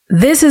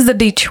This is the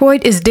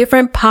Detroit is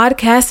Different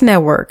podcast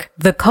network,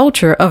 the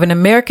culture of an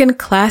American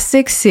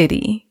classic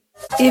city.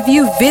 If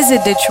you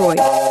visit Detroit,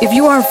 if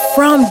you are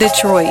from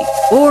Detroit,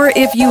 or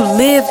if you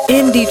live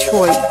in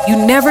Detroit, you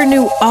never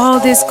knew all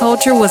this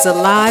culture was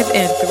alive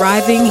and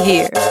thriving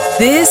here.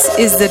 This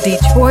is the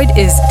Detroit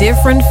is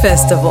Different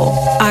Festival.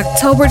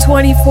 October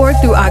 24th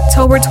through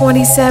October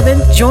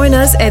 27th, join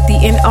us at the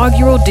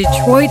inaugural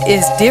Detroit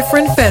is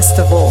Different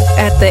Festival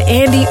at the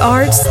Andy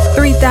Arts,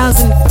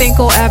 3000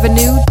 Finkel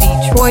Avenue,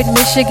 Detroit,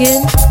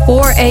 Michigan,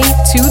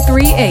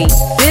 48238.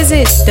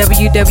 Visit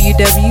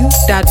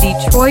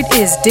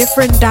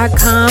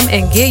www.detroitisdifferent.com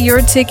and get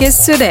your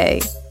tickets today.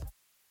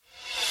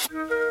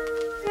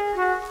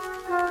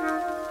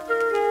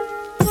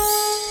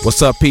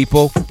 What's up,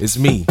 people? It's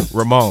me,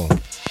 Ramon.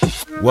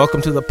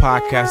 Welcome to the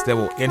podcast that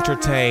will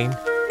entertain,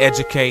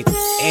 educate,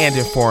 and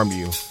inform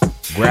you.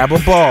 Grab a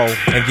bowl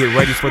and get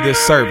ready for this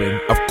serving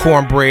of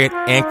cornbread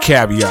and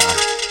caviar.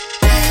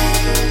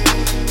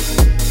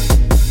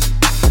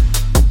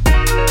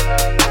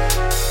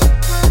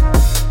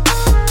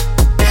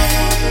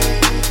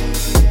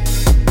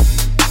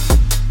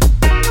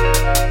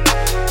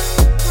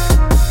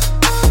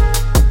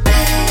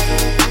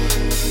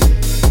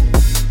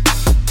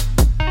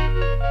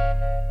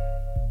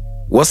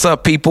 What's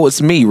up, people?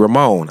 It's me,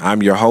 Ramon.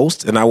 I'm your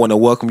host, and I want to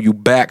welcome you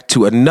back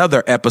to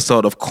another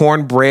episode of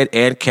Cornbread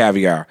and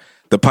Caviar,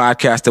 the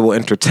podcast that will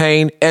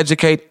entertain,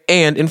 educate,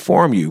 and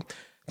inform you.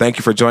 Thank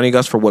you for joining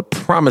us for what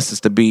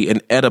promises to be an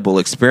edible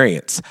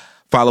experience.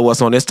 Follow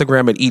us on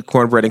Instagram at Eat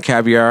Cornbread and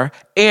Caviar,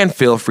 and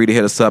feel free to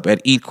hit us up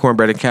at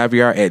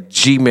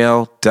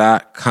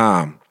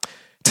eatcornbreadandcaviar@gmail.com.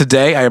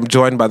 Today, I am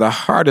joined by the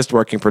hardest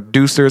working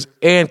producers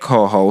and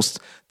co-hosts,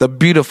 the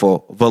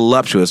beautiful,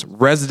 voluptuous,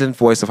 resident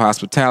voice of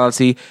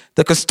hospitality,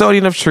 the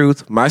custodian of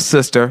truth, my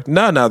sister,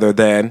 none other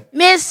than...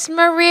 Miss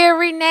Maria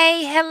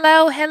Renee.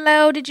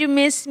 Hello. Did you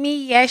miss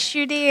me? Yes,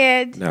 you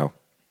did. No.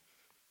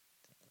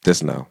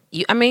 Just no.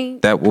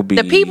 That will be...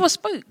 The people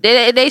spook.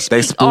 They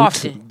speak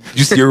often.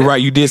 You're right.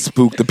 You did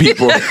spook the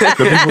people. The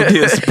people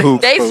did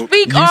spook. They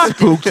speak you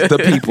often. You spooked the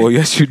people.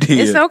 Yes, you did.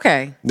 It's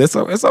okay. It's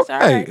okay. It's all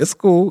right. It's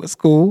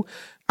cool.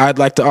 I'd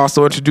like to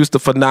also introduce the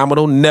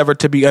phenomenal, never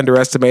to be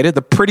underestimated,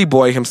 the pretty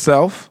boy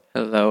himself.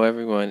 Hello,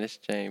 everyone. It's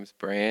James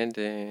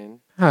Brandon.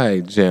 Hi,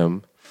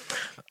 Jim.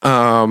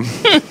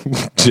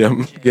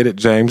 Jim, get it?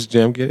 James,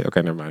 Jim, get it?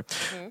 Okay, never mind.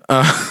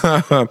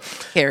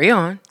 Carry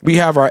on. We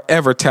have our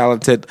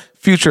ever-talented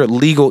future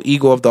legal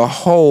eagle of the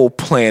whole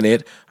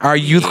planet, our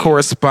youth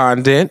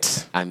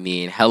correspondent.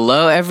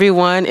 Hello,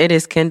 everyone. It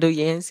is Kendall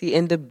Yancey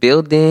in the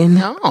building.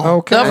 Oh,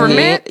 okay.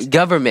 Government.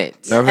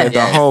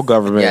 The whole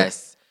government.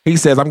 Yes. He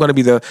says, I'm going to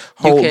be the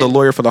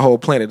lawyer for the whole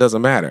planet. It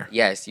doesn't matter.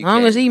 Yes, you can. As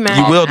long as he mad.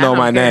 You will know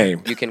my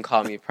name. You can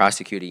call me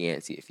Prosecutor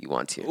Yancey if you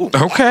want to. Ooh.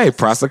 Okay,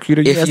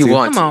 Prosecutor Yancey. If you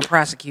want Come on,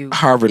 prosecute.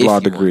 Harvard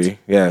law degree.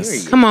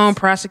 Yes. Come on,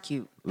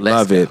 prosecute.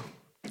 Love it.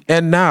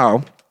 And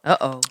now,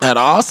 I'd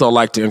also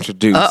like to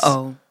introduce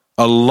a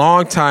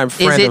longtime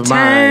friend of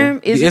mine.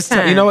 Is it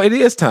time? You know, it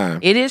is time.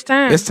 It is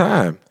time. It's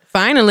time.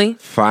 Finally.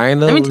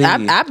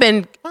 I've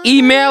been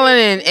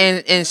emailing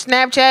and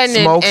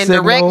Snapchatting and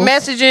direct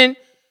messaging.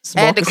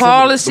 Had to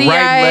call the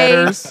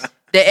CIA,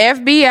 the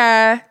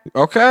FBI.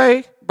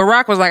 Okay.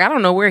 Barack was like, I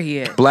don't know where he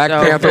at. Black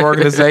Panther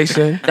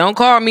organization. Don't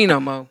call me no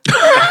more.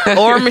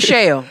 Or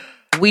Michelle.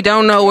 We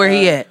don't know where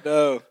he at.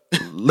 No.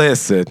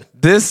 Listen,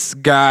 this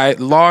guy,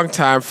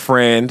 longtime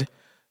friend,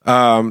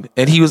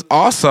 and he was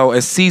also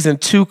a season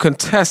 2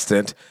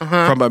 contestant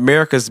from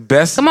America's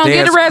Best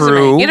Dance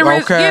Crew. Get a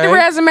resume. Get a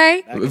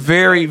resume.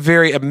 Very,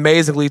 very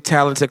amazingly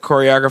talented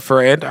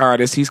choreographer and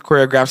artist. He's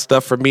choreographed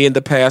stuff for me in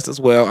the past as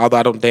well. Although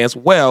I don't dance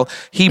well,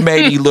 he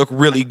made me look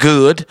really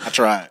good. I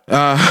tried.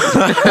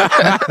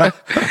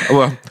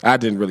 Well, I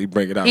didn't really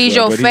bring it out. He's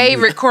your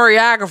favorite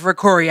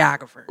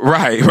choreographer.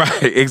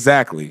 Right,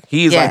 exactly.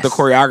 He's like the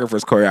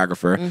choreographer's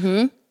choreographer.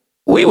 Mm-hmm.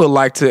 We would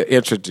like to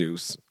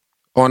introduce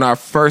on our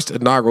first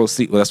inaugural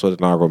season, that's what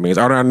inaugural means,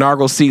 on our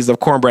inaugural season of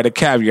Cornbread and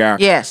Caviar,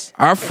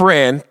 our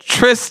friend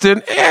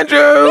Tristan Andrew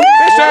Fisher.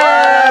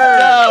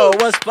 Yo,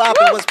 what's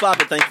poppin'?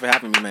 Thank you for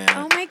having me, man.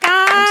 Oh my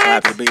God. I'm so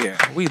happy to be here.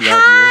 We love you.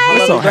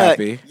 I'm so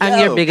happy. I'm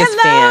your biggest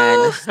fan.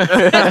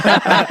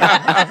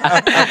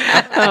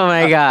 Oh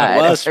my God.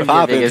 What's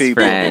poppin',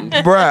 people?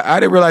 Bruh, I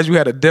didn't realize you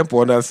had a dimple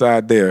on that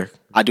side there.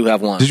 I do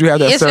have one. Did you have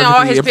that It's in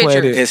all surgically his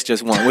implanted? pictures. It's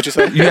just one. What you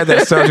say? You had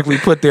that surgically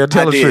put there.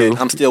 Tell the truth.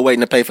 I'm still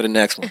waiting to pay for the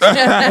next one.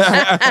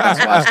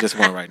 That's why it's just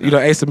one right now. You know,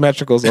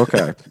 asymmetricals.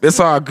 Okay.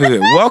 It's all good.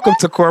 Welcome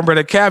to Cornbread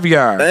and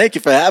Caviar. Thank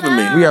you for having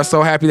me. We are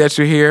so happy that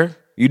you're here.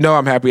 You know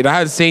I'm happy. And I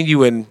hadn't seen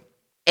you in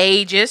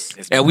ages.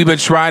 And we've been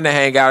trying to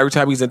hang out every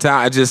time he's in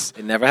town. It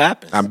never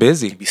happens. I'm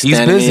busy. You be He's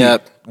standing busy. me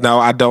up.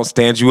 No, I don't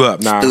stand you up.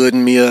 Nah.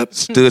 Stooding me up.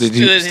 Stood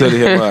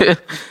him up.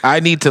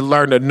 I need to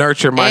learn to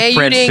nurture my and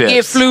friendships. You didn't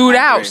get flued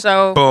out,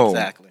 so boom.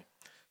 Exactly.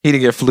 He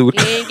didn't get flued.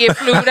 He didn't get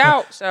flued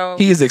out, so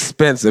he is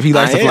expensive. He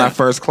likes to fly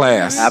first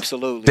class.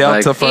 Absolutely.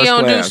 Delta first he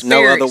don't class. do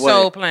Spirit, no other way.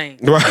 Soul plane.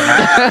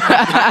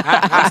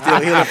 I'm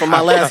still healing from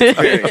my last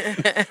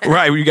experience.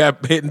 Right, you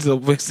got hit into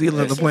the ceiling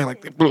of the plane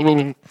like that.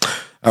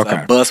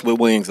 Okay. Bus with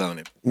wings on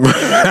it.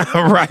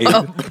 Right.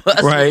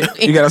 Right.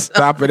 You got to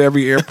stop at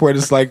every airport.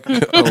 It's like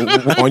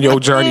on your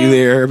journey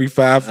there, every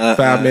five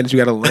minutes, you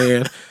got to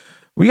land.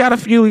 We got a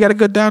few. We got to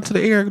go down to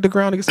the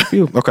ground to get some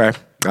fuel. Okay.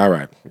 All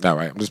right.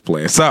 I'm just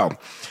playing. So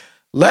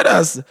let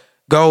us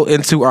go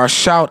into our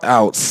shout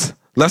outs.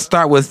 Let's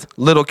start with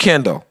Little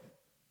Kendall.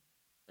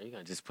 You're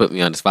going to just put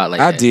me on the spot like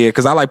that? I did,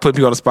 because I like putting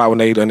people on the spot when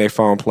they on their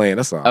phone playing.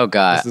 That's all. Oh,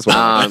 God. This is what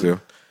I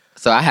do.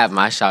 So I have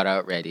my shout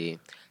out ready.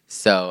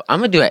 So I'm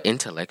going to do an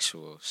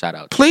intellectual shout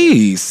out.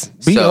 Please.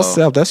 Be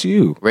yourself. That's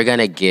you. We're going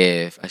to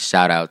give a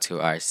shout out to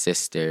our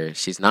sister.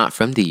 She's not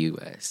from the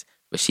U.S.,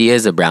 but she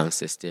is a brown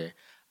sister.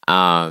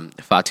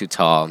 Fatou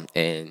Tall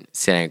in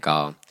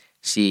Senegal.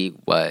 She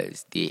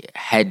was the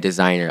head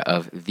designer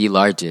of the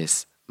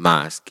largest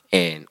mosque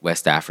in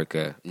West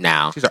Africa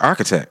now. She's an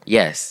architect.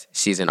 Yes,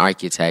 she's an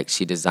architect.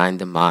 She designed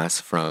the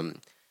mosque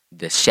from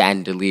the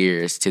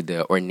chandeliers to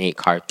the ornate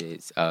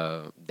carpets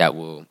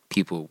that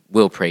people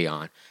will pray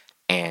on.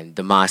 And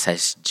the mosque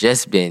has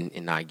just been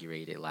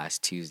inaugurated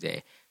last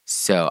Tuesday.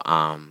 So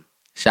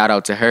shout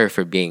out to her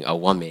for being a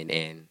woman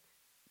and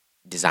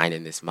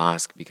designing this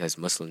mosque, because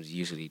Muslims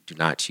usually do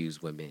not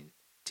choose women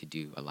to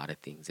do a lot of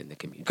things in the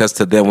community. Because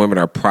to them, women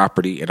are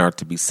property and are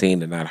to be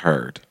seen and not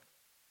heard.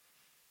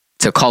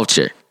 To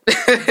culture.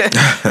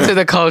 To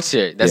the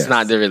culture. That's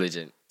not the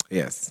religion.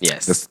 Yes.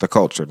 That's the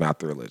culture, not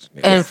the religion.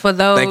 Yes. And for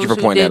those Thank you for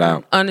who pointing didn't that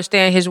out.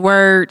 understand his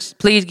words,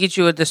 please get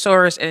you a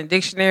thesaurus and a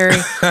dictionary.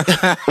 What?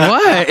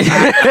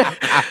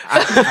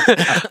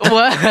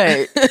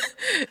 What?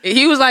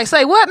 He was like,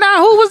 say what now?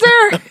 Who was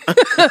there?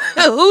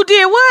 Who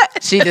did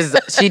what?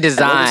 She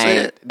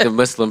designed the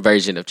Muslim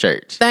version of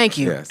church. Thank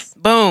you. Yes.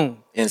 Boom.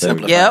 In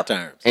simplified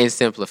terms. In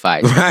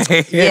simplified.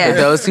 Right. Yeah. For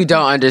those who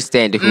don't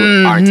understand,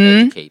 who aren't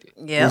educated.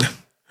 Yeah.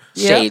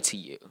 Shade to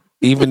you.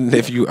 Even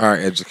if you are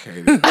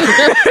educated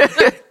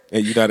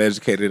and you're not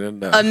educated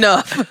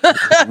enough.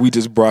 We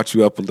just brought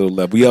you up a little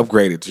level. We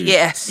upgraded you.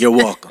 Yes. You're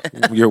welcome.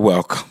 You're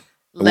welcome.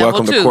 Level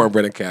welcome 2. to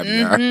Cornbread and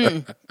Caviar.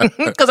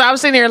 Because I was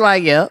sitting here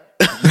like, yep.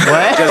 Of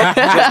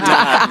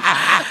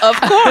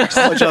course.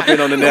 I'll jump in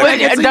on the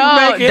next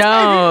one.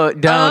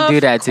 Don't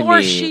do that to me. Of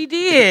course she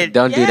did.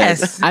 Don't do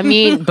that. I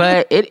mean,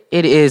 but it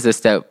is a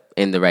step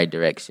in the right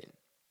direction.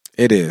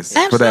 It is.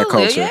 Absolutely, for that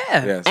culture.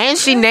 yeah. Yes. And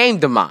she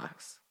named the mosque.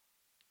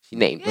 She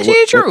named it.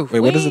 She true.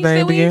 Wait, what is the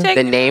name again?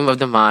 The name of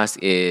the mosque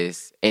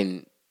is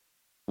in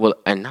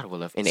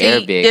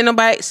Arabic. Didn't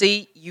nobody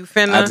see you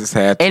finna. I just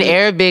had to. In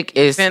Arabic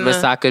is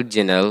Masaq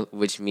al-Jinnah,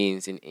 which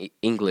means in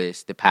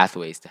English the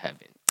pathways to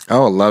heaven.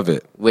 Oh, love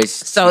it.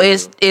 So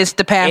it's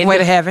the pathway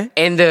to heaven.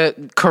 In the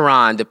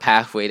Quran, the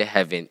pathway to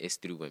heaven is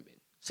through women.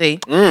 See?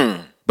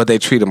 But they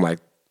treat them like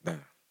that.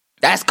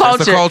 That's culture.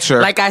 That's the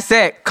culture. Like I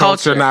said,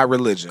 culture. Not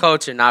religion.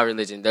 Culture, not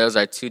religion. Those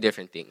are two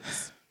different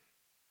things.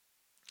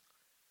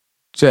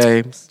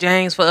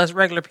 James for us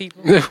regular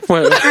people. Yep.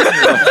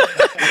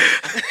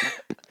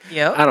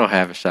 I don't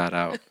have a shout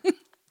out.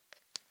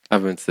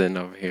 I've been sitting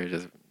over here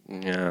just, I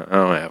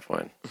don't have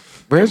one.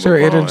 Where's your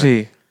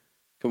energy?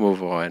 Can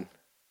move on.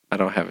 I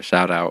don't have a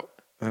shout out.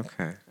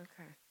 Okay.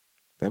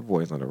 That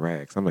boy's on the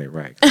rags. I'm like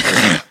rags.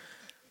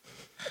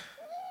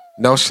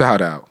 No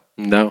shout out.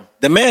 No.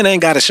 The man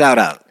ain't got a shout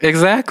out.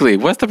 Exactly.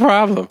 What's the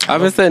problem?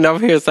 I've been sitting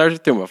over here searching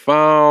through my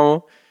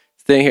phone,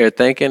 sitting here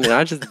thinking, and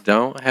I just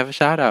don't have a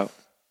shout out.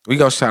 We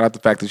gonna shout out the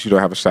fact that you don't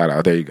have a shout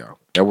out. There you go.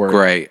 That worked.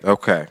 Great.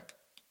 Okay.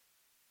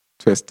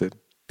 Twisted.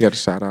 You got a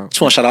shout out. Just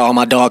want to shout out all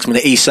my dogs from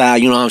the east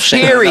side. You know what I'm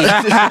saying? Period.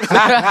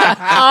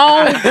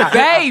 Oh,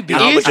 baby.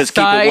 I'm gonna just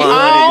keep it 100. You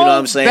know what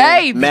I'm saying?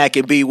 Baby. Mac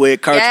and B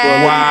Wig, Kirksboro.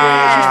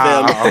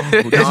 Wow. You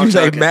feel me? Did you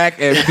say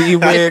Mac and B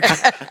Wig?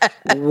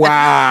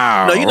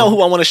 Wow. No, you know who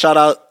I want to shout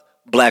out?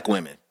 Black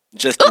women.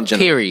 Just in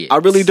general. Period. I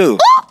really do.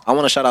 I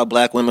want to shout out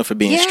black women for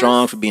being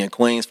strong, for being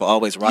queens, for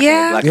always rocking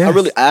with black.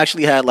 Yes. I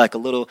actually had like a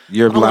little.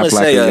 You're black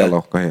and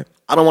yellow. Go ahead.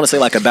 I don't want to say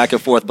like a back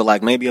and forth, but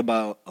like maybe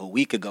about a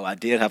week ago, I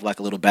did have like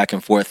a little back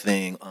and forth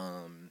thing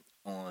on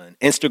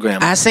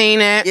Instagram. I seen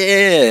that.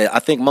 Yeah, I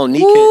think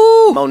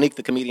Monique,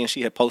 the comedian,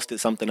 she had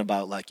posted something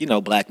about like,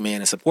 black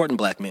men and supporting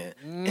black men.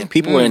 And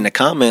people were in the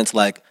comments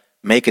like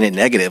making it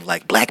negative,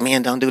 like black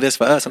men don't do this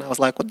for us. And I was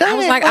like, well, damn. I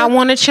was like, I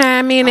want to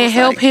chime in and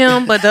help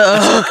him, but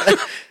the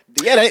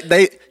yeah,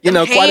 they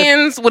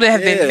hands would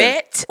have been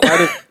met.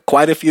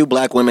 Quite a few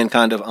black women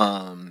kind of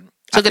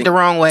took it the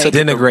wrong way.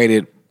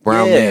 Denigrated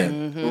brown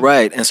men.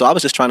 Right. And so I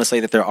was just trying to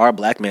say that there are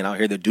black men out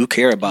here that do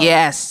care about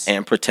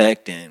and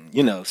protect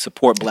and,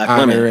 support black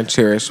women. Honor and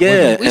cherish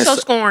women. We so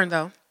scorned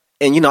though.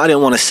 And, I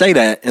didn't want to say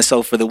that. And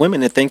so for the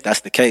women to think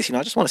that's the case,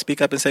 I just want to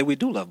speak up and say we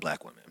do love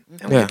black women.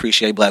 And we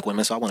appreciate black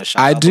women. So I want to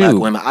shout out black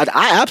women.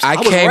 I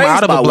came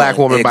out of a black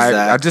woman.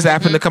 I just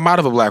happened to come out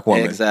of a black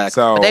woman. Exactly.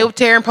 So they were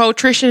tearing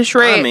patrician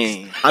shreds.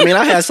 I mean,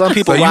 I had some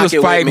people so you was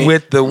fighting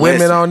with the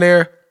women on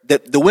there?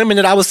 the women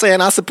that I was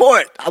saying I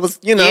support. I was,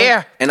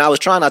 Yeah. and I was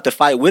trying not to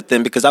fight with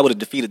them because I would have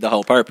defeated the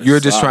whole purpose. You're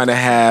just trying to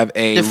have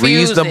a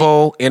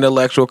reasonable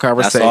intellectual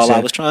conversation. That's all I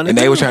was trying to do. And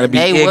they were trying to be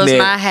ignorant. They was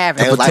not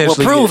having. They was like, well,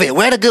 prove it.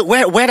 Where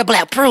the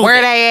black prove Where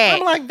it? they at?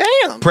 I'm like,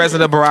 damn.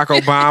 President Barack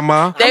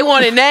Obama. They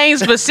wanted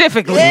names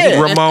specifically. Yeah.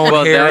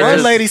 Ramon Harris.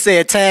 One lady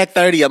said tag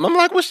 30 of them. I'm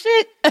like, well,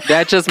 shit.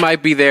 That just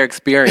might be their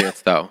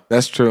experience, though.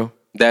 That's true.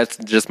 That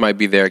just might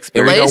be their But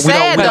experience. it's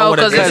sad though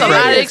because it's a lot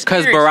of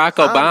Because experience. Barack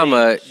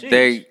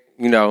Obama,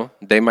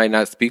 they might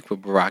not speak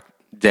with Barack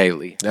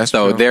daily. That's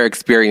so true. their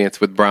experience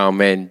with brown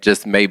men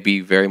just may be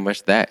very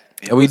much that.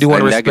 And we do want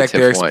to A respect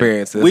their negative one.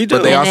 experiences. We do.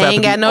 But they And also they have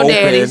ain't to got be no open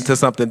daddies. to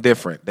something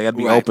different. They have to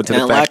be Right. open to the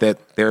And fact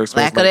that their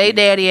experience Lack of they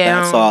daddy.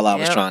 That's all I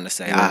was Yep. trying to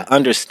say. I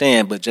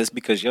understand, but just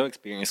because your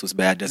experience was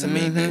bad doesn't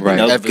mean that Right.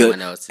 Everyone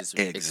good. else's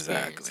Exactly.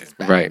 experience is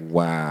bad. Right.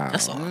 Wow.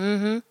 That's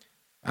all.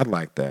 I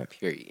like that.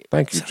 Period.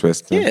 Thank you,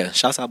 Tristan. Yeah.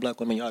 Shouts out black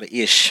women. Y'all the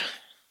ish.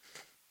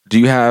 Do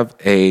you have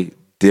a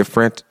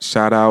different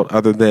shout out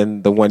other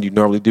than the one you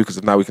normally do?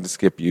 Because now we can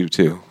skip you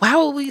too. Why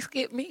would we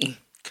skip me?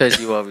 Because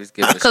you always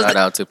give a shout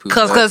out to Pooh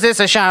Because it's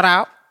a shout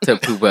out. to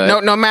Pooh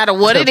Bud. No matter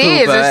what To it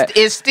is, Bud.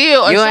 it's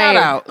still a You shout ain't-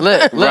 out.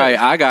 Look, Right.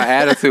 I got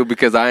attitude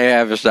because I ain't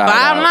have a shout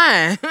Bottom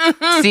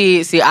out. line.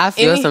 See, I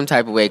feel Any- some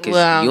type of way because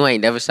Well- you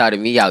ain't never shouted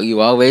me out.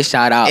 You always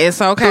shout out.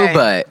 It's okay. Pooh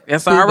Bud.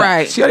 It's Pooh all Bud.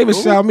 right. She don't even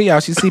shout me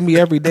out. She see me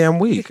every damn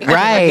week. I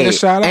Right. get a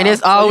shout out. And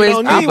it's always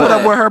don't I need Pooh put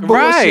up Bud. with her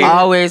bullshit. Right.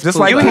 Always Just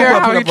Pooh like You Bud. hear Pooh Bud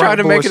how put he up tried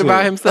to with make it about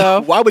bullshit.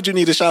 himself? Why would you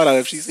need a shout out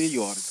if she see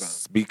you all the time?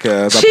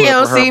 Because I She put up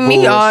don't with her see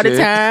me all the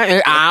bullshit. time.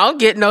 And I don't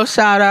get no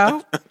shout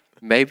out.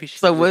 Maybe she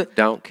So what-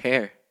 don't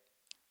care.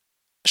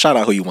 Shout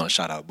out who you want to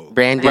shout out, boo.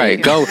 Brandon. Right.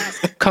 Go.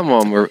 Come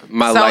on,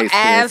 my So light-skinned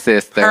as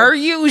sister. per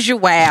usual,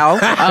 Oh,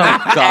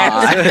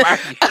 God.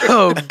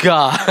 Oh,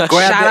 God.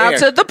 shout out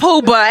to the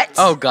Pooh Butts.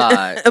 Oh,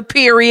 God. A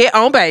period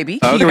on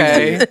baby.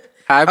 Okay.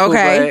 Hi, Pooh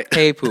Okay. Bud.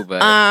 Hey, Pooh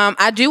Bud.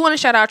 I do want to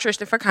shout out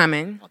Tristan for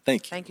coming.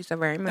 Thank you. Thank you so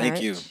very much.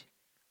 Thank you.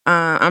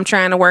 I'm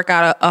trying to work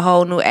out a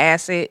whole new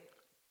acid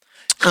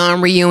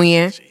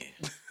reunion.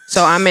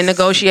 So I'm in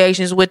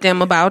negotiations with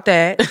them about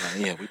that.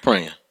 Yeah, we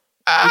praying.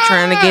 We're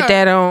trying to get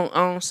that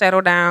on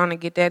settle down and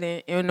get that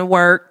in the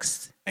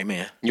works.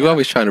 Amen. You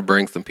always trying to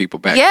bring some people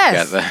back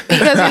Yes, together.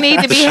 because it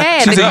needs to be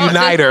had. She's The- a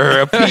uniter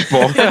of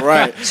people.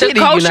 Right. The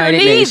culture United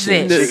needs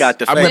Nations. it. She got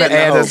the I'm going faith to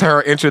add and as hope.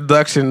 her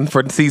introduction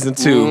for season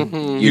 2.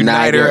 Mm-hmm.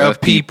 Uniter of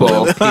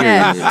people.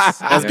 Yes.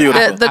 That's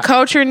beautiful. The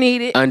culture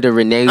needed. Under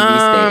Renee, we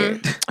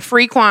stand.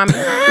 Free Kwame.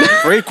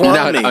 Free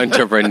Not Kwame.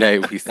 under Renee.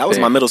 That was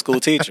my middle school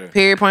teacher.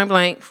 Period, point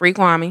blank. Free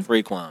Kwame.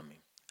 Free Kwame.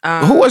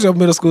 Who was your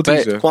middle school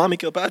But- teacher? Kwame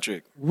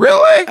Kilpatrick.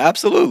 Really?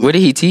 Absolutely. What did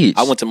he teach?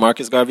 I went to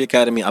Marcus Garvey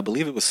Academy. I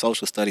believe it was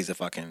social studies,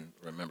 if I can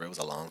remember. It was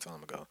a long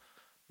time ago.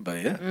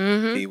 But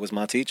yeah, he was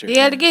my teacher. He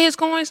had to get his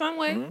coin some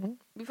way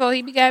before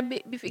he got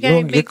big. You Became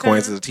don't big get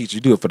coins time. as a teacher.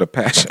 You do it for the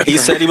passion. He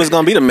said he was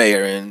going to be the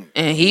mayor, and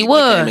And he became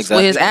was exactly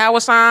with his that. Al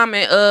Wassam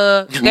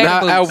and Gator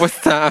Not Boots. Albert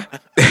time.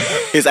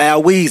 his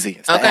Al Weezy.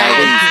 It's the Okay. Al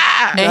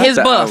Weezy. And his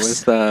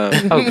buffs.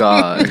 Oh,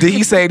 God. Did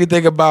he say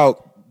anything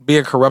about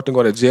being corrupt and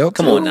going to jail?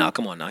 Come on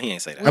now. He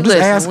ain't say that. I'm just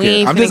Listen, we asking.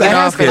 ain't I'm finna just get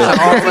off asking. into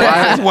all of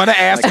I just want to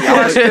ask a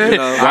question. I'm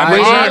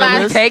a All I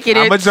journalist. taking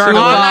I'm a it. journalist.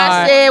 All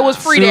I said was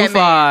free Too that man.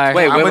 far.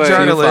 Wait, I'm a wait.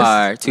 journalist. Too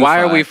far. Too Why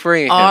are far. we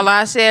freeing him? All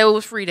I said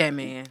was free that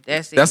man.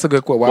 That's it. That's a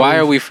good quote. Why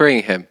are we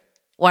freeing him?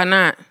 Why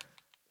not?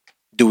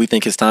 Do we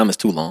think his time is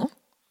too long?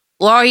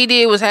 Well, all he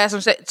did was have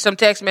some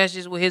text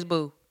messages with his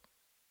boo,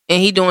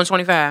 and he doing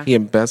 25. He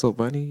embezzled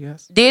money?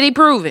 Yes. Did he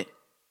prove it?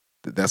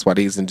 That's why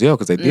he's in jail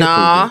because they did.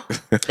 Nah,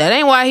 prove it. that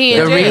ain't why he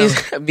in The jail.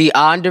 reason,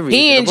 beyond the reason.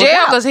 He in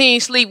jail because he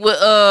ain't sleep with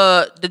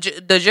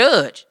the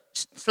judge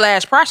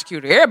 /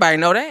 prosecutor. Everybody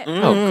know that.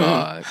 Oh,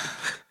 God.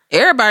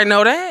 Everybody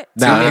know that.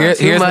 Now, here's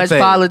Too the much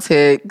thing.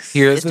 politics.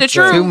 Here's It's the the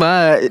thing. truth. Too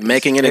much.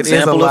 Making an It is a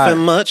example lot. of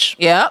him much?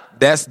 Yep.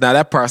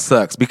 That part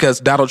sucks because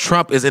Donald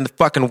Trump is in the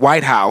fucking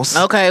White House.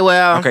 Okay.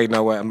 Well. Okay, you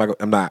know what?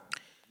 I'm not.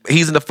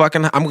 He's in the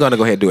fucking. I'm gonna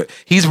go ahead and do it.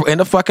 He's in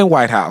the fucking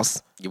White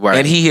House, Right.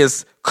 and he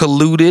has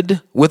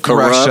colluded with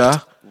Corrupt.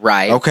 Russia.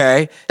 Right.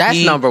 Okay, That's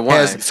he number one.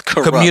 Has It's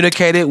corrupt.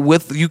 communicated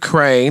with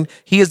Ukraine.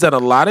 He has done a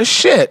lot of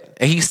shit,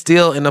 and he's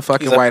still in the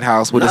fucking White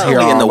House with his Not hair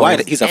only in the all White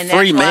over. he's a And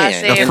free that's why I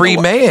man. said A free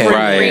man. Free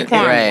Right. Kwame.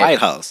 Right. White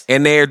House.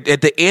 And they're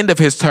at the end of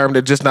his term.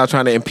 They're just now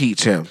trying to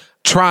impeach him.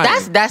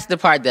 Trying. That's the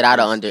part that I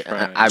don't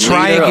under. I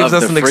Trying Leader gives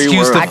of us the an free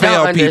excuse world. to I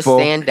fail don't people.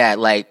 understand that.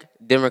 Like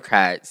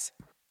Democrats,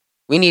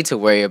 we need to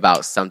worry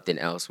about something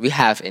else. We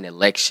have an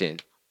election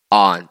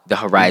on the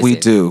horizon. We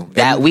do.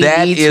 That And we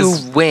that need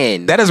is- to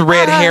win. That is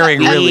red herring,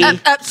 we really.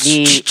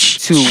 need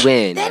to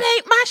win. That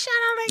ain't my shot.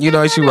 You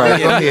know, she's right.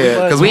 Go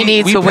ahead. 'Cause We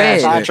need to win.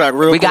 Sidetrack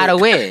real We quick. gotta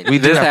win. We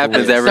do This have to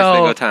happens win. every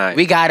single time.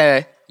 We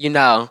gotta,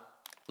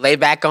 lay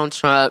back on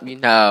Trump. We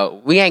ain't I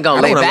gonna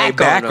don't lay want to lay back,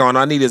 back on him. on.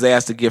 I need his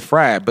ass to get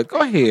fried. But go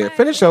ahead,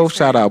 finish your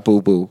shout out,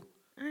 boo boo.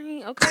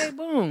 Okay.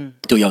 Boom.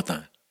 Do your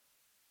thing.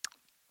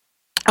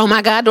 Oh,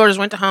 my goddaughters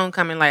went to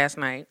homecoming last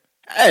night.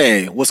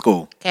 Hey, what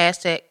school? Cass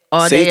Tech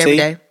all day, CT. every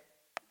day.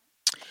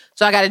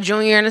 So I got a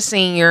junior and a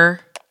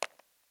senior.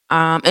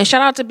 And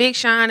shout out to Big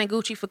Sean and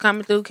Gucci for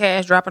coming through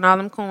Cash, dropping all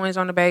them coins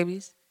on the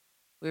babies.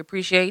 We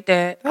appreciate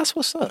that. That's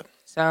what's up.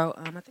 So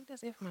I think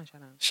that's it for my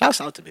shout out.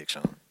 Shouts out to Big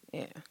Sean.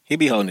 Yeah. He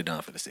be holding it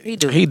down for the city.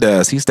 He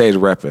does. He stays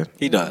repping.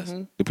 He does.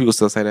 Do people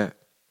still say that?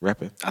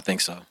 Repping? I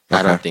think so.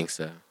 I don't think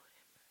so.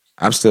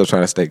 I'm still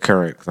trying to stay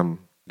current because I'm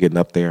getting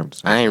up there.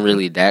 I ain't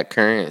really that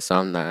current, so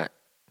I'm not.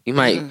 You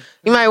might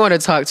want to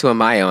talk to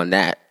Amaya on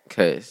that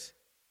because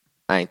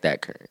I ain't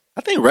that current.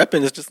 I think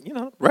repping is just,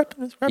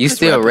 repping is repping. You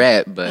still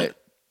rep, but,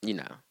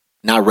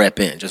 Not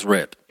repping, just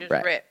rep. Just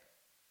rep.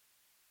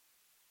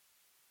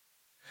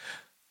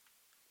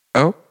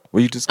 Oh,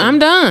 were you just? I'm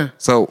done.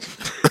 So,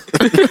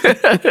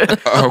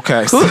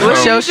 okay.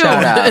 What's your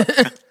shout out?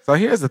 So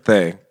here's the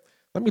thing.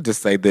 Let me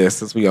just say this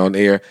since we on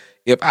air.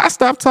 If I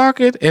stop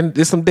talking and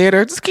there's some dead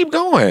air, just keep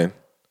going.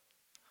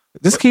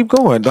 Just keep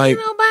going. Like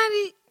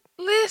nobody.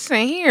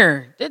 Listen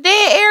here. The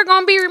dead air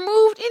gonna be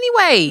removed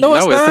anyway. No,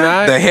 it's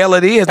not. The hell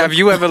it is. Have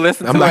you ever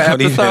listened to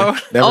an episode?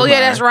 Oh yeah,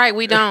 that's right.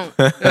 We don't.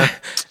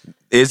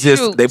 It's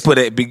just they put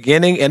a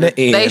beginning and an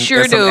end. They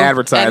sure do.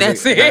 Advertising. And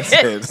that's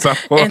it. So,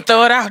 and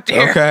throw it out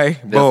there. Okay.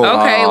 Boom.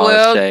 Okay.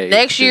 Well,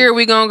 next year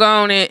we gonna go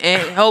on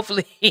and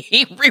hopefully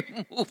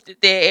remove the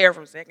dead air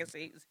from second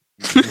season.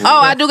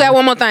 I do got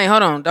one more thing.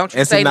 Hold on. Don't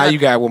you say now nothing. You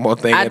got one more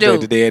thing. I do.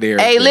 The dead air.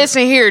 Hey,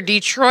 listen here.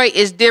 Detroit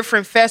is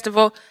different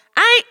festival.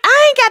 I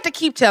ain't got to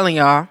keep telling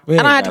y'all. I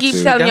don't have to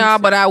keep telling y'all,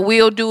 but I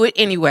will do it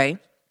anyway.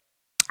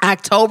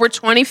 October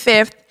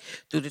 25th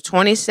through the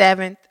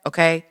 27th.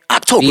 Okay.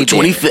 October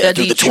 25th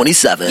through the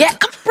 27th. Yeah,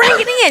 come bring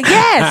it in.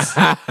 Yes.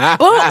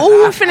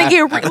 We're finna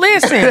get.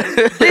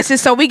 Listen.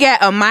 So we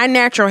got a My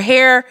Natural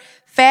Hair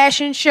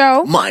fashion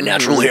show. My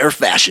Natural Hair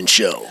fashion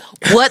show.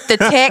 What the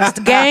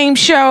Text game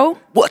show.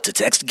 What to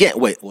text game?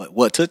 Wait,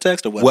 what to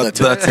text or what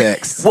the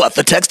text? What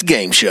the text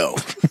game show?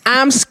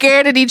 I'm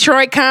Scared of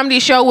Detroit comedy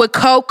show with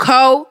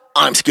Coco.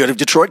 I'm Scared of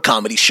Detroit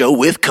comedy show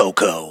with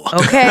Coco.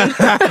 Okay. We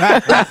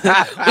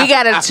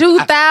got a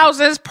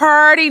 2000s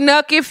party,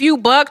 Nuck If You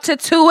Buck to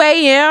 2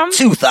 a.m.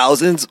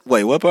 2000s?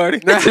 Wait, what party?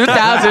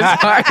 2000s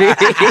party.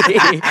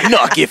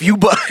 Nuck If You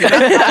Buck.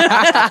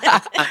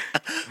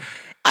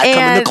 I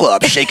come in the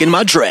club shaking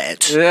my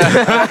dreads.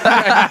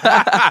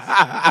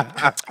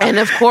 And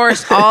of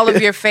course, all of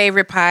your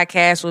favorite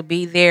podcasts will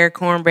be there.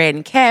 Cornbread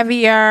and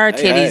Caviar,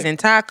 Titties and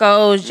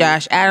Tacos,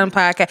 Josh Adam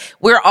podcast.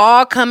 We're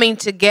all coming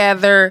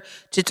together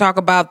to talk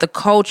about the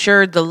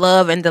culture, the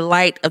love, and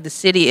delight of the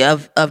city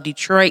of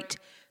Detroit,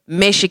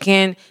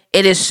 Michigan.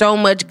 It is so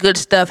much good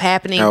stuff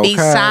happening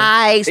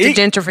besides the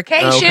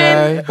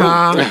gentrification.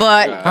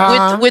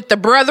 But with the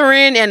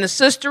brothering and the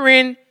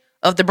sistering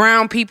of the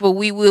brown people,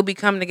 we will be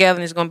coming together,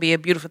 and it's going to be a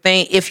beautiful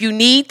thing. If you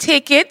need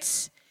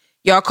tickets,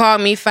 y'all call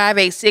me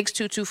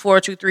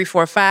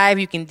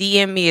 586-224-2345. You can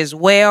DM me as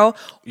well.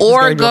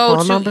 Or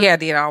go to,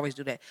 I always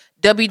do that.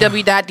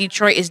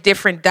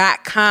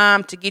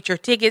 www.detroitisdifferent.com to get your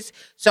tickets.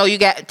 So you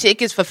got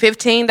tickets for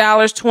 $15,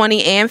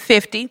 $20, and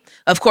 $50.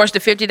 Of course, the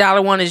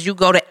 $50 one is you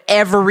go to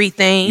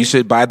everything. You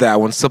should buy that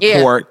one.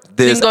 Support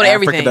this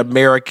African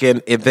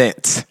American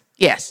event.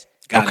 Yes.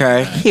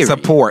 Okay.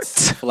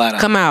 Support.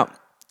 Come out.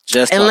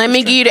 And let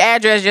me give you the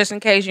address just in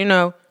case, you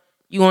want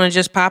to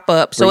just pop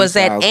up. So it's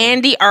at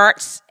Andy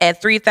Arts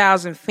at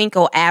 3000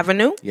 Finkel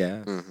Avenue.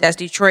 Yeah. That's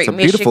Detroit,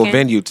 Michigan. It's a beautiful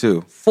venue,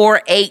 too.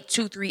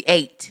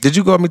 48238. Did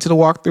you go with me to the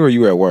walkthrough or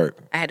you were at work?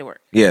 I had to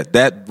work. Yeah,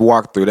 that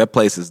walkthrough, that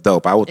place is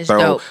dope. I would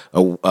throw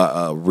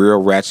a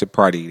real ratchet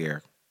party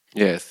there.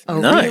 Yes.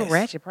 Nice. Real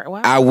ratchet part.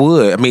 Wow. I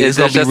would. I mean, it's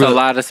just a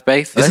lot of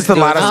space. It's just a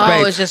lot of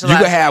space. It's just a you lot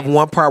could of have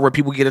one part where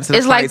people get into the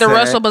It's like the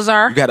Russell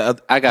Bazaar. You got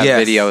I got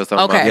videos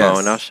on my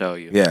phone. I'll show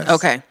you. Yes.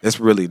 Okay.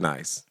 It's really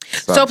nice.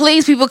 So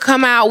please, people,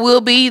 come out.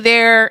 We'll be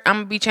there. I'm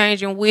going to be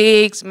changing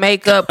wigs,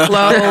 makeup,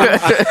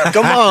 clothes.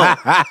 Come on.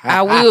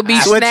 I will be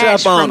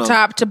snatched from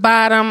top to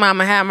bottom. I'm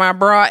going to have my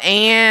bra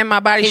and my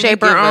body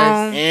shaper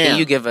on. Can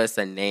you give us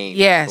a name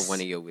for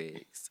one of your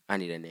wigs? I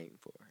need a name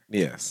for it.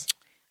 Yes.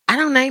 I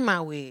don't name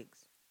my wigs.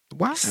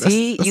 Why?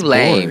 See, that's you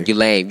lame. You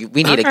lame.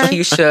 We need a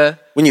Keisha.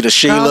 We need a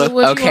Sheila.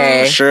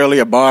 Okay. Shirley,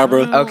 a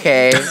Barbara.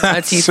 Okay.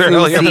 Auntie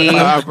Shirley, Susie. a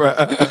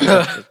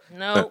Barbara.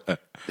 No.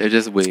 They're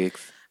just wigs.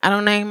 I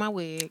don't name my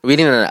wig. We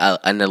need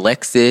an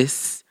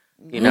Alexis.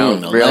 Real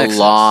Alexis.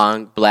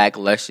 long, black,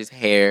 luscious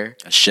hair.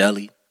 A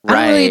Shelly. Right.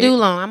 I don't really do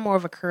long. I'm more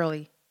of a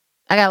curly.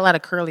 I got a lot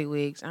of curly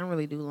wigs. I don't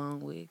really do long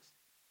wigs.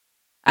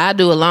 I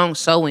do a long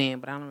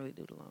sew-in, but I don't really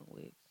do the long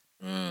wigs.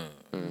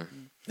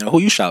 Now,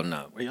 who you shouting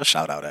out? Where your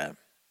shout out at?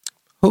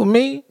 Who,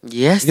 me?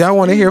 Yes. Y'all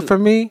want to hear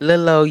from me?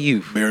 Little old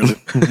you. Barely.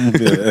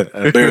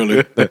 Barely.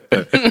 What?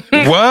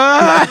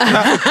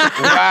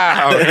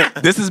 Wow.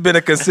 This has been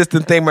a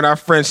consistent thing with our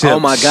friendship. Oh,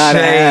 my God,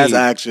 it has,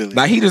 actually.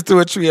 Now, he just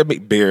threw a tree at me.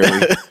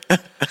 Barely.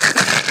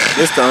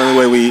 It's the only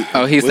way we...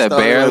 Oh, he said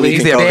barely? He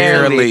said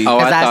barely. Oh,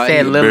 I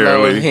said little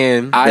old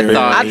him. I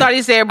thought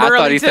he said burly, I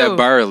thought he said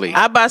burly.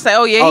 I about to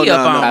say, he up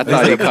on. I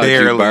thought he called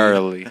barely. you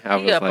burly. I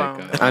was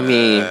like... I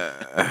mean...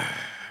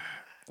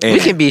 we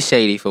can be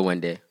shady for one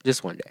day.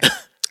 Just one day.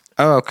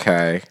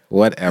 Okay,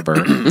 whatever.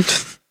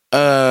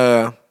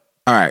 All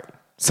right.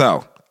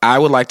 So I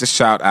would like to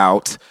shout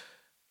out.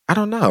 I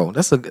don't know.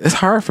 It's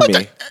hard for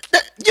me.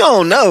 You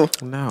don't know.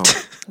 No.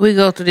 We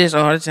go through this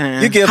all the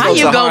time. You give How folks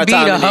you a gonna hard be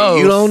time the and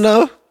host? you don't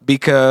know?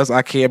 Because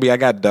I can't be. I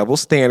got double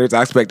standards.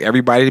 I expect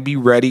everybody to be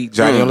ready,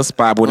 Johnny on the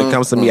spot. But when it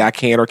comes to me, I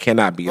can or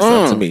cannot be. It's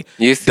up to me.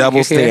 You see, Double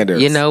you hear?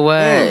 standards. You know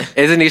what?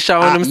 Isn't he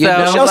showing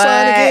himself? Show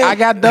sign again. I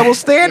got double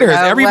standards. You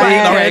know Everybody.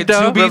 what? Okay,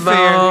 to be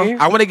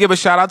fair, I want to give a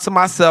shout out to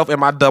myself and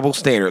my double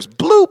standards.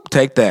 Bloop.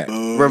 Take that.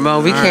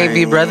 Ramon, we can't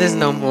be brothers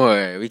no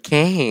more. We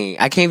can't.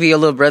 I can't be your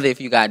little brother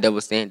if you got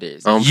double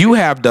standards. You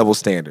have double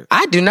standards.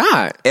 I do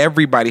not.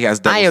 Everybody has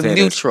double I am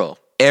standards. neutral.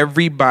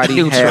 Everybody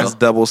Neutral. has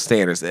double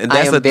standards, and I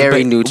that's am a very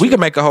debate. neutral. We can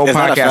make a whole Is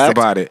that a podcast fact?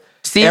 about it.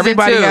 Season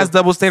Everybody 2. has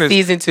double standards.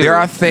 Season 2. There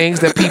are things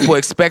that people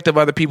expect of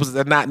other people that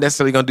they're not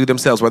necessarily going to do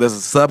themselves. Whether it's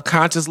a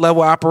subconscious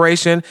level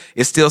operation,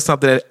 it's still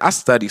something that I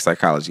study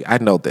psychology. I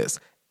know this.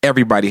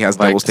 Everybody has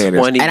double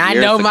standards. 20 And I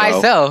years know ago.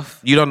 myself.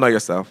 You don't know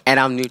yourself And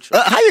I'm neutral.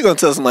 How you gonna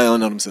tell somebody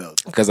don't know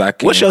themselves? because I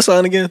can. What's your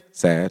sign again?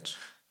 Sag?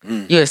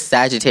 You're a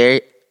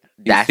Sagittarius.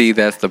 You see,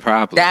 that's the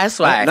problem. That's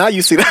why. Now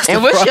you see that's And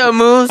the what's problem.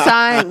 your moon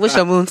sign? What's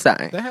your moon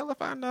sign? The hell if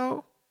I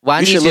know? Well, I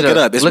You need should look to it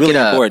up. It's look really it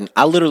up. important.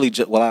 I literally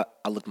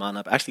I looked mine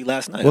up actually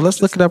last night. Well,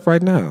 let's look it up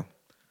right now.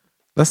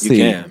 Let's You see.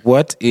 can.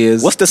 What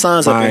is What's the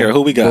signs up in my here?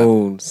 Who we got?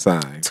 Moon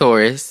sign.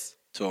 Taurus.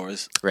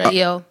 Taurus. Right.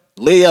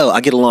 Leo,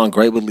 I get along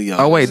great with Leo.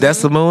 Oh wait,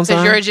 that's the moon because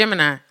sign. you're a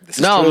Gemini. This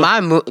is No, true.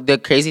 my moon. The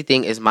crazy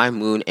thing is my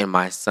moon and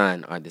my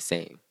sun are the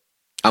same.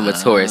 I'm a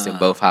Taurus in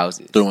both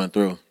houses. through and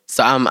through.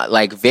 So I'm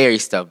like very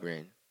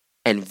stubborn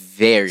and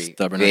very,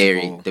 Stubborn as a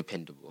very bull.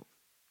 dependable.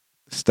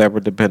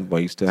 Stubborn, dependable.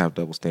 You still have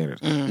double standards.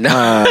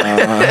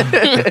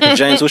 No.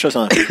 James, what's your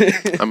sign?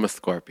 I'm a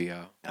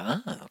Scorpio.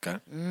 Okay.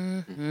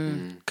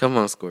 Come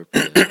on,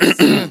 Scorpio.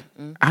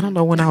 I don't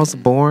know when I was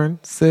born,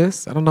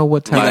 sis. I don't know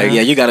what time. Like,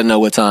 yeah, you got to know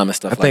what time and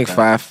stuff. I think like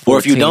that. 5:14 Or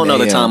if you don't know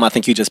the a.m. time, I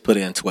think you just put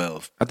in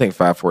 12. I think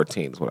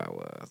 5:14 is what I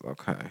was.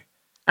 Okay.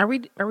 Are we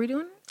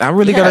doing it? I'm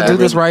really gonna do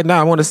this right now.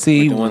 I want to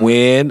see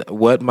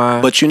what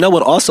my. But you know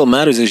what also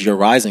matters is your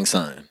rising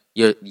sign.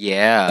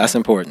 Yeah. That's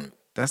important.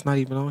 That's not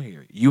even on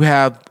here. You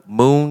have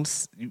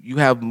moons. You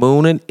have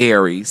moon in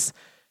Aries.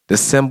 The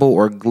symbol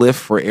or glyph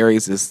for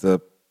Aries is the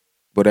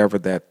whatever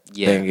that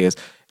thing is.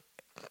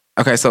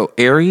 Okay, so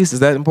Aries, is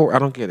that important? I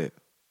don't get it.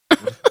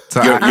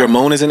 So Your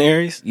moon is in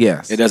Aries?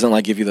 Yes. It doesn't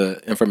like give you the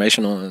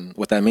information on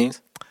what that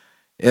means?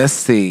 Let's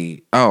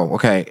see. Oh,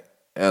 okay.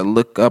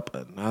 Look up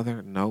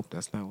another. Nope,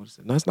 that's not what it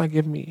said. No, it's not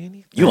giving me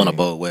anything. You on a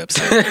bold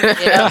website.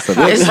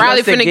 It's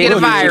probably finna get a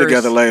We'll get you virus.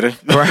 together later.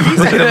 Right.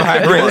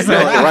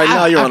 Right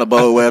now you're on a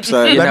bold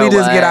website. You Let me know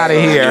just what? get out of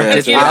here. Yeah,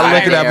 Just I'll get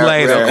look it out up of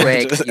later. there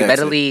real quick. You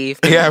better leave.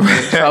 Yeah, You're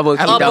in trouble if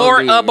you don't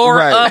Abort,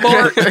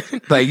 leave.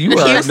 abort. Like you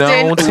are Houston,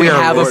 known we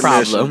have a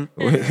terrorist. problem.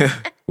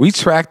 We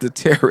track the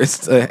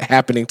terrorists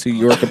happening to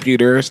your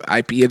computer's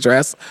IP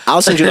address.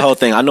 I'll send you the whole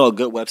thing. I know a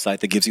good website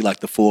that gives you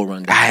like the full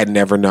rundown. I had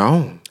never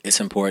known. It's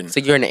important.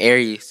 So you're an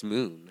Aries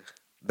moon.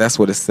 That's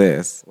what it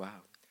says. Wow.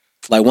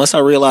 Like once I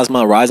realized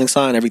my rising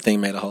sign,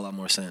 everything made a whole lot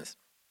more sense.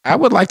 I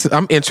would like to.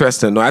 I'm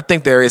interested to know. I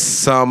think there is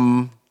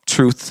some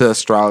truth to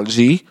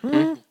astrology.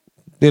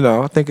 You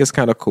know, I think it's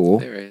kind of cool.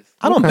 There is.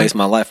 I don't base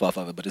my life off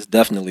of it, but it's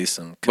definitely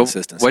some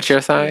consistency. What's your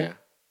sign?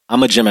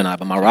 I'm a Gemini,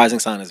 but my rising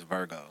sign is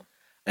Virgo.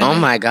 And Oh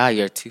my God,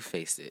 you're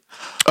two-faced.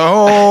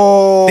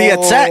 Oh, the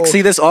attack.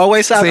 See, this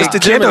always happens to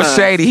Gemini. Kendall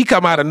Shady. He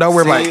come out of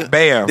nowhere See, like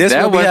bam. This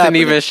That will be wasn't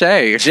happening. even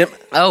shade.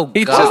 Oh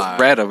He God. just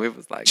read them. It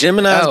was like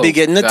Geminis Oh, be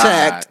getting God.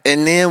 attacked,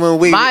 and then when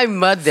we My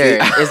mother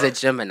is a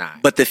Gemini.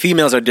 but the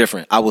females are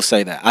different. I will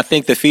say that. I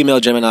think the female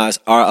Geminis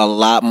are a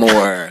lot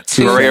more.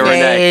 Maria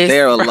Renee.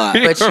 They're a lot.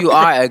 But you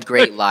are a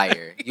great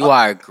liar. You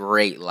are a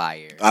great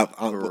liar.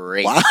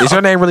 Great. Wow. Is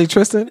your name really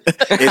Tristan?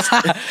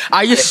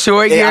 Are you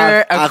sure you're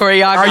Yeah, a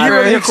choreographer? Are you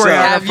really a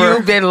choreographer? Have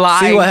you been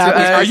lying See what to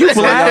happens? us? Are you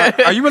black?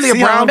 Are you really a See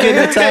how brown I'm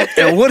getting kid? attacked?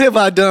 And what have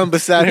I done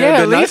beside here?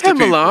 yeah, been leave nice to him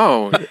people?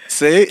 alone.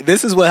 See,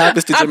 this is what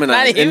happens to I'm not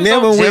Geminis. even And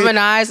then when we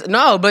Geminis.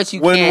 No, but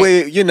you when can't.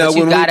 we you know but you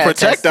when we gotta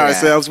protect attest to that.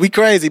 ourselves, we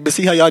crazy. But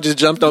see how y'all just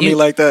jumped on me You-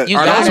 like that? you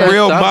Are gotta- those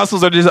real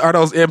muscles or just are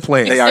those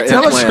implants? They are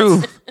Tell implants. the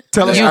truth.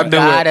 Tell us You I knew it.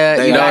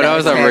 gotta. You No, gotta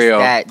those are attest real.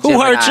 that Who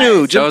hurt Geminis.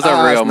 you? Those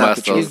are real It's not the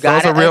muscles. truth. You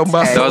gotta Those are real attest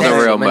muscles. Those are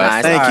that real Geminis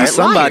muscles. Thank you. are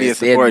Somebody liars. is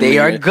supporting They me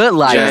are here. good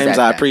liars. James, at I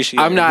that. appreciate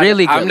I'm it. not.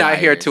 Really good I'm not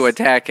here liars. to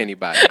attack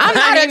anybody. I'm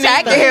not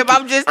attacking him.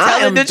 I'm just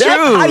telling the truth.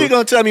 How you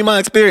gonna tell me my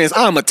experience?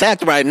 I'm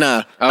attacked right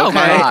now. Okay.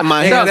 God.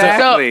 My So- hands,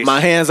 Exactly. my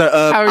hands are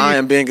up. How are you- I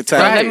am being So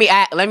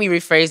attacked. let me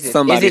rephrase it.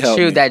 Somebody Is it help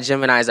true me. that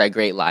Geminis are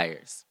great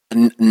liars?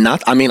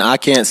 Not. I mean, I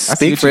can't see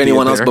speak what for you did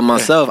anyone else there. but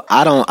myself.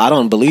 I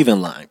don't believe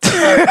in lying. So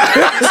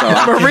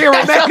Maria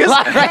That's a Renee.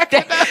 lie right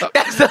there.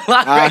 That's a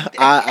lie right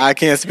there. I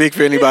can't speak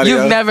for anybody You've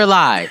else. never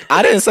lied.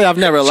 I didn't say I've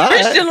never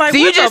lied. So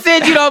you just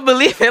said you don't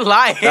believe in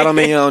lying. That don't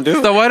mean you don't do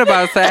it. So what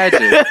about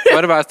Sagittarius?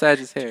 What about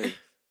Sagittarius?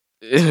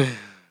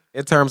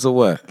 In terms of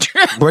what?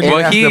 What you Well,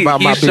 asking he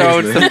about my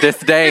showed business? some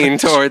disdain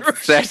towards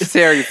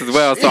Sagittarius as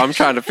well. So I'm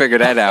trying to figure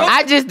that out.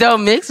 I just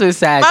don't mix with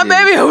Sagittarius.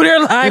 My baby over there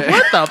like,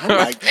 what the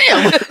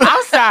fuck?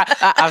 I'm sorry.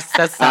 I'm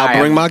so sorry. I'll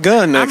bring my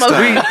gun next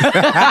time.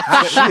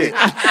 Shit.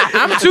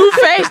 I'm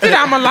two-faced and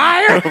I'm a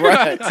liar.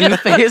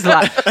 Two-faced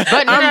lie.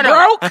 But no, I'm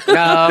no. broke.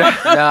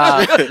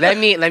 No. Let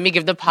me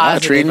give the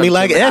positive. treating me of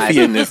like Geminis. Effie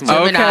in this movie.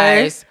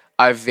 Okay. Geminis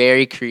are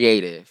very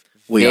creative.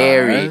 We are,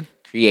 very right?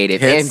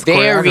 creative. Hence and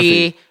very,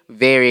 choreography.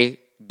 very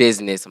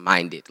business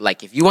minded.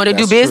 Like if you want to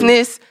do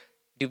That's true.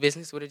 do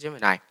business with a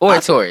Gemini or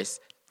a Taurus.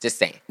 Just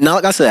saying. Now,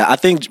 like I said, I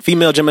think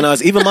female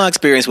Geminis, even my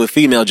experience with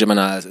female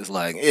Geminis is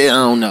like, I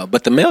don't know.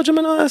 But the male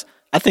Geminis,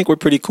 I think we're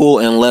pretty cool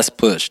and less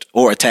pushed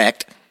or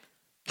attacked.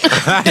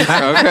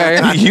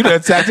 Okay. You done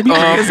attacked me.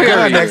 It's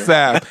good next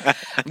time.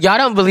 Y'all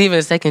don't believe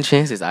in second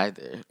chances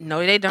either.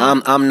 No, they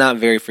don't. I'm not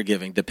very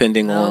forgiving,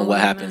 depending on what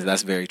happens.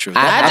 That's very true.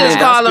 I just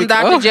call him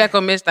Dr.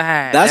 Jekyll, Mr.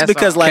 Hyde. That's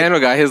because, all. like,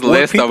 Kendall got his what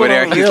list people over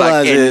there. don't He's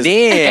like, realize and is-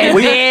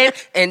 then.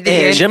 And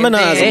then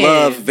Geminis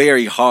love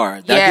very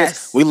hard.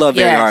 We love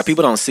very hard.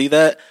 People don't see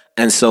that.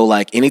 And so,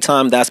 like,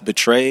 anytime that's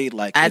betrayed,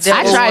 like, I it's did-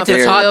 I so tried to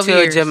very- talk to a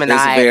years. Gemini,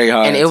 It's very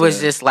hard and it was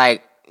to- just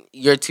like,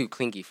 you're too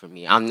clingy for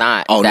me. I'm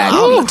not. Oh, no, that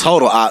I'm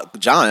total.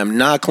 John, I'm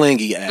not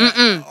clingy at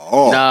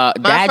all. No,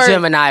 that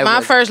Gemini. My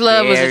was first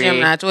love was a very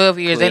Gemini. 12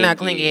 years. They're not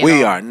clingy. clingy at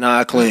We all. are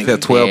not clingy.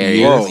 Said 12 very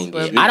years.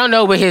 clingy. I don't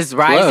know what his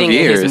rising and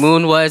years. his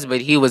moon was,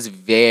 but he was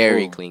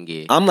very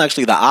clingy. I'm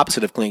actually the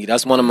opposite of clingy.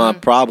 That's one of my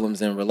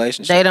problems in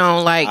relationships. They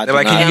don't like. I They're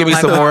like, can you they give me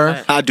don't some like more? all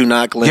that. I do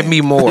not cling. Give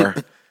me more.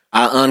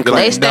 I uncling.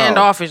 They No.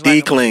 standoffish.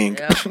 Like Decling.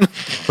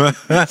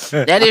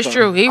 That is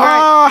true. He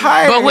right.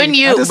 Hey, But when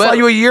you- I just saw but-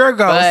 you a year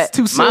ago. But It's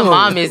too soon. my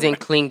mom isn't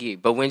clingy,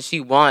 but when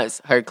she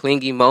wants her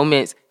clingy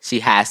moments,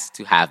 she has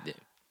to have them.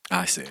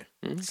 I see.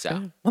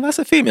 So, Well, that's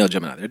a female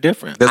Gemini. They're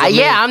different. Doesn't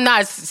mean- I'm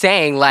not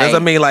saying like.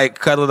 Doesn't mean like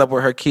cuddling up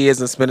with her kids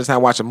and spending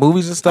time watching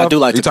movies and stuff. I do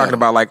like You're to talking cuddle.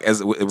 about like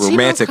as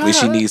romantically,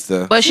 she cuddle. needs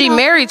to. But she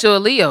married to a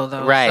Leo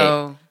though. Right.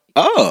 So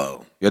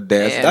Oh, Your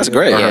dad's. Yeah. That's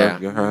great. Or her, Yeah.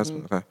 your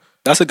husband. Okay.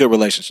 that's a good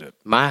relationship.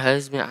 my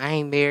husband, I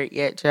ain't married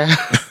yet, child.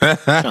 Trying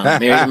to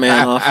marry the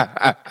man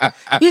off.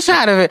 you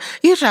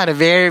try to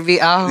marry me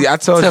off Yeah, I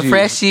told to you.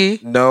 freshie.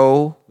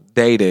 No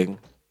dating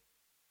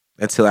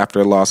until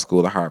after law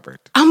school at Harvard.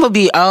 I'm gonna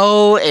be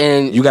old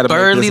and You got to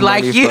burly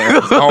like you.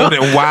 Old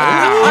and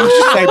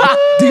wow.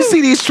 Do you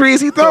see these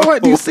trees he throwing?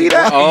 Do you see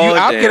that? Old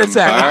I'll get and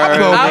attacked. I'm burly.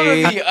 gonna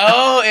I'm gonna be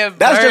old and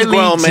That's just burly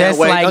grown man just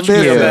weight. like Don't you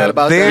feel you. bad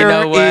about that? There You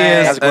know what?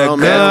 is That's a grown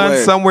man gun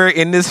weight. somewhere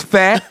in this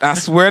fat. I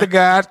swear to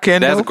God,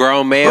 Kendall. That's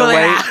grown man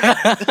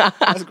weight.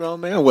 That's grown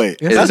man weight.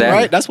 Is That's that-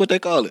 right. That's what they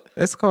call it.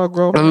 It's called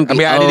grown. I'm I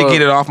mean, I need to old.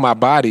 get it off my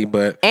body,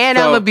 but And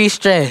So- I'm gonna be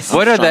stressed.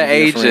 What are trying the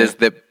to be a friend. ages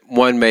that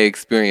one may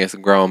experience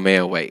grown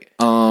man weight?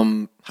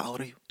 How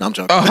old are you? No, I'm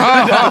joking.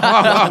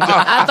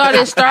 I thought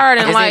it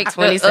started in Is it like the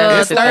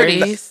 27 to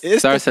 30s.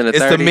 Starts in the it's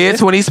 30s. the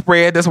mid-20s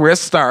spread. That's where it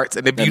starts.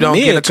 And if you the don't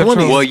get a mid-20s.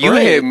 control, Well, you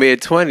Right. hit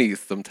mid-20s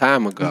some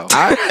time ago.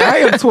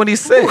 I am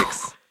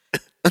 26.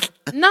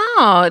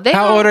 No, they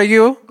How don't- old are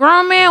you?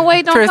 Grown man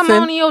weight don't come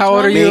Tristan, on in your how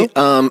old are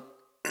 20s.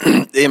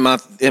 you? in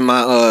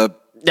my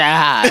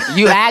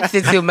You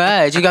acted too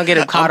much. You're gonna get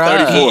him caught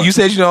I'm up. 34. You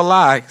said you don't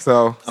lie,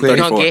 so I'm You're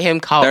 34. gonna get him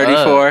caught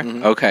 34? up.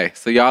 Okay,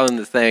 so y'all in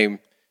the same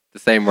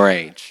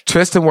range.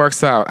 Tristan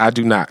works out. I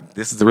do not.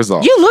 This is the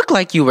result. You look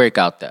like you work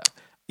out though.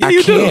 Yeah, I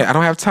you do. can't. I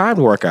don't have time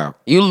to work out.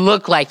 You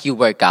look like you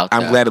work out though.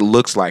 I'm glad it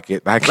looks like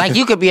it. I can't. Like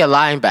you could be a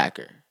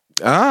linebacker.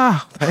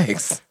 Ah,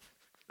 thanks.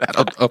 I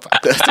don't know.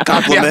 That's a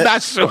compliment. I'm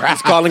not sure.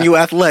 He's calling you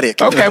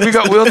athletic. Okay,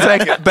 we'll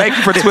take it. Thank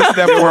you for twisting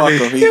that for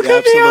me. You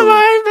could be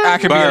I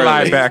could be a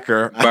Burly.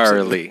 linebacker.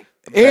 Burly.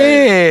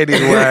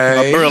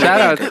 Anyway. Burly.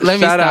 Let me Shout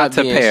stop out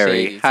to being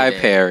Perry. shady Hi,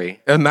 today. Perry.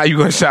 And now you're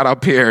going to shout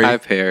out Perry. Hi,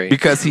 Perry.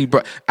 Because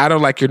I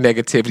don't like your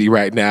negativity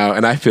right now,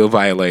 and I feel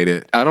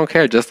violated. I don't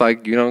care, just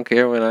like you don't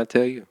care when I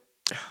tell you.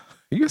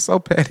 You're so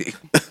petty.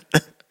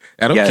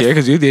 I don't Yes. care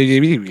because you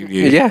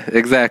did. Yeah,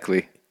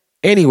 exactly.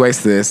 Anyway,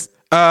 sis.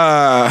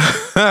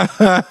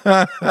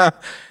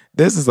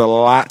 This is a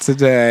lot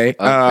today.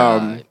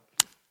 God.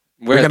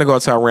 We're going to go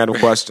to our random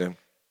question.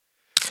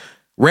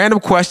 Random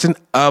question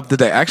of the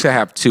day. Actually, I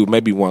have two,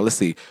 maybe one. Let's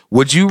see.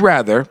 Would you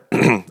rather, I'm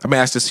going to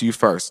ask this to you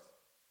first.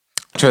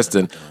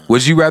 Tristan,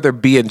 would you rather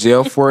be in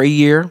jail for a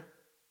year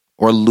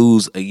or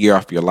lose a year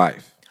off your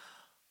life?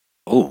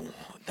 Oh,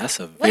 that's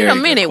a Wait very a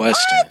minute, good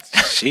question.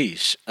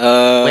 Sheesh.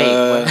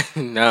 Wait, what?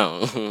 No.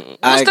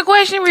 What's the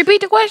question?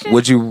 Repeat the question.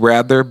 Would you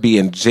rather be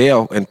in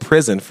jail, in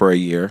prison for a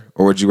year,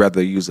 or would you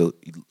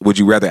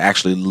rather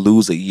actually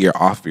lose a year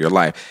off of your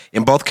life?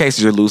 In both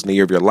cases, you're losing a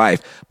year of your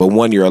life, but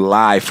one, you're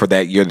alive for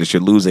that year that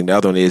you're losing. The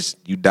other one is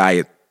you die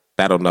at,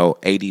 I don't know,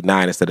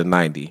 89 instead of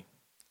 90.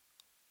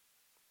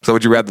 So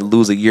would you rather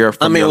lose a year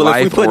from your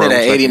life? If we put or it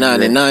at like a 89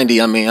 year? and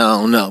 90, I mean, I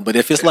don't know. But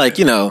if it's like,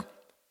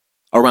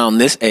 around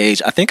this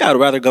age, I think I'd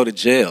rather go to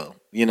jail,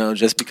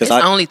 just because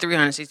It's only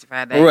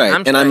 365 days. Right.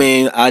 I'm And I straight.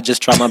 mean, I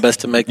just try my best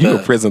to make You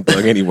a prison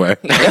thug anyway.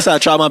 I guess I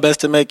try my best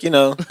to make, She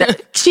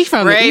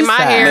from Braid the east my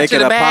side. hair make to it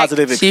the a back.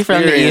 positive She experience.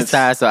 from the east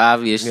side, so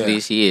obviously Yeah.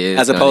 she is.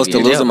 As opposed to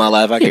gonna be in losing jail. my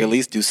life, I can at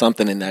least do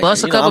something in that.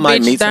 Bust a I couple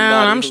might bitches meet down,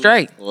 somebody I'm whose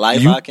straight.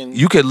 Life I can.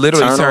 You could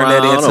literally turn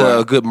that around into or-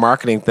 a good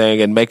marketing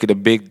thing and make it a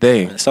big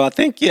thing. So I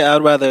think,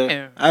 I'd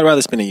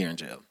rather spend a year in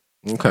jail.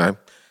 Okay.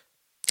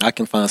 I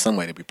can find some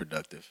way to be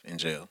productive in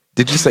jail.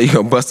 Did you say you're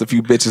going to bust a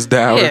few bitches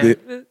down?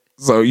 Yeah.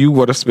 So you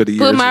want to spend a year?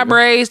 Put my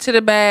braids to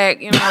the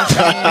back. You know what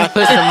I'm saying?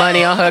 Put some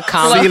money on her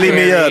commentary. Sealy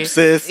me up,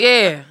 sis.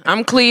 Yeah,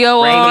 I'm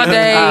Cleo all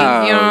day.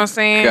 You know what I'm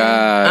saying?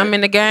 God. I'm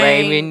in the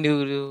game. Ramen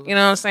noodles. You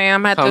know what I'm saying?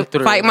 I'm Come gonna have to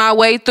through. fight my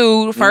way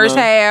through the first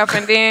half,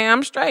 and then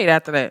I'm straight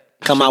after that.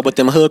 Come out with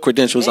them hood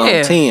credentials Yeah.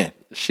 on 10.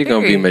 She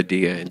gonna be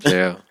Medea in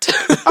jail.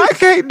 I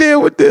can't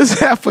deal with this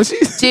heifer.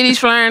 She's Titties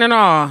flaring and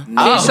all. Did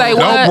you say no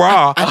what?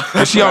 bra.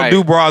 But she don't Right.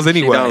 do bras She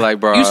anyway. don't like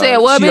bras. You said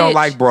what, She bitch? don't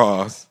like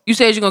bras. You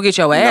said you're gonna get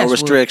your ass No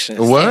whooped. restrictions.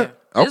 What?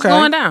 It's Okay.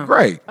 going down.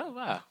 Great. Oh,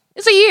 wow.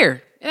 It's a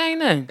year. It ain't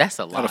nothing. That's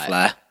a lot. That'll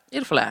fly.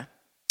 It'll fly.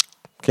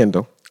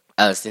 Kendall.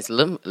 Since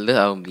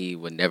little me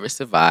would never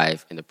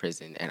survive in the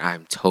prison, and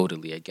I'm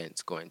totally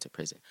against going to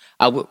prison,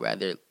 I would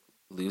rather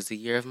lose a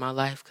year of my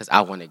life because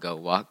I want to go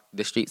walk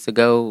the streets of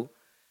gold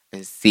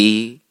and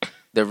see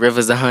the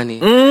rivers of honey.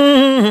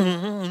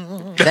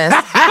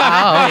 That's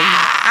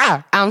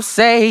all I'm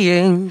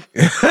saying.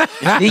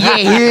 You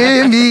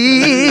hear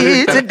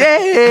me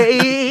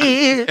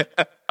today?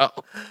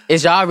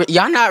 Is y'all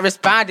not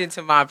responding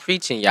to my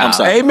preaching, y'all? I'm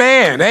sorry.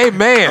 Amen.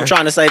 Amen. I'm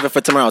trying to save it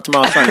for tomorrow.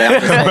 Tomorrow's Sunday.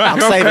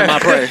 I'm saving my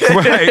praise.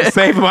 Right.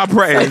 Saving my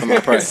praise. Saving my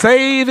praise.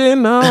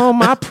 Saving all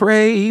my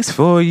praise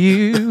for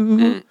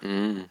you.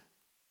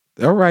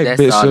 All right, That's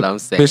Bishop. all I'm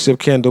saying. Bishop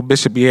Kendall,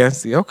 Bishop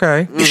Yancey.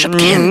 Okay. Bishop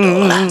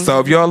Kendall. So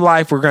if your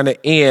life were going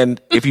to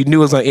end, if you knew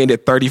it was going to end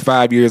at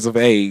 35 years of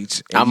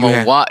age, and I'm you gonna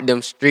had- walk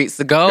them streets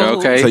of gold.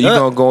 Okay. So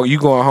you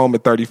going home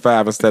at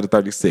 35 instead of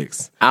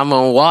 36. I'm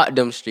gonna walk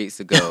them streets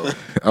of gold.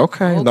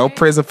 Okay. No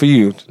prison for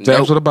you. James,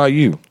 Nope. what about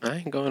you? I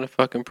ain't going to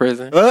fucking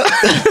prison.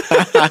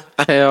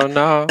 Hell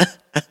no.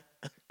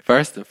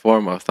 First and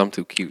foremost, I'm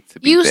too cute to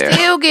be You there.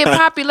 still get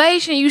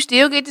population. You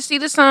still get to see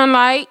the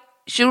sunlight.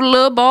 Shoot a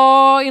little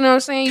ball. You know what I'm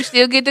saying? You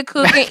still get to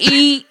cook and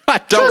eat. I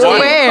don't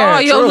want-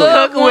 All your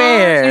loved ones.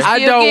 Where? You I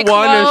still don't get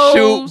want to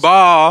clothes. shoot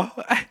ball,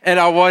 and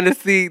I want to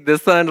see the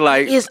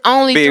sunlight. It's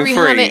only being free.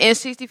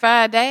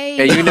 365 days.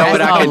 And you know what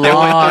That's I a can do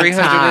long in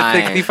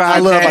 365 I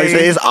love how you say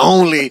days? it's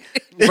only.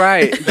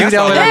 Right. You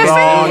know what That's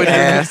I'm it. saying?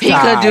 Ass He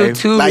could do time.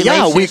 2 Like,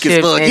 y'all weak as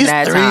relationships fuck. in It's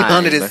that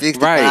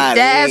 365 Right.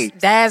 days.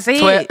 That's it.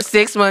 time.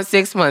 6 months,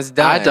 6 months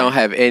done. I don't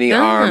have any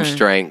arm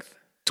strength.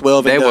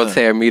 12 and They will done.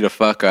 tear me the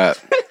fuck up.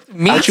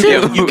 Me You too.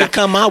 can, you can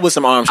come out with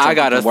some arms. I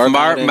got a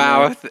smart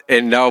mouth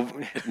and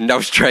no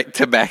strength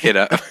to back it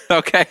up.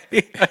 Okay,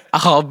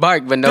 I'll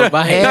bark, but no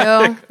bite.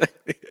 Hell,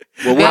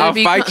 I'll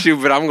be fight you,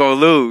 but I'm gonna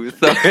lose,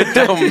 so it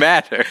don't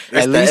matter.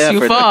 At least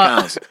you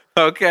fought.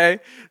 Okay,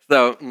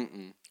 so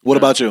What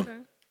about you,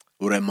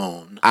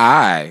 Ramon?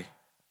 I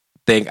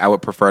think I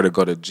would prefer to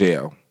go to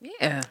jail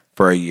yeah.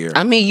 for a year.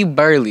 I mean, you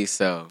burly,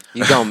 so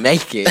you gonna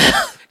make it.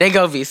 They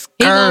gonna be scared.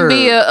 He's gonna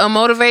be a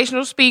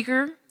motivational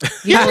speaker.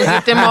 He gonna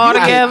get them all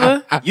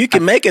together. You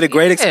can make it a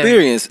great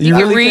experience. You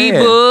can really read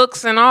can.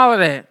 books and all of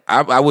that.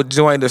 I would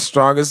join the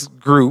strongest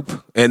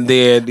group, and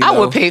then you I know,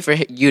 would pay for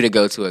you to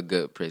go to a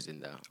good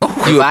prison, though. You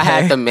If would I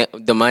had pay?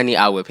 the money,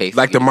 I would pay for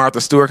like the you.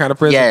 Martha Stewart kind of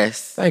prison.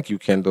 Yes. Thank you,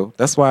 Kendall.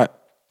 That's why.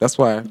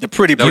 The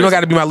pretty You don't prison. got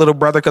to be my little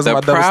brother because of The my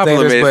double problem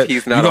standards, is but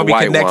he's you're not gonna a be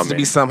white connected to woman.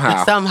 me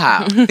somehow.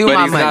 Somehow. Through but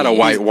my he's money. not a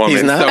white woman,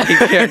 he's not. so he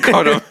can't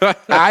go to.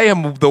 I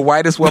am the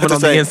whitest woman on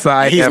the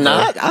inside He's ever.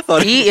 not. I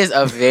thought He is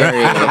a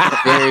very,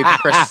 very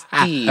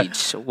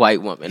prestige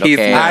white woman, He's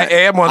okay? not. I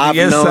am on I've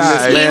the known this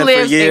inside. He man for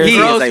lives years. in He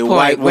is Grosse a Point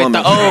white with woman.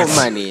 the old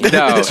money.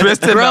 No,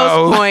 Tristan Grosse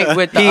knows. Point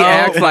with the he old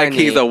acts like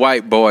money. he's a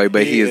white boy,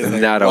 but he is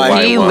not a white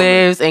white He woman.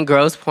 lives in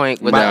Grosse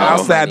Point with My the old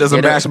outside money.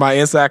 doesn't Get match it? my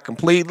inside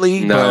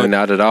completely. No, but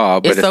not at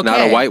all. But It's it's not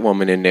okay. a white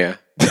woman in there.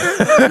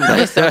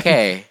 It's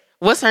okay.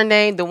 What's her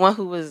name? The one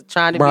who was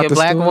trying to be Martha a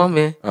black Stewart?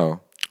 woman. Oh,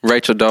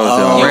 Rachel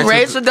Dolezal. Oh. You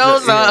Rachel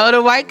Dolezal of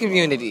the white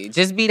community.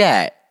 Just be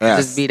that.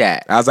 yes. Just be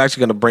that. I was actually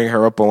going to bring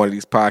her up on one of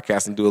these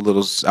podcasts and do a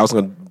little. I was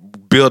going to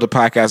build a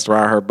podcast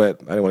around her, but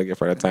I didn't want to give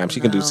her that time. She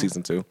can do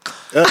season 2.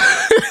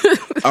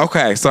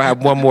 Okay, so I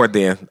have one more.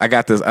 Then I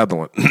got this other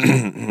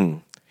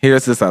one.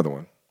 Here's this other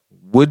one.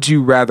 Would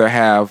you rather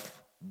have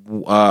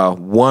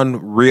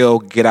one real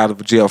get out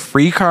of jail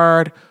free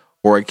card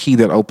or a key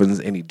that opens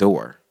any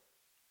door?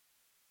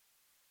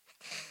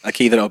 A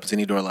key that opens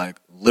any door, like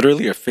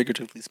literally or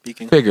figuratively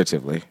speaking.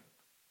 Figuratively.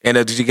 And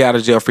a you got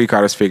a jail free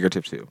card is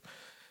figurative too.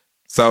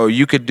 So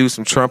you could do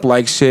some Trump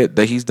like shit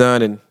that he's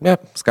done and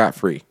yep, scot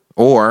free.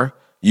 Or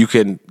you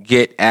can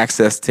get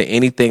access to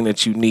anything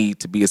that you need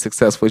to be as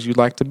successful as you'd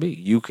like to be.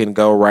 You can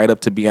go right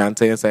up to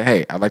Beyonce and say,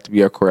 hey, I'd like to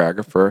be a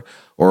choreographer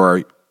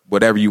or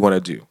whatever you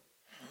want to do.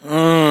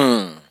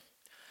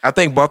 I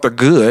think both are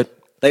good.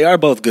 They are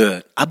both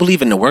good. I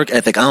believe in the work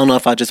ethic. I don't know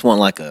if I just want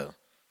like a,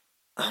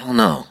 I don't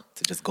know,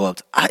 to just go up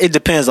to, it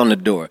depends on the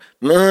door.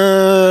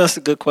 That's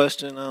a good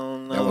question. I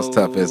don't know. That was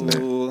tough, isn't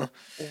it?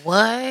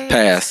 What?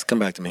 Pass. Come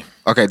back to me.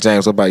 Okay,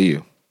 James, what about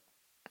you?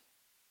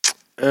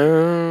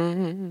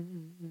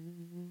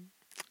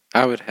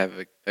 I would have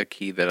a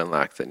key that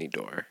unlocks any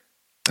door.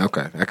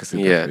 Okay, I can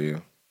see Yeah. that for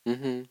you.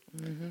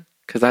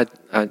 Because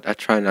I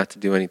try not to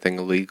do anything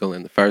illegal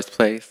in the first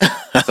place.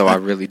 So I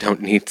really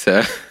don't need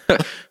to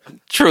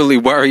truly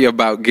worry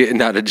about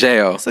getting out of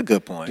jail. That's a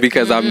good point.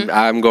 Because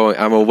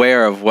I'm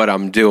aware of what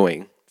I'm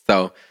doing.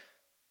 So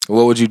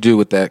What would you do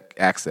with that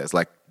access?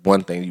 Like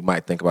one thing you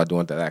might think about doing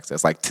with that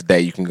access. Like today,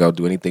 you can go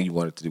do anything you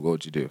wanted to do. What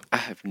would you do? I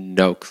have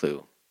no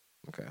clue.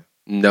 Okay.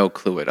 No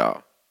clue at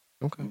all.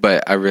 Okay.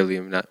 But I really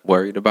am not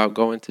worried about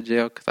going to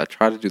jail because I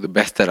try to do the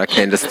best that I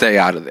can to stay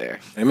out of there.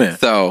 Amen.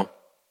 So,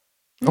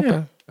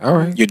 Okay. All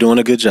right. You're doing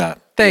a good job.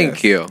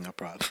 thank you. No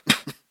problem.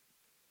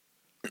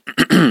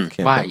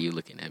 Why are you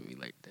looking at me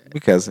like that?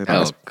 Because it Oh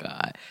has,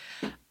 God.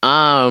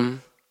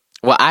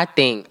 Well, I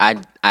think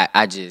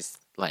I just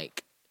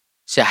like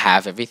should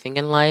have everything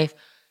in life.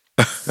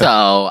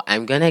 So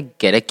I'm gonna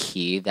get a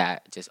key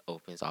that just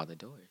opens all the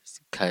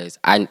doors. Cause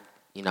I'm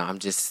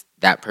just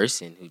that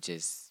person who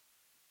just,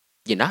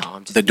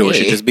 I'm just The door me.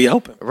 should just be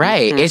open.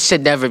 Right. It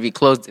should never be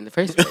closed in the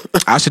first place.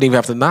 I shouldn't even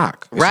have to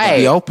knock. It should Right.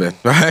 be open.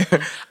 Right.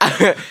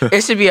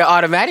 It should be an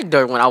automatic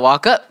door when I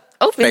walk up.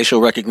 Open.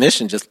 Facial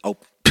recognition just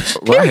open.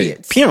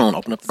 Right. Pew,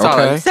 open up the That's all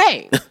door. I'm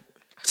saying.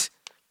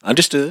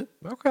 Understood.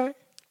 Okay.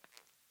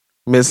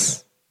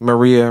 Miss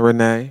Maria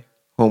Renee,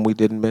 whom we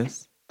didn't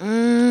miss.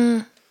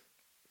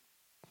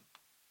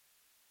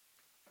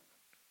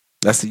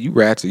 I see you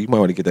ratchet. You might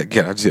want to get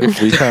out of jail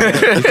free card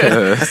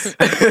because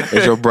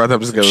it's your brother.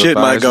 I'm just gonna Shit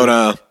might go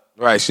down.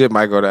 Right, shit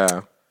might go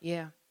down.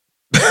 Yeah.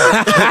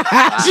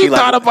 She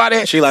thought about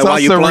it. she like, so why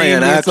you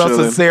playing, serenely, so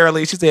actually?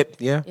 sincerely. She said,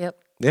 "Yeah, Yep.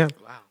 yeah,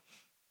 wow,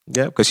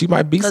 yeah," because she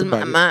might be Because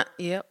somebody.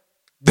 yep.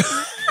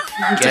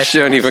 She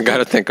don't even got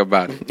to think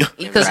about it.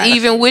 Because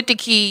even with the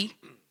key,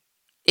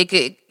 it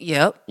could.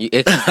 Yep.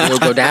 It can still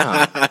go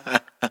down.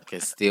 It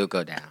can still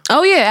go down.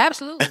 Oh yeah,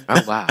 absolutely.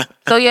 Oh wow.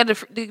 So yeah,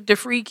 the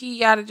free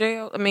key out of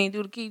jail. I mean,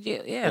 do the key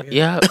jail. Yeah.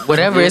 Yeah,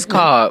 whatever it's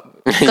called.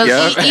 Because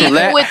Yup. even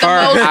Let with the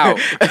her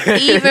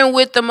most, even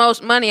with the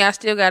most money, I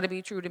still got to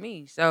be true to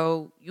me.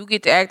 So you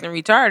get to acting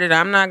retarded,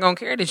 I'm not gonna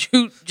care that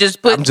you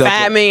just put I'm jumping.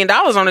 $5 million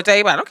on the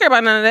table. I don't care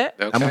about none of that.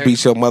 Okay. I'm gonna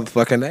beat your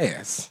motherfucking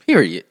ass.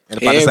 Period.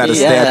 And if I decide to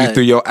stab Period. you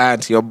through your eye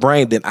into your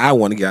brain, then I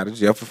want to get out of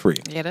jail for free.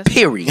 Yeah, that's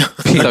Period.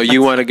 So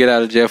you want to get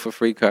out of jail for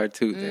free card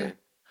too? Then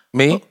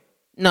Me?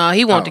 no.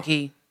 He want Oh. the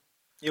key.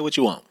 Yeah, what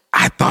you want?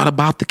 I thought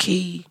about the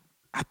key.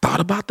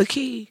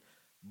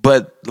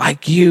 But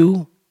like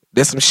you,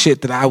 there's some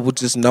shit that I would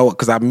just know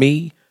because I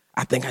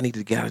think I need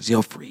to get out of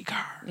jail free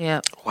card.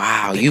 Yeah.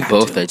 Wow, you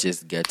both are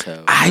just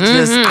ghetto. I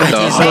just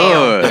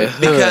am.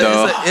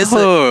 Because it's a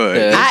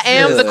Hood. I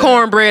am the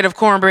cornbread of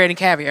cornbread and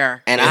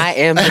caviar. And I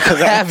am the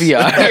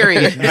caviar.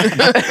 Period.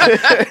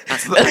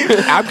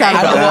 I'm kind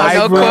I of don't a want no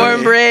hybrid.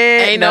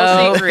 cornbread. Ain't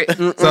no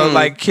secret. So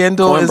like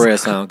Kendall is, Cornbread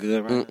sound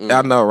good, right?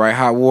 I know, right?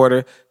 Hot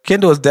water.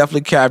 Kendall is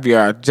definitely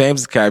caviar.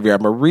 James is caviar.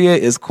 Maria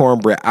is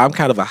cornbread. I'm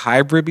kind of a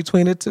hybrid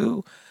between the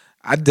two.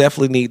 I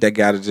definitely need that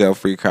get out of jail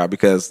free card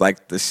because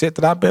like the shit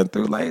that I've been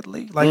through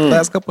lately, like the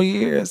last couple of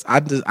years,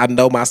 I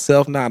know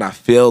myself now and I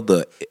feel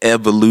the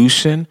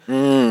evolution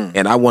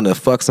and I want to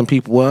fuck some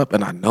people up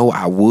and I know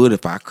I would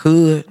if I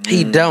could.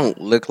 He don't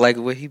look like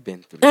what he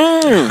been through.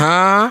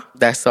 Huh?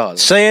 That's all.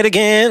 Say it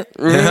again.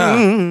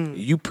 Yeah.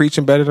 You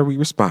preaching better than we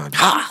respond.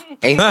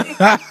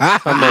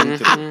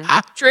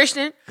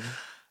 Tristan.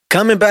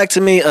 Coming back to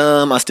me,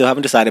 I still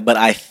haven't decided, but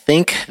I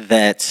think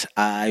that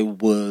I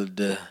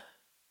would.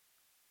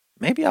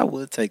 Maybe I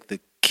would take the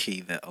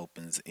key that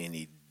opens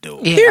any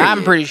door. Yeah,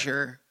 I'm pretty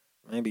sure.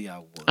 Maybe I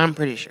would. I'm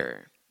pretty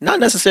sure. Not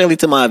necessarily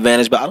to my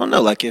advantage, but I don't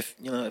know. Like if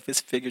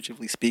it's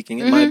figuratively speaking,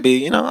 it might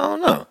be. I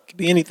don't know. It could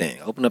be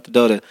anything. Open up the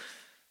door to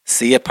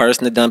see a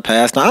person that done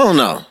passed. I don't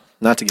know.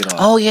 Not to get off.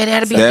 Oh yeah,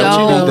 that'd be That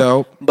would be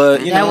dope. dope.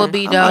 But That would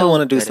be I might dope.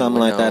 want to do Better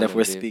something would like that know if we're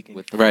with speaking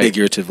Right.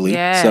 figuratively.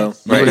 Yes. So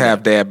You would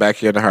have dad back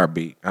here in a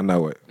heartbeat. I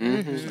know it.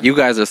 you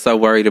guys are so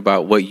worried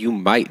about what you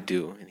might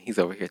do, and he's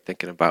over here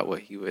thinking about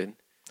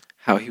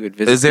how he would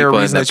visit. Is there a people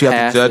in reason the that you have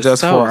past. to judge us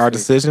It's so for our freaky.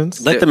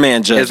 decisions? let the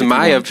man judge. It's if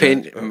my you want to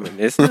judge. opinion.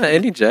 It's not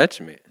any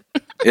judgment.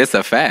 It's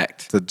a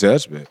fact. It's a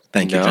judgment.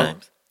 Thank you, No.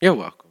 James. You're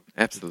welcome.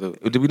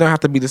 Absolutely. Do we not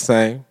have to be the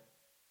same?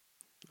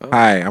 Oh.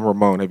 Hi, I'm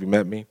Ramon. Have you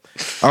met me?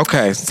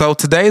 Okay, so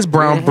today's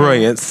Brown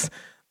Brilliance.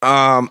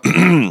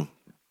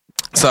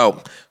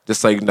 So, just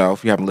so you know,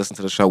 if you haven't listened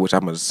to the show, which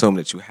I'm assuming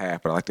that you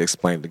have, but I like to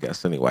explain it to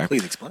guests anyway.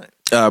 Please explain.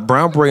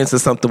 Brown Brilliance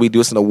is something we do.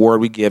 It's an award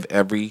we give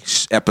every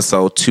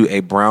episode to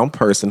a brown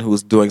person who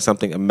is doing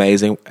something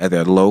amazing,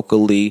 either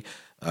locally,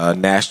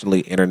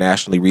 nationally,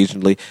 internationally,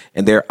 regionally,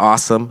 and they're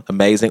awesome,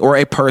 amazing, or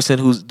a person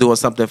who's doing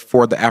something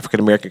for the African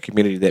American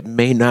community that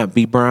may not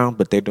be brown,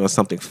 but they're doing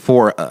something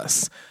for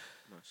us.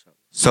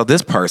 So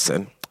this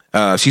person,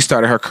 she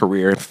started her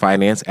career in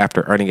finance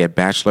after earning a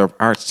Bachelor of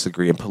Arts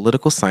degree in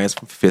political science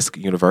from Fisk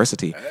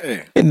University.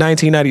 In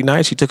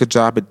 1999, she took a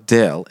job at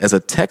Dell as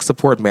a tech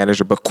support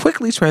manager, but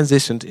quickly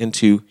transitioned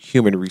into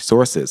human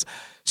resources.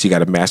 She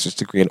got a master's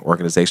degree in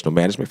organizational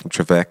management from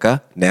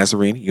Trevecca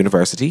Nazarene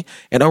University.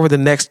 And over the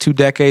next 2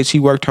 decades, she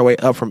worked her way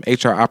up from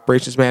HR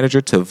operations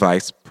manager to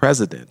vice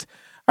president.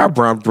 Our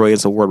Brown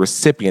Brilliance Award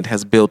recipient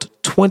has built a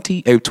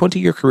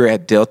 20-year career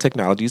at Dell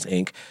Technologies,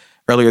 Inc.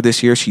 Earlier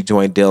this year, she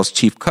joined Dell's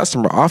Chief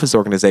Customer Office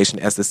organization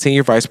as the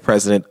Senior Vice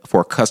President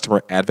for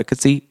Customer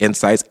Advocacy,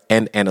 Insights,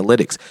 and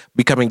Analytics,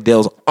 becoming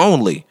Dell's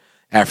only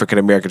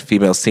African-American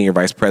female Senior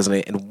Vice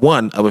President and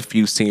one of a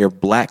few senior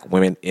Black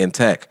women in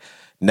tech.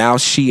 Now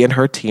she and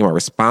her team are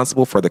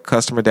responsible for the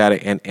customer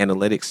data and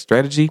analytics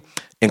strategy,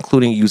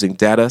 including using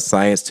data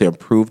science to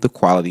improve the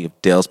quality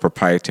of Dell's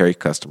proprietary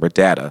customer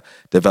data,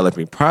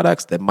 developing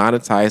products that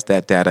monetize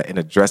that data, and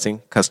addressing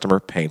customer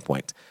pain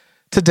points.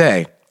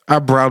 Today, our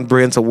Brown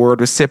Brands Award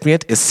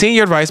recipient is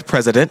Senior Vice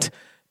President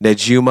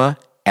Najuma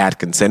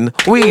Atkinson.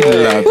 We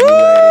love you,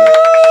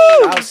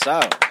 lady. Shouts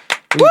out.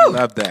 We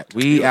love that.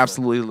 We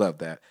absolutely love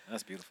that.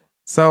 That's beautiful.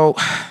 So,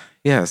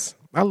 yes,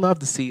 I love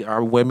to see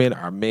our women,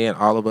 our men,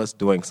 all of us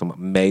doing some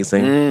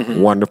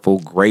amazing, wonderful,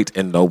 great,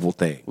 and noble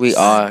things. We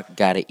all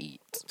gotta eat.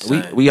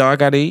 We all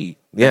got to eat.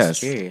 Yes.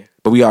 true.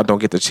 But we all don't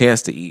get the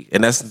chance to eat.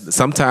 And that's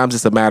sometimes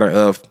it's a matter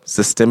of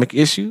systemic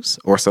issues,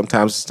 or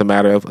sometimes it's a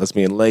matter of us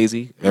being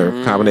lazy, or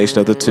a combination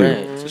of the two.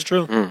 This is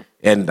true.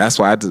 And that's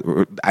why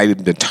I'm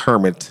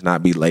determined to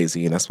not be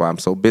lazy. And that's why I'm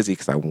so busy,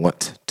 because I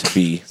want to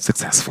be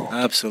successful.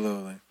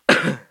 Absolutely.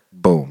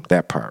 Boom,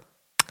 that part.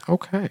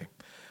 Okay.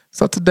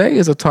 So today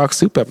is a Talk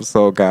Soup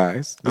episode,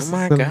 guys. This Oh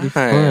my is gonna be God.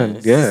 fun.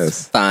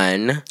 Yes.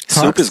 Fun.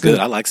 Soup is good.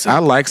 I like soup. I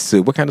like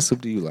soup. What kind of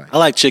soup do you like? I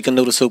like chicken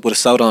noodle soup with a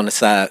soda on the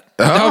side.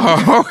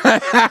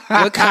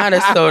 What kind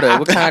of soda?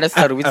 What kind of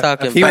soda we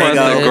talking He about?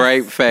 wants a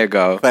grape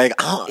Fago. Like,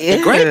 the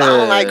grape, I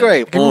don't like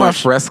grape. Give me my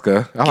Orange.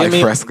 Fresca. I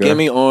like Fresca. Give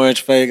me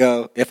orange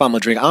Fago. If I'm a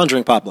drink, I don't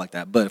drink pop like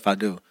that. But if I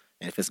do,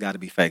 and if it's got to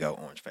be Fago,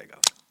 orange Fago.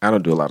 I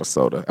don't do a lot of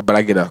soda, but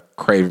I get a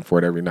craving for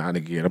it every now and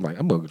again. I'm like,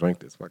 I'm gonna drink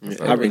this fucking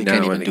soda. I really now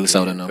can't even and do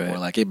soda again, no but- more.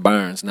 Like, it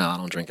burns. No, I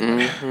don't drink it.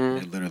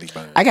 It literally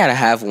burns. I gotta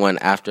have one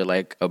after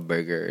like a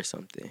burger or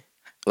something,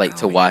 like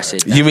to wash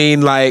it. You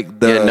mean like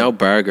the Yeah, no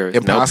burgers.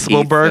 Impossible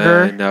no pizza,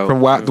 Burger no, from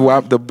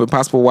the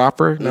Impossible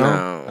Whopper? No.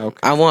 No, Okay.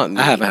 I want meat.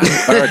 I haven't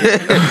had a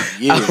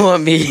burger. I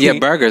want meat. Yeah,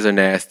 burgers are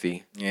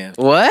nasty. Yeah.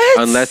 What?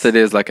 Unless it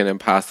is like an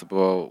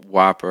Impossible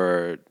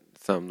Whopper,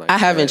 something like I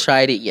haven't that.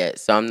 tried it yet,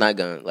 so I'm not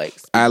gonna like.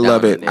 speak I down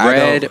love on it.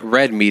 I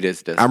Red meat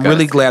is disgusting. I'm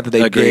really glad that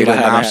they Agreed. gave I an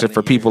haven't option had for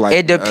it people like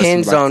It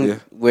depends us who like on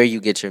to- where you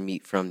get your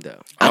meat from,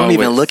 though. I don't Oh,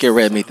 even it's- look at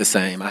red meat the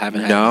same. I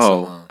haven't had it in so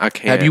No, long. I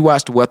can't. Have you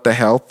watched What the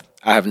Health?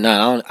 I have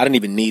not. I didn't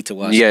even need to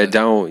watch Yeah, it.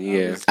 don't.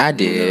 Yeah. I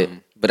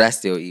did, but I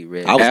still eat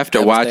red. I was After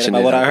devastated watching by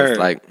it, what I I was heard.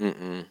 like,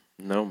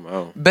 no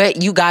more.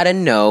 But you gotta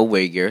know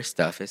where your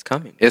stuff is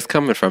coming. It's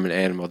coming from an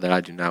animal that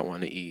I do not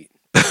want to eat.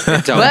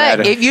 It don't But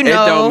matter. if you it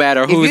know, don't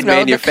matter if you whose know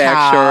the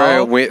manufacturer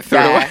cow went through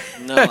that-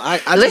 it. No,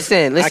 I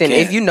listen. I can't.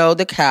 If you know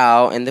the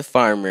cow and the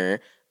farmer,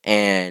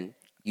 and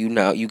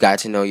you got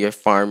to know your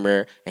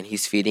farmer, and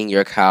he's feeding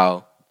your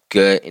cow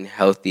good and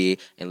healthy,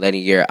 and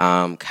letting your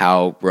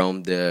cow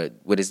roam the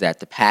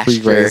pasture,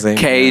 Free-grazing.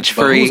 Cage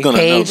But who's free. gonna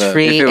know cage that?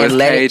 free, If it was and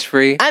let cage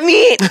free, I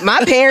mean,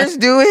 my parents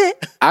do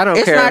it. I don't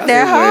It's care. not if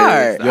that it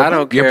was- hard. I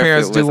don't Your care.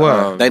 parents if it do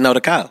was, what? They know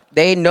the cow.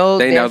 They know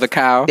They know the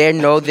cow. They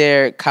know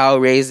their cow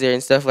raiser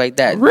and stuff like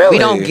that. Really? We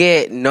don't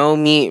get no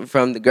meat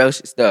from the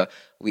grocery store.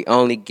 We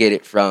only get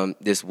it from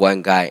this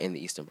one guy in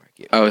the Eastern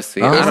Market. Oh,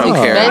 see, Oh. I don't It's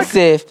care.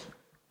 Expensive,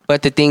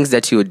 but the things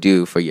that you would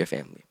do for your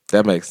family.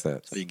 That makes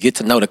sense. So you get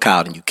to know the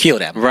cow and you kill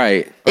that.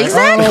 Right.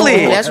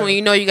 Exactly. That's when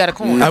you know you got a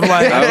coin. I'm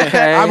like,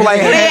 Okay. I'm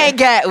like, we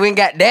ain't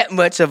got that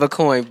much of a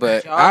coin,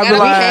 but I'll be we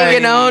like,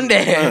 hanging on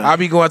there. I'll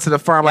be going to the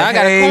farm like, Y'all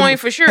got a hey, coin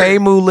for sure. Hey,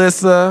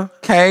 Melissa.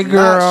 Hey,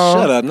 girl.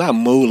 Shut up, not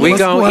moo. We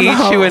gonna going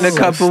eat you in a on?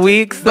 couple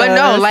weeks. But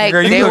no, like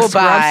Girl, you they look will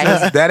buy.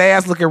 scrumptious. That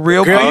ass looking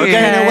real Girl, you big.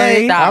 gaining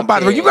weight. Stop I'm about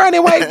to. it. You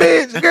gaining weight,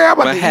 bitch? Girl, I'm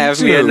about but to have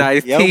eat me you. a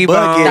nice Yo, T-bone.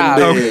 bucket. Stop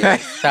big.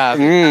 it. Stop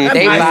it.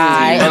 They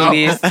buy at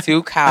least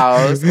 2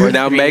 cows. Or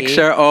Now 3. make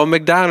sure old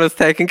McDonald's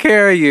taking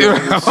care of you.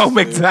 Oh,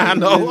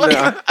 McDonald's.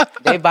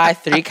 They buy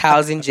 3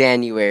 cows in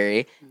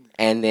January,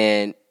 and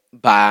then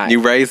buy. You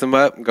raise them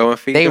up, go and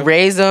feed They them.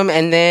 raise them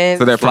and then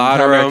So they're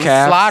Slaughter from them.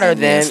 calves. slaughter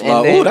them,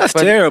 and then Oh, that's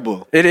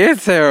terrible. It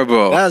is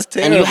terrible. That's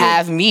terrible. and you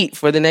have meat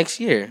for the next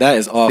year. that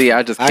is awful. See,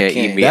 I just can't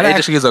eat meat. That It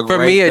actually just- is a for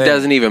great me. It thing.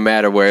 doesn't even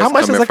matter where it's How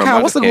much is coming a from. cow?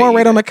 I What's the just going can't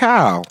rate eat on it. a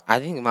cow? I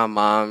think my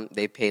mom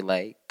they pay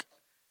like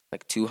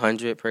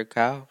 $200 per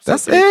cow. So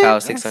That's 3 it?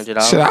 cows,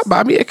 $600. Should I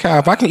buy me a cow?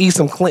 If I can eat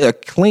some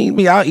clean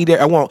meat, I'll eat it.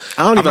 I won't.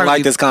 I don't I'm even not like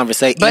eat- this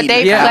conversation. But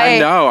they Yeah, play- I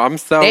know. I'm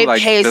so They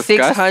like pay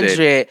disgusted.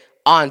 $600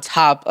 on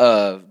top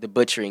of the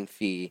butchering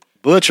fee.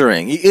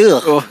 butchering.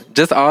 Ugh. Ugh,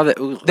 just all that.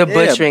 Ooh. The Yeah,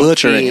 butchering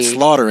butchering, fee.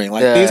 slaughtering.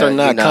 Like the, these are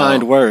not you know.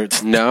 kind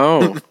words.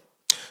 No.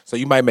 So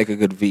you might make a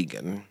good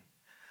vegan.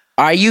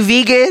 Are you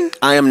vegan?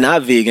 I am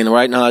not vegan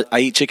right now. I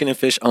eat chicken and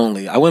fish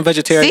only. I went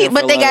vegetarian. See, for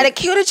but they like- gotta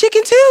kill the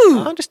chicken I too.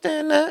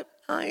 understand that.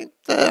 I ain't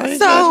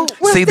So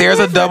what's See, the there's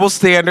a difference? double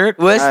standard.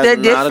 What's That's the not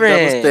a double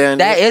difference? standard.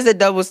 That is a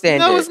double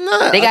standard. No, it's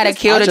not. They I gotta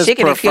just- kill I the just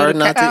chicken and kill prefer the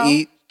not cow. to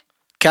eat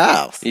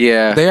cows.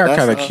 Yeah. They are That's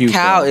kind of all. cute.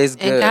 Cow though. is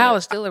good. And cow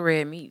is still a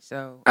red meat,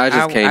 so I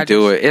just can't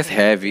do it. It's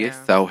heavy. Yeah. It's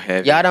so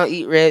heavy. Y'all don't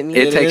eat red meat.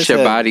 It It takes is your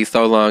heavy. body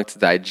so long to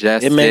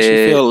digest it. It makes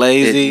you feel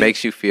lazy. It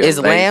makes you feel Is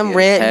lazy. lamb It's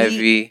red meat?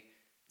 heavy.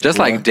 Just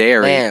like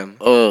dairy. Lamb.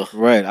 Ugh.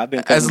 Right. I've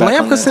been Is cutting back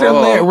lamb on that. considered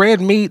Oh. red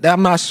meat?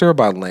 I'm not sure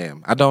about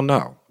lamb. I don't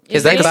know.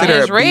 It's, they consider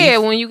it's it red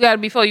beef? when you got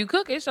it before you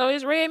cook it, so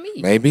it's red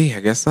meat. Maybe, I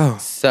guess so.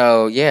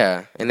 So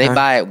yeah, and they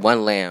buy it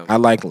one lamb. I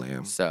like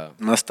lamb. So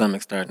My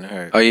stomach's starting to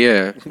hurt. Oh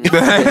yeah.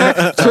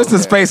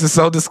 Tristan's face is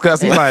so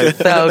disgusting. Like,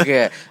 so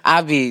good.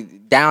 I'll be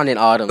down in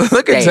all them Look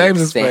at steaks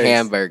James's and face.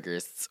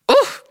 hamburgers.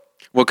 Oof.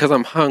 Well, because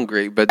I'm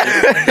hungry, but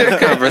this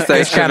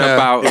conversation kinda-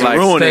 about it's like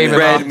ruining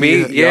red off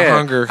meat, your yeah.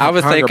 hunger- I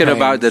was hunger thinking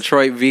about pains.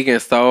 Detroit Vegan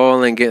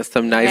Soul and getting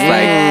some nice Yes.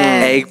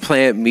 like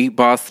eggplant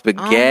meatball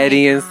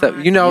spaghetti and stuff.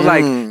 You know,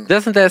 like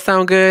doesn't that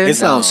sound good? It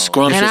sounds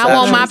scrumptious. And I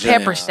want my actually.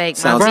 pepper steak, my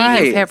Sounds, vegan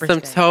right. pepper Some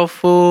steak.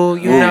 tofu,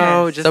 you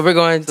know. Just So we're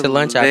going to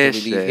lunch after we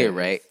leave delicious. here,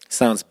 right?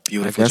 sounds I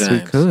beautiful, guess we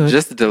James. could.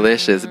 Just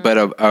delicious, but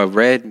a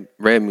red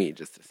meat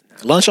just is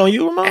not Lunch on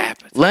you, Ramon?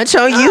 appetizing. Lunch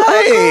on you,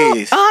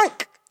 Nice.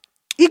 Unc.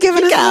 You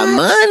giving us Got lunch?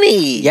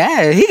 money.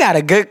 Yeah, he got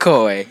a good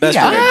koi. Best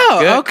He got friend.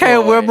 a good Oh, okay.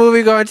 koi. We're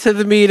moving on to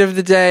the meat of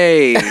the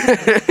day.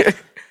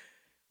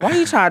 Why are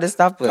you trying to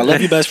stop us? I love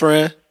you, best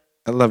friend.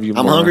 I love you.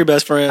 I'm more. hungry,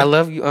 best friend. I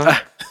love you, Unc.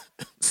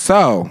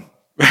 So,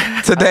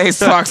 today's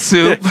Talk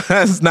Soup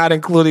is not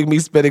including me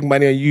spending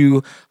money on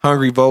you,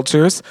 hungry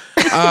vultures.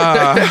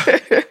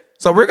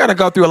 So we're gonna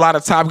go through a lot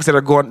of topics that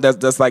are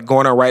that's like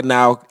going on right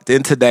now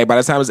in today. By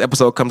the time this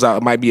episode comes out,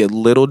 it might be a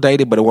little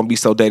dated, but it won't be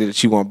so dated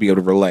that you won't be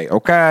able to relate.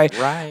 Okay,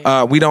 Right.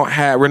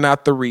 We're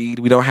not the Read.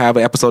 We don't have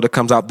an episode that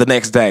comes out the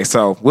next day,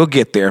 so we'll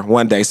get there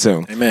one day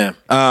soon. Amen.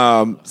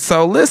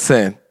 So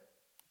listen,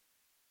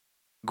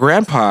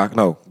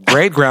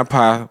 great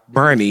grandpa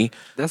Bernie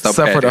That's so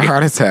suffered a petty.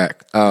 heart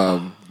attack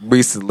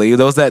recently.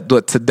 Those that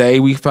what, today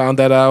we found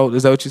that out.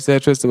 Is that what you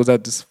said, Tristan? Was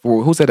that just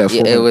for who said that?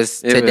 Yeah, for it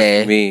was It today.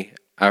 was me.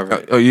 I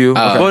read. Oh, you?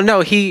 Okay. Well, no,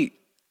 he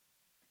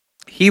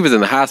was in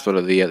the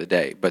hospital the other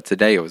day, but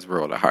today it was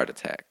ruled a heart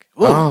attack.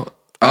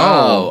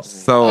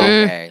 So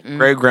Okay.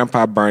 great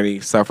grandpa Bernie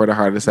suffered a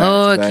heart attack.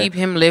 Lord, today. keep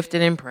him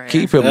lifted in prayer.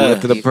 Keep him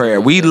lifted in keep prayer.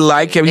 him We lifted.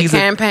 like him. the He's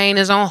campaign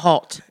is on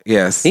halt.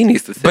 yes. He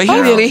needs to sit But he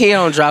down. Hopefully he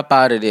don't drop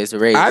out of this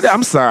race.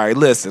 I'm sorry.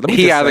 Listen, let me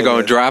He just either say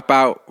gonna this. drop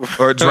out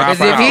or drop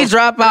Because if out. he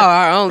drop out,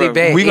 our only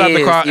bet we got to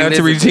is call Auntie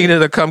Elizabeth. Regina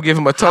to come give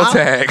him a toe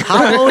tag.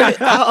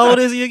 How old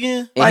is he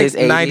again? In like his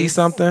 80s. 90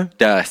 something.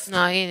 dust.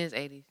 No, he in his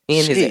 80s.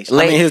 In his Sheesh.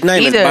 I mean, his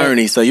name is either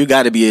Bernie, so you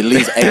got to be at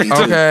least 82.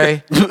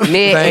 Okay.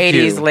 Mid Thank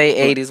 80s, you.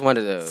 late 80s, one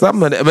of those.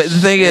 Something of that. But the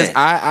thing is,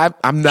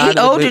 I'm not He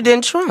a older big,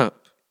 than Trump.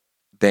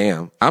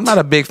 damn. I'm not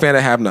a big fan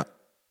of having an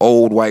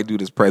old white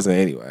dude as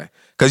president anyway.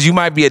 Because you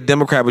might be a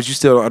Democrat, but you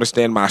still don't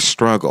understand my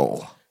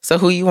struggle. So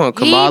who you want,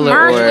 He Kamala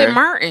merged or with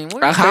Martin.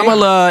 What is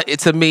Kamala,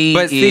 to me,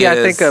 But see, I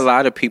is- think a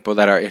lot of people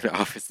that are in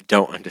office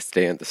don't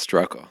understand the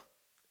struggle.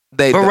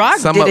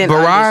 Barack didn't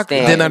Barack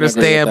understand. didn't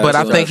understand, but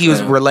I think he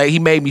was relate. He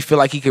made me feel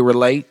like he could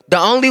relate. the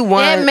only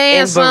one that in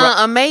man's Barack-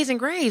 son, Amazing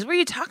Grace. What are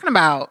you talking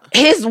about?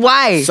 his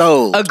wife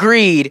So-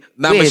 agreed.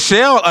 Now with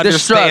Michelle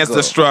understands struggle.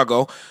 the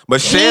struggle. He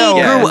Michelle,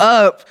 grew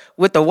up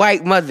with a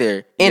white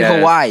mother in Yes.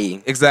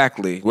 Hawaii.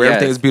 exactly, where Yes.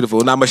 everything is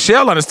beautiful. Now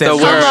Michelle understands.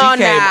 So where where- she Come on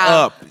came now.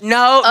 up.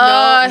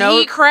 No.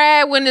 He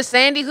cried when the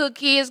Sandy Hook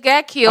kids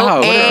got killed. Oh,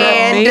 what does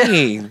that And- What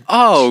mean?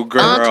 Oh,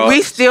 girl.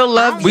 we still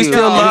love We you.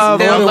 still love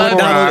We still Donald love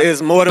Trump. you. Donald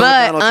is more than what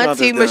But Donald Trump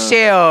Auntie has done.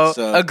 Michelle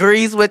So-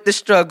 agrees with the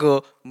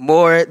struggle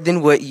more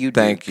than what you do.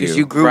 Thank you. Because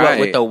you grew up Right.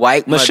 with a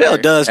white mother. Michelle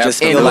does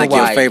just in feel like your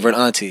Hawaii. favorite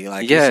auntie.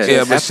 Like, Yes.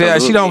 Yeah, Michelle, she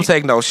absolutely. don't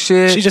take no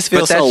shit. she just But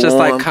feels that's so just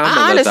warm. like Kamala,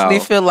 I honestly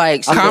though. feel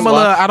like she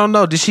Kamala, I don't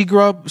know. Did she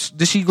grow up?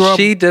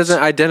 She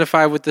doesn't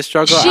identify with the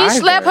struggle She either.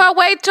 slept her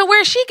way to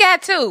where she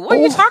got to. What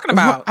are you talking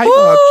about? How you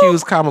gonna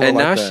accuse Kamala And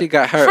like now that? she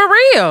got her. For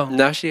real.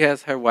 Now she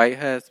has her white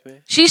husband.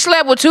 She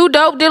slept with 2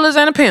 dope dealers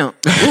and a pimp.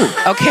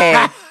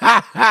 okay.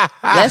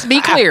 Let's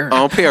be clear.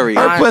 On period.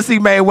 Her pussy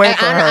made way And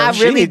for her. I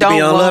She really need to don't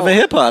be on want- Love and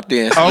Hip Hop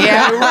then. Okay,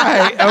 Yeah.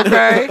 right.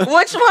 Okay.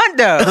 Which one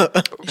though?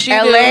 She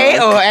LA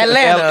do. or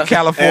Atlanta?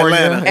 California.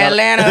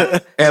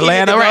 Atlanta.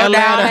 Atlanta or She need to go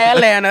down to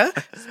Atlanta?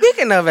 Atlanta.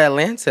 Speaking of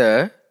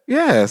Atlanta,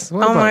 Yes.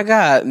 What oh about my it?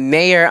 God,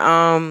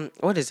 Mayor,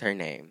 what is her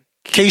name?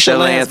 Keisha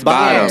Lance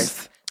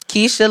Bottoms.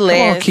 Keisha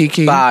Lance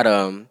Kiki.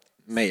 Bottom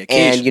Mayor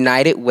and Keisha.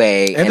 United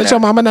Way. Ain't and, that your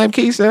mama named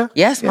Keisha?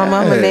 yes, my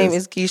mama Yes. name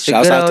is Keisha.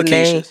 Shouts Good out to old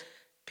name. Keisha.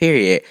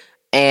 Period.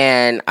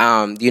 And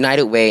the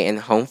United Way and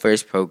the Home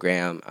First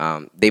program,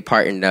 they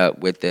partnered up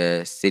with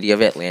the city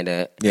of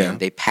Atlanta. Yeah. And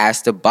they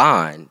passed a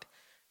bond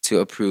to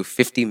approve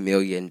 $50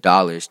 million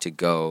to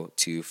go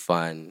to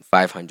fund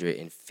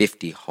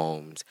 550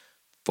 homes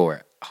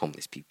for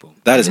homeless people.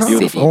 That is in the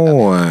beautiful. city of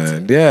On.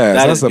 Atlanta. Yes,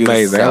 That that's is beautiful.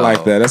 amazing. I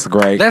like that. That's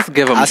great. Let's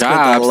give them I jobs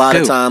spent a lot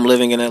too. of time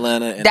living in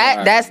Atlanta. And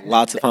That's-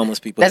 lots of homeless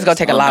people. That's going to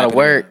take a lot of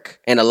work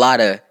and a lot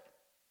of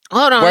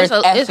Hold on. Work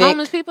It's ethic.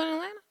 homeless people in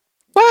Atlanta?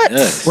 what?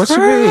 Yes. What you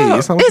mean?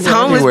 It's It's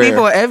homeless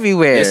people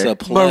everywhere. It's a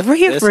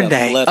Maria it's a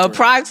Renee. plethora.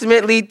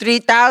 Approximately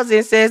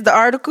 3,000 says the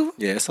article.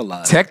 Yeah, it's a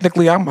lot.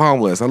 Technically, I'm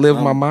homeless. I live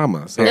with my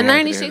mama. So. The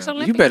 96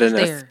 Olympics You better is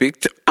not there. speak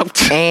to.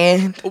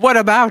 And What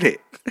about it?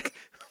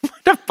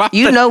 What about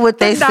you know what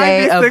they the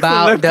say 96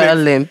 about the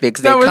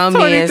Olympics. They That was come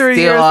in, 23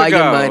 steal years all your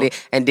ago. money,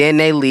 and then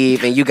they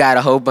leave, and you got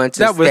a whole bunch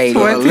That of was stadiums.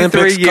 20 Olympics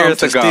 23 come years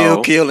to ago.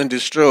 steal, kill, and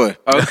destroy.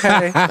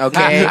 Okay.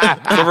 Okay?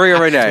 Maria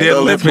Renee. The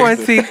Olympics.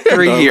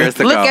 23 years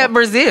ago. Look at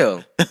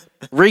Brazil.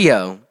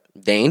 Rio.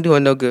 They ain't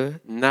doing no good.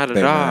 Not at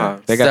They, all.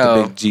 man, they got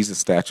So, the big Jesus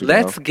statue.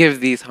 Let's though. give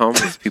these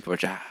homeless people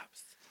jobs.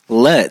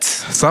 Let's.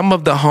 Some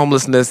of the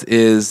homelessness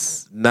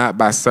is not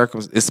by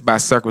it's by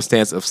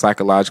circumstance of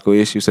psychological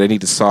issues, so they need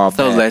to solve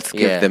So that. let's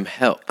give Yeah. them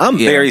help. I'm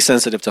Yeah. very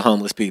sensitive to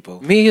homeless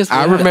people. Me as well.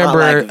 I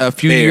remember I like a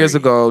few very- years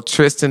ago,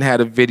 Tristan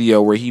had a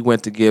video where he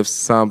went to give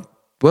some.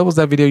 What was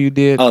that video you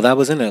did? Oh, that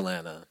was in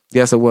Atlanta.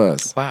 Yes, it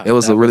was. Wow. It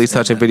was That a really was in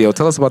touching Atlanta. video.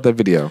 Tell us about that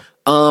video.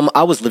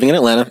 I was living in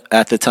Atlanta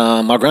at the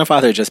time. My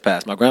grandfather had just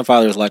passed. My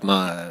grandfather is like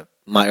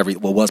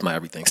was my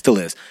everything, still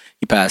is.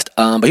 He passed.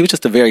 But he was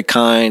just a very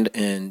kind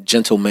and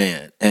gentle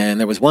man. And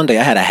there was one day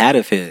I had a hat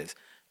of his,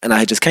 and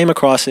I just came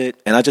across it,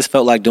 and I just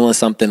felt like doing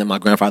something that my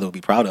grandfather would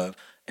be proud of.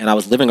 And I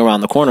was living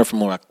around the corner from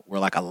where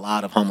like a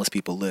lot of homeless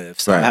people live.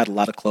 So Right. I had a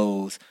lot of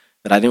clothes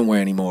that I didn't wear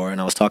anymore, and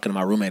I was talking to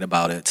my roommate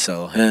about it.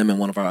 So him and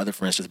one of our other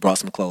friends just brought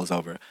some clothes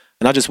over,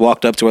 and I just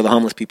walked up to where the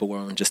homeless people were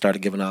and just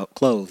started giving out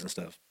clothes and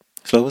stuff.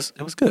 So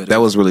it was good. That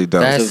was really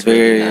dope. That's It was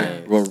very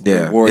really nice.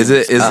 yeah. rewarding. Is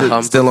it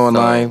humble still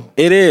online?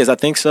 It is. I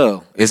think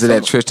so. Is it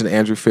at Tristan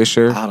Andrew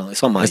Fisher? I don't know.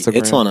 It's on my.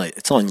 Instagram?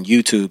 It's on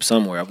YouTube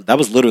somewhere. That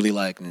was literally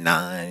like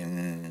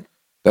 9.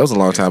 That was a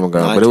long time ago,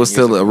 but it 19 was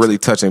still years a ago. really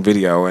touching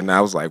video, and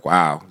I was like,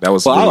 "Wow, that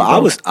was." Well,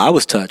 really I dope.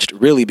 was touched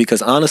really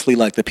because honestly,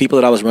 like the people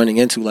that I was running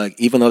into, like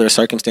even though their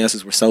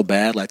circumstances were so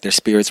bad, like their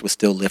spirits were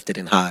still lifted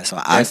and high.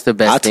 So That's the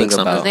best I took thing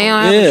something- about They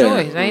don't have Yeah.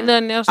 a choice. Ain't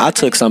nothing else. I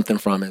to took do. something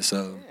from it.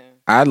 So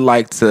I'd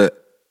like to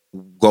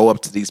go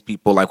up to these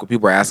people, like when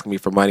people are asking me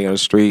for money on the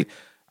street,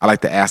 I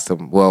like to ask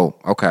them, well,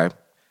 okay.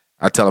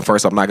 I tell them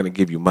first, I'm not going to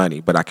give you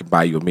money, but I can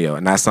buy you a meal.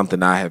 And that's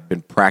something I have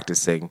been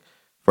practicing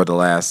for the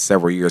last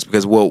several years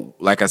because, well,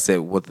 like I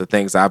said, with the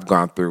things I've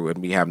gone through and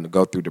me having to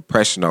go through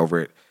depression over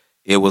it,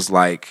 it was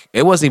like,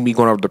 it wasn't me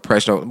going over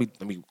depression. Let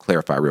me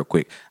clarify real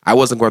quick. I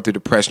wasn't going through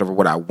depression over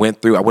what I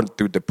went through. I went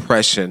through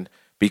depression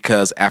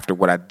because after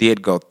what I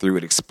did go through,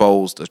 it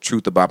exposed a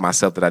truth about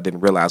myself that I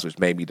didn't realize, which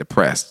made me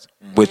depressed,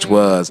 which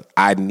was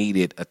I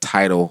needed a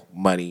title,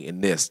 money,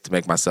 and this to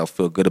make myself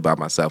feel good about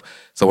myself.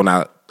 So when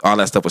all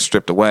that stuff was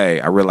stripped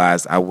away, I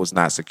realized I was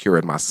not secure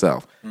in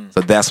myself.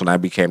 So that's when I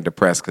became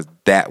depressed because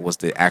that was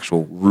the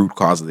actual root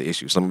cause of the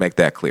issue. So let me make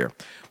that clear.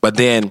 But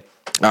then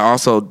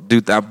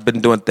I've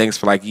been doing things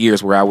for like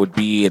years where I would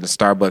be in the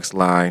Starbucks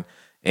line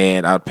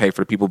and I'd pay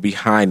for the people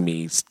behind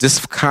me. It's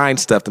just kind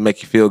stuff to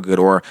make you feel good.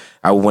 Or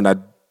when I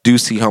do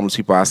see homeless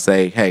people, I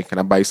say, hey, can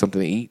I buy you something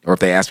to eat? Or if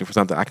they ask me for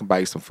something, I can buy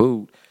you some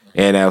food.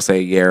 And I'll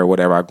say, yeah, or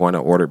whatever. I go in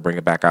and order it, bring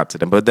it back out to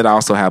them. But then I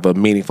also have a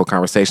meaningful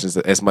conversations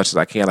as much as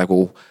I can. Like,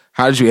 well,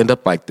 how did you end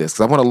up like this?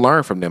 Because I want to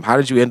learn from them. How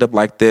did you end up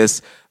like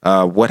this?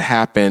 What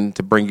happened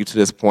to bring you to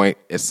this point,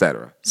 et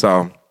cetera?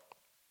 So,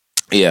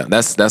 yeah,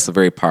 that's a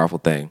very powerful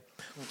thing.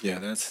 yeah,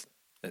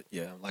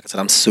 like I said,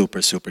 I'm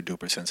super, super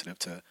duper sensitive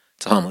to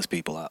homeless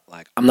people.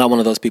 I'm not one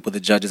of those people that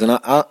judges, and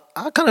I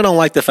kind of don't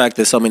like the fact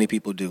that so many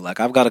people do. Like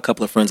I've got a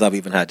couple of friends I've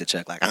even had to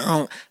check. Like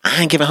I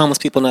ain't giving homeless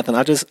people nothing.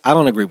 I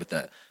don't agree with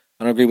that.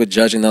 I don't agree with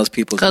judging those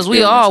people Because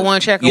we all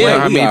one check away. Yeah,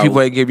 how many people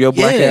ain't give your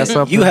black ass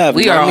something? You have.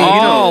 We I are mean, all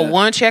you don't-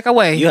 one check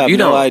away. You have You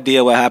no don't-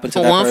 idea what happened to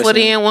that one person. foot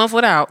in, one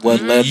foot out. What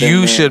led them You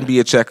there. shouldn't be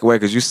a check away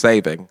because you're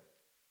saving.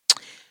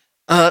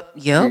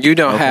 Yep. You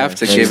don't have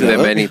to There give you them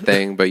go.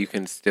 anything, but you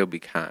can still be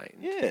kind.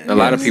 Yeah, A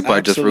lot of yes, people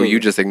are just rude. You absolutely.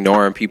 just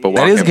ignoring people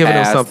That walking is giving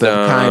them past something,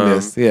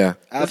 kindness. Yeah. Just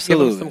give them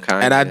Absolutely. some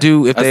kindness. And I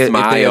do if A they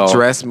smile.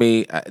 address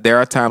me. There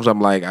are times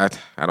I'm like I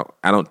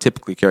don't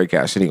typically carry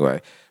cash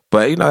anyway,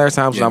 but there are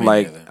times when I'm me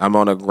like neither. I'm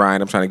on a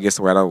grind. I'm trying to get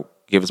somewhere. I don't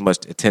give as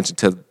much attention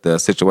to the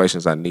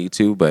situations I need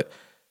to, but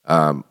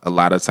a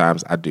lot of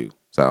times I do.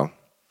 So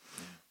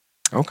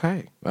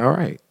okay, all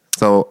right.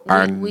 So We-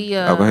 our we,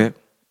 go ahead.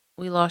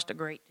 We lost a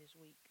great this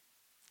week.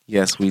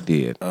 Yes, we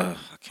did. I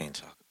can't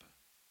talk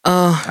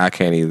about I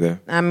can't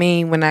either. I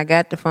mean, when I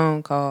got the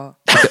phone call,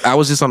 I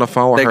was just on the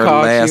phone with They her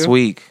called last you?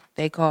 week.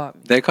 they called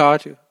me. They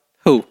called you?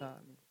 Who?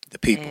 the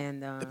people.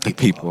 And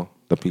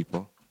The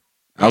people.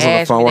 I was they on the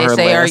asked phone me, with her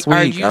they say, last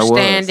are week. you I was.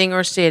 standing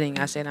or sitting?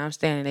 I said, I'm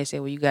standing. They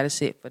said, well, you got to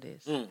sit for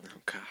this.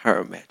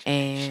 Her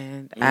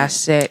imagination. And I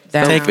sat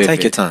down.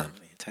 Take your time.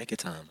 Take your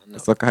time. I know.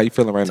 It's like, how you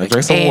feeling right now?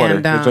 Drink some water.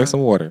 And, Drink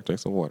some water. Drink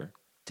some water.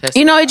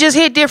 It just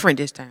hit different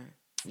this time.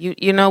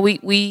 You know,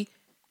 we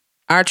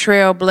our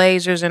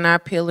trailblazers and our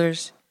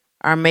pillars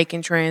are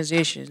making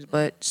transitions,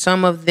 but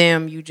some of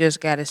them you just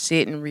got to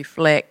sit and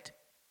reflect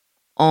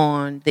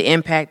on the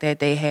impact that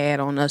they had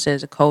on us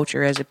as a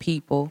culture, as a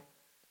people,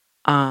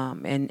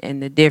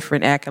 and the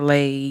different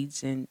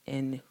accolades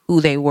and who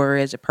they were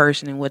as a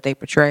person and what they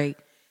portrayed.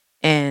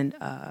 And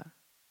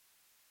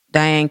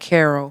Diane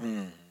Carroll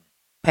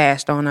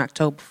passed on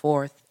October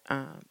 4th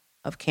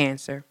of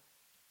cancer.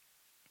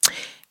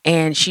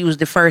 And she was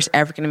the first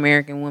African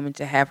American woman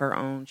to have her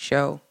own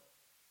show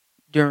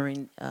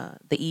during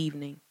the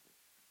evening.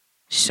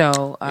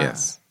 So,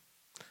 Yes.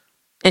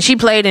 and she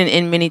played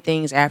in many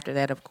things after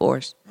that, of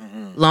course.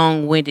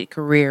 Long-winded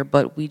career,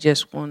 but we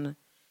just want to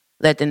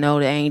let them know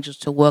the angels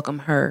to welcome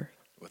her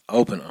With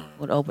open arms.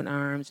 with open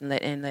arms and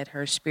let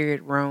her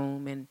spirit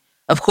roam. And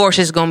of course,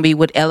 it's going to be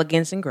with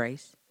elegance and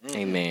grace.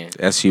 Amen.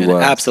 Yes, she And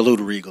was. absolute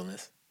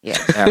regalness. Yeah,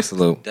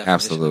 Absolute. Definition.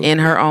 Absolute. in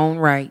her own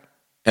right.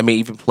 I mean,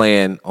 even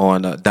playing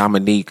on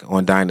Dominique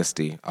on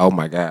Dynasty. Oh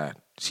my God,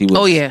 she was.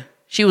 Oh yeah,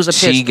 she was a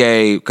pistol. She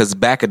gave, because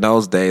back in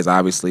those days,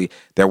 obviously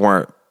there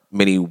weren't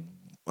many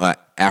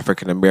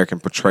African American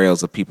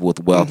portrayals of people with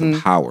wealth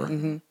and power,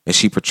 and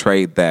she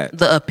portrayed that,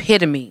 the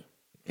epitome,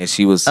 and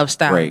she was of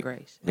style great. and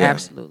grace. Yeah.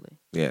 Absolutely.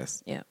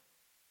 Yes. Yeah.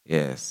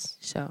 Yes.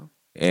 So.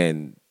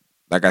 And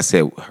like I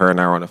said, her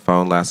and I were on the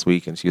phone last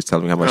week, and she was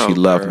telling me how much she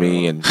loved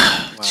me, and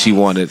she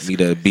wanted me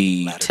to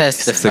be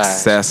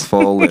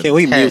successful. And Can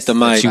we mute the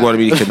mic? she wanted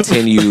me to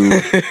continue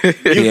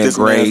being this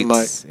great.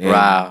 man's And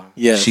Wow.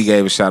 Yes. She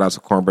gave a shout out to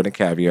Cornbread and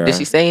Caviar. Did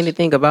she say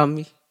anything about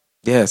me?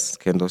 Yes,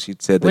 Kendall. She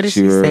said What that did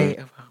she you're. say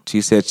about-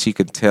 She said she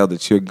could tell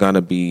that you're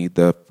gonna be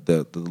the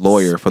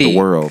lawyer for the Speak.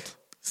 world.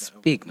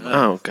 Speak.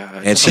 Oh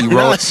God. And she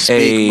wrote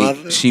Speak,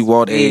 mother. she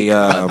wrote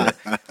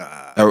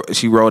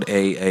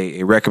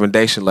a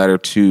recommendation letter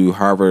to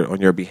Harvard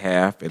on your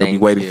behalf. It'll be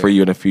Thank waiting you. for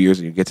you in a few years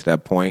when you get to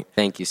that point.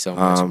 Thank you so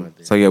much, mother.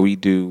 So yeah, we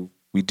do.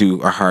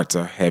 Our hearts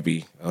are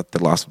heavy at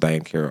the loss of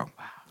Diane Carroll.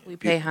 We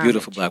pay homage.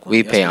 Beautiful black woman.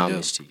 We Yes, pay do.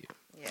 homage to you.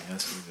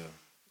 Yes, we do.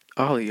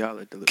 All of y'all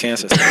are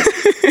delicious. Cancer.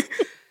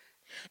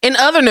 In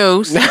other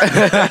news,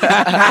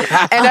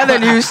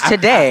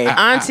 today.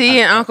 Auntie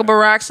and Uncle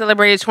Barack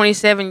celebrated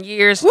 27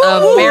 years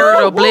of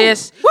marital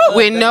bliss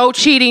with no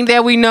cheating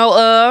that we know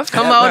of.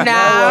 Come on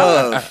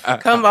now.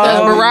 Come on.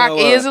 Barack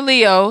is a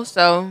Leo,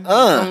 so I'm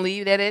gonna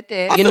leave that at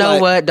that. You feel know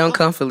like- what? Don't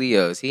come for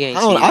Leos. He ain't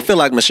cheating. I feel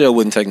like Michelle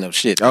wouldn't take no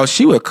shit. Oh,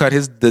 she would cut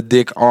the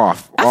dick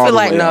off. I all feel the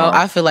like way off.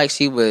 I feel like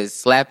she was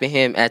slapping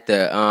him at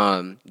the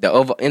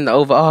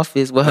Oval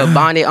Office with her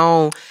bonnet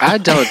on. I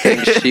don't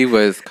think she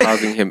was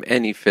causing him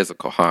any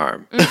physical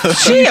harm.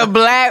 She a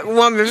black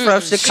woman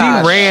from She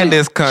Chicago. ran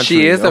this country.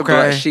 She is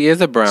okay? she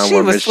is a brown She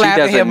was woman. She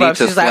slapping doesn't him need up.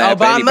 to She's like, slap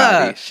Obama,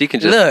 anybody. She can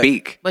just look.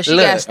 speak. But she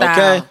Look, got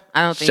style. okay.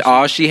 I don't think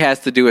All she has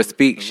to do is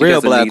speak. She Real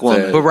doesn't black need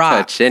woman. to Barack.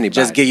 touch anybody.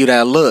 Just give you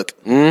that look.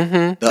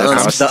 Mm-hmm.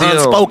 The still-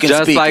 unspoken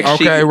Just speak. like she,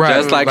 Okay, right,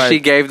 just like like- she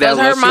gave that 'Cause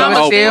her look to mama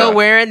Oprah. still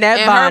wearing that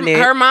and bonnet.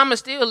 her mama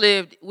still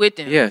lived with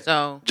them. Yeah.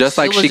 So just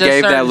like it was she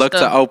gave that certain look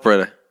stuff. to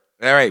Oprah.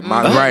 All right,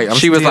 right. I'm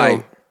She was still-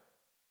 like-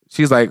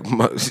 she's like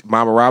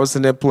Mama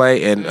Robinson didn't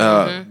play, and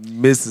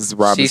Mrs.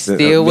 Robinson. She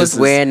still was Mrs.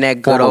 wearing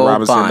that good former old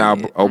Robinson.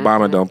 bonnet. Now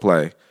Obama don't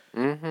play.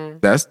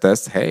 That's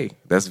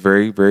that's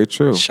very, very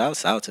true.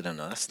 Shouts out to them.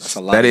 Though. That's a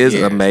lot. That of is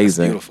years. That's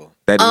amazing. beautiful.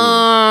 That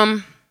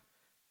is.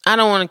 I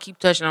don't want to keep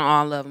touching on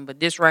all of them, but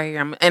this right here,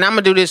 I'm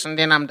gonna do this and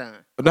then I'm done.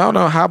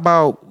 No. How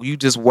about you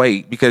just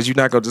wait, because you're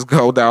not gonna just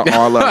go down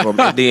all of them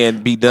and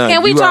then be done.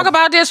 Can we You talk are-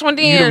 about this one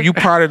then? You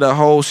part of the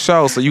whole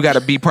show, so you got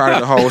to be part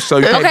of the whole show.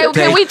 You can't Okay, just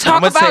can take- we talk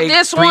I'ma about take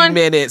this 3 one?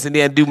 minutes and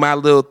then do my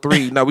little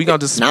 3. No, we gonna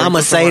just. Now I'm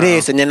gonna sprinkle say some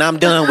this, and then I'm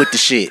done with the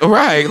shit. around.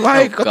 Right?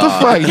 Like what the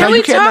God. fuck? Can No, we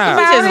you talk cannot.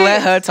 about Just it?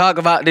 let her talk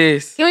about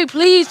this. Can we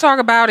please talk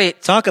about it?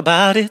 Talk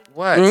about it.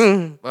 What?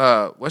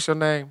 What's your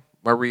name?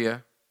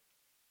 Maria.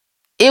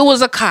 It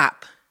was a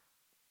cop.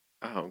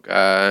 Oh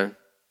God.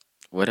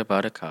 What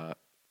about a cop?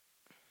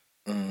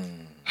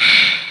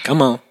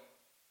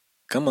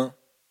 Come on.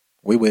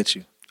 We with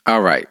you.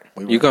 All right.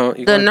 You go.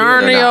 The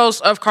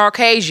Narnios of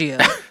Caucasia.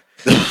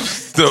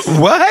 What?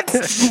 What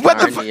the fuck?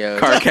 Narnia.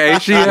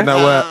 Caucasia. You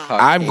know what?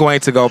 I'm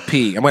going to go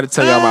pee. I'm going to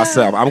tell y'all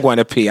myself. I'm going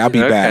to pee. I'll be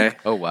Okay. back.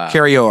 Oh wow.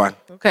 Carry on.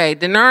 Okay,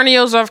 the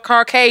Narnios of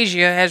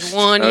Caucasia has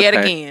won yet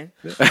Okay. again.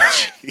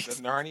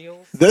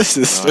 This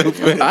is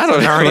stupid. I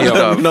don't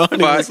know Narnia.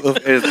 what the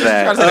fuck is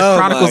that.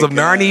 Chronicles my of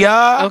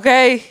Narnia.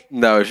 Okay,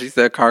 No, she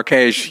said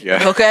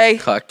Caucasia. okay,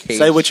 Caucasian.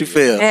 Say what you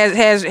feel.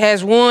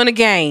 has won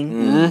again.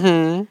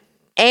 Mm-hmm.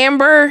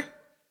 Amber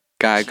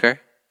Geiger.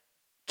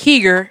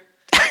 Keeger,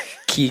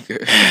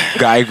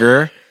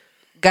 Keeger.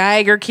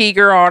 Geiger.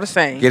 Keeger, all the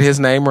same. Get his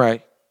name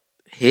right.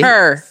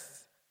 Her.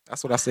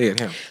 That's what I said.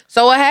 Him.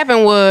 So what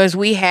happened was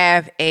we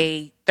have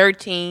a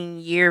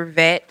 13-year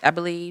vet, I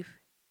believe,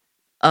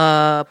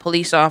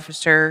 police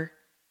officer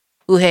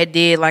who had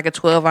did like a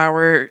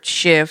 12-hour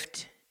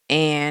shift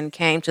and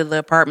came to the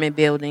apartment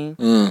building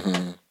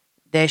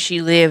that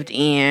she lived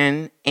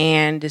in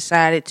and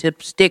decided to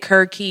stick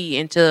her key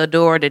into a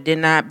door that did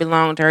not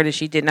belong to her, that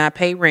she did not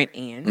pay rent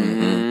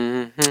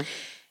in.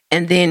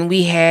 And then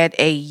we had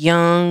a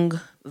young,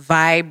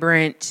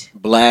 vibrant,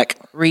 Black.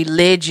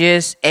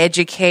 religious,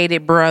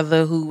 educated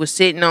brother who was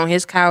sitting on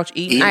his couch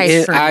eating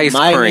ice cream. ice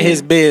Minding cream.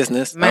 his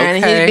business.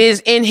 Minding Okay.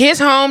 his business in his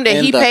home that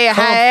In he the paid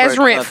high ass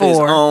comfort rent of his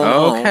for. own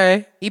home.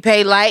 Okay. He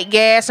paid light,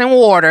 gas, and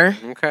water.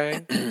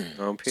 Okay.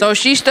 So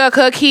she stuck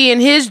her key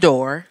in his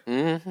door,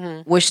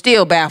 which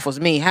still baffles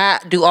me. How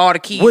do all the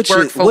keys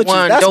work for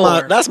one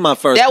door? That's my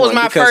first. That was point,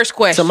 my because first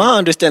question. To my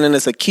understanding,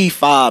 it's a key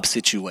fob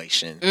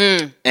situation,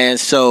 Mm. and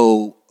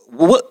so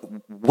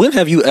when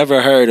have you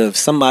ever heard of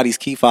somebody's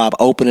key fob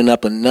opening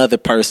up another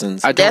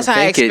person's? I don't That's how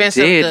think it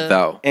expensive did the-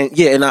 though.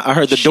 And I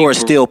heard the door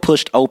still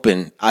pushed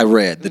open. I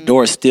read the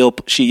door still.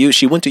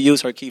 She went to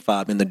use her key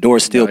fob, and the door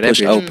still That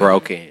pushed bitch open.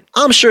 broken.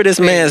 I'm sure this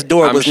man's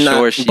door I'm was sure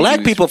not. she Black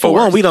used people, for force.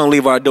 one, we don't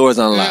leave our doors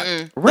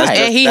unlocked. Right.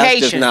 And he That's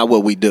Haitian. just not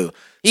what we do.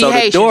 He So the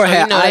Haitian, door so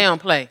had. you know they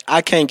don't play.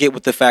 I can't get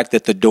with the fact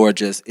that the door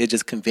just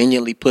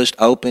conveniently pushed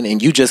open,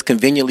 and you just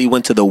conveniently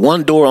went to the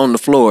one door on the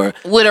floor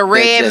With a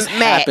red that just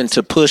mat. happened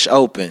to push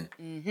open.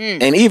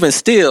 And even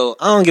still,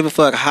 I don't give a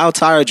fuck how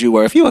tired you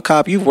were. If you're a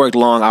cop, you've worked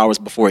long hours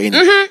before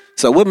anything.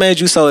 So what made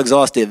you so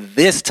exhausted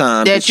this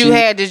time That you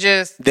had to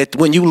just that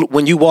when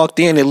you walked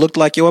in, it looked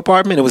like your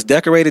apartment? It was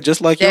decorated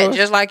just like yours.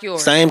 just like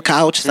yours. Same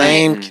couch,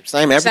 same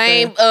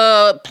everything.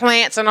 Same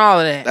plants and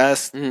all of that.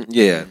 That's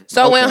yeah.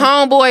 So when Okay.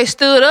 homeboy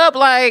stood up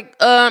like,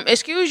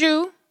 excuse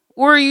you,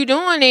 what are you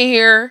doing in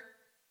here?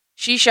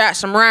 She shot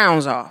some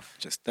rounds off.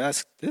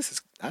 that's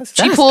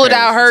She pulled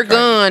out her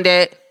gun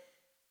that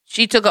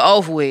she took an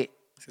oath with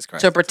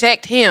to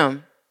protect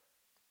him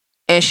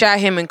and shot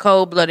him in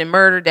cold-blooded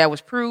murder that was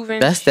proven.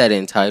 That's that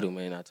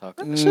entitlement I talk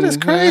about. Shit is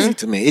crazy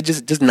to me. It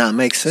just does not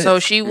make sense. So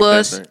she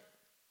was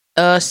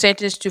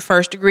sentenced to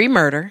first-degree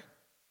murder.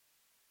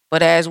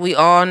 But as we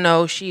all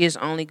know, she is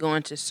only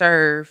going to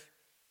serve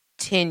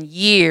 10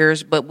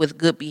 years, but with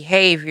good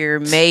behavior,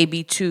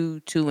 maybe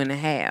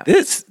 2.5.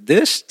 This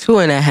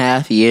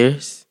 2.5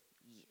 years.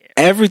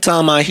 every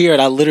time I hear it,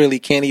 I literally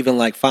can't even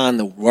like find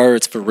the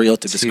words for real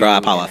to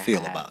describe how I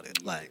feel about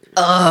it. Like,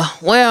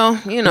 Well,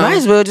 you know. Might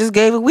as well just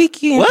gave a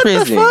week in what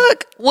prison. the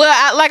fuck? Well,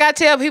 I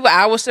tell people,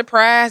 I was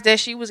surprised that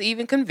she was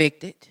even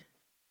convicted.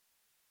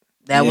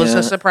 That was Yeah.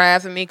 a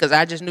surprise for me because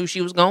I just knew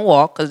she was going to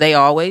walk because they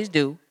always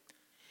do.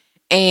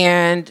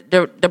 And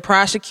the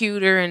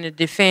prosecutor and the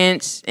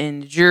defense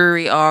and the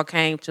jury all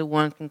came to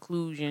one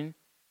conclusion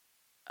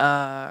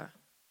that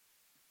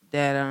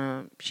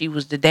she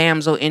was the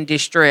damsel in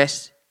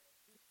distress.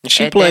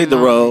 She at played that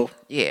the role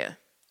Yeah.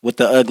 with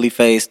the ugly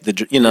face, And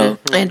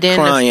then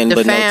crying the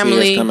but no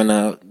family- tears coming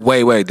out.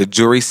 Wait. The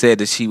jury said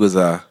that she was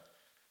a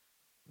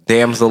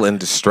damsel in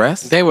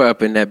distress. They were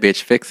up in that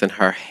bitch fixing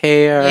her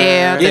hair.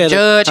 Yeah, the Yeah,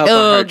 judge helping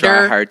her hugged dry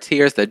her. her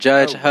tears. The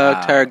judge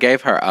hugged her,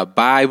 gave her a The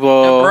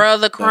Bible.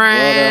 brother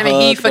crying, and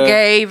he hugged her.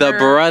 forgave The her.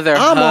 brother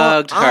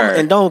hugged her.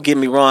 And don't get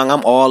me wrong,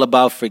 I'm all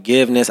about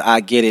forgiveness.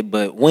 I get it,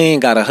 but we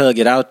ain't gotta hug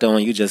it out though.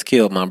 And you just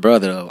killed my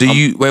brother. Though. Do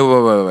you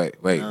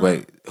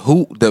wait?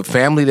 Who the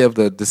family of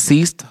the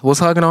deceased was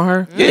hugging on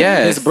her?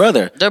 Yes. his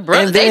brother. The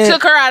brother, And they then-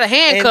 took her out of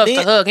handcuffs and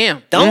to then- hug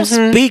him. Don't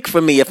speak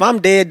for me. If I'm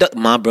dead,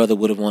 my brother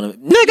would have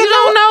wanted. Nigga, You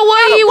don't know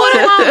what he would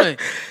have wanted.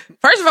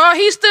 First of all,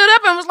 he stood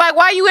up and was like,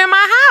 "Why you in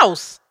my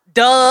house?"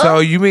 Duh. So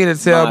you mean to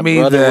tell My me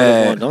brother would've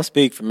that wanted- don't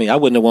speak for me. I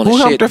wouldn't have wanted who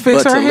shit. helped her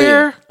fix but her to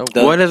hair?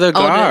 live. One of the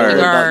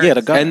guards. guards. Yeah,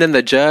 the guard. And then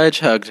the judge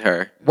hugged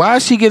her. Why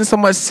is she getting so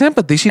much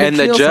sympathy? She didn't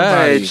And the kill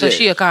somebody. judge- So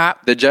she a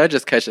cop. The judge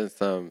is catching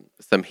some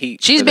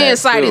heat. She's for being that,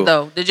 cited too.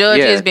 though. The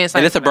judge is being cited.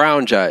 And it's a for that.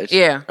 brown judge.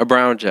 Yeah. A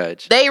brown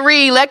judge. They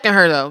re-electing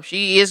her though.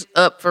 She is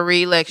up for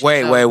re-election.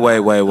 Wait.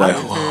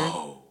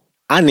 so-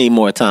 I need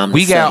more time.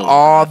 We to got settle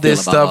all how I feel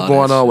this about stuff all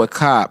going this on shit. with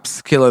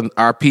cops killing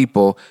our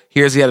people.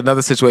 Here's yet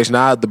another situation.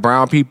 Now the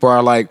brown people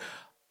are like,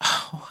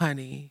 "Oh,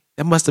 honey,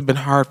 that must have been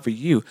hard for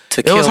you. To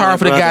It was kill my hard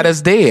for the guy brother.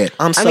 that's dead."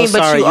 I'm so I mean,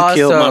 but sorry you you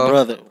killed my also-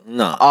 brother.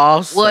 No,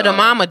 Also, Well, the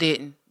mama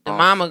didn't. The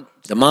mama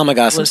the mama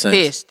got some was sense.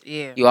 pissed.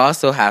 Yeah. you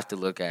also have to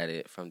look at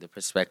it from the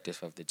perspective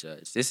of the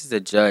judge. This is a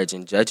judge,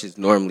 and judges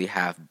normally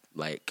have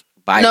like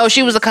bias. No,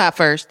 she was a cop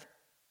first.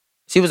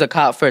 She was a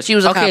cop first. She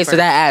was a cop okay, first. so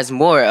that adds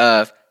more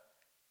of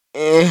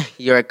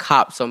you're a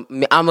cop, so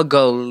I'm gonna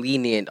go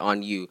lenient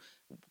on you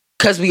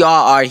because we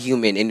all are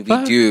human and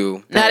we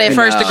do. Not at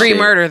first degree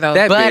murder though.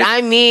 That But bitch-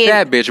 I mean,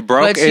 that bitch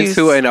broke but you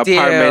into an still-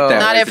 apartment that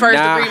Not was at first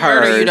not degree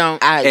murder, hers you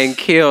don't. and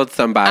killed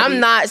somebody. I'm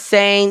not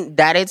saying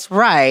that it's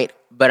right,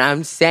 but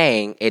I'm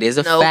saying it is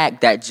a Nope.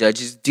 fact that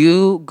judges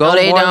do go No,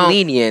 they more don't.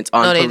 lenient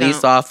on No, they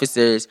police don't.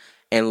 officers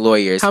and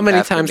lawyers. How who many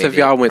have times have committed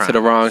y'all went to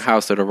the crimes. wrong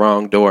house or the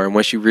wrong door, and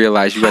once you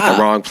realize you at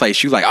the wrong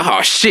place, you like,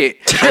 oh shit,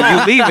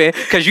 and you leaving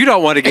because you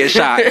don't want to get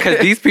shot because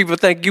these people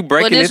think you But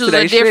breaking this into was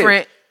their a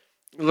different, shit.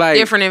 Like,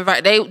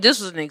 This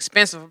was an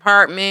expensive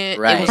apartment.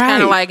 Right. It was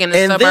kind of like in the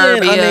And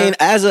suburbia. then, I mean,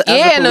 as a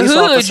in the police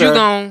hood, officer, you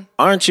gon'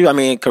 aren't you? I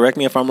mean, correct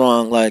me if I'm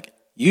wrong. Like,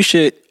 you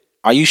should.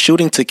 Are you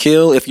shooting to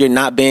kill if you're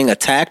not being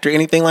attacked or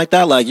anything like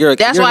that? Like, you're.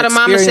 That's you're why an the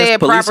mama experienced said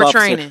police proper officer.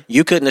 training.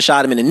 You couldn't have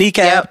shot him in the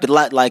kneecap.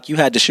 Like you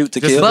had to shoot to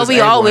Just- kill. But we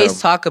Abraham. always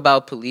talk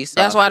about police.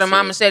 That's why the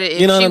mama officers. said it.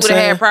 If You know she what I'm would have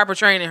saying? had proper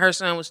training, her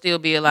son would still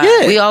be alive.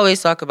 Yeah. We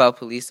always talk about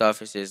police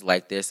officers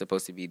like they're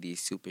supposed to be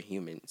these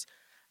superhumans.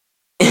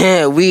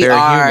 They're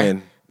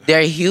human.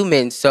 They're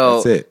human.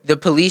 So That's it. the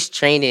police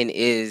training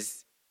is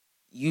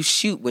you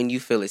shoot when you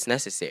feel it's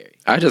necessary.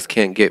 I just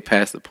can't get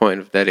past the point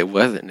of that it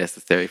wasn't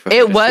necessary for her.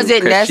 It to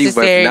wasn't shoot 'cause she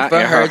necessary was not for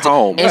in her her to-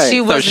 home, and she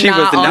was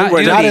not on You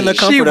were not in the duty.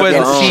 comfort She of your own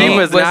was home. not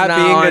was being not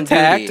on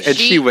attacked, duty. and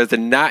she was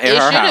not in It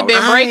her should have house. been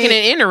I breaking ain't-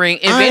 and entering.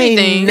 If I ain't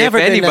anything, never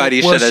If been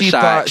anybody Well, should have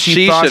shot,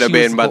 she should have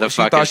been She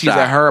motherfucking thought she was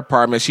shot. at her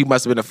apartment. She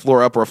must have been a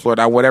floor up or a floor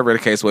down, whatever the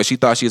case was. She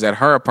thought she was at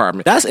her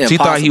apartment. That's She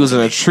thought he was an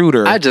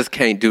intruder. I just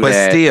can't do but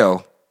that.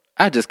 still,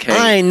 I just can't.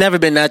 I ain't never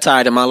been that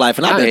tired in my life,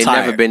 and I've I been ain't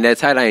tired. never been that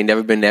tight. I ain't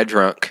never been that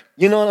drunk.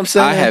 You know what I'm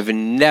saying? I have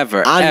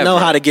never. I know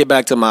ever, how to get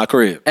back to my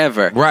crib.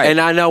 ever. Right.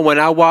 And I know when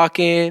I walk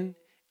in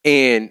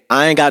and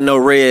I ain't got no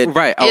red.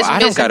 right. Oh, it's I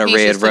don't missing got a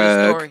pieces red to the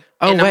rug. story.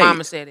 Oh And the wait.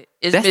 mama said it.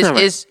 That's not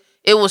right.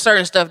 it was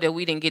certain stuff that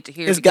we didn't get to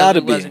hear It's because gotta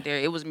we be. wasn't there.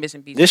 It was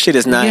missing pieces. This shit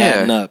is not Yeah.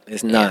 adding up.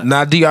 It's not.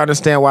 Now, do you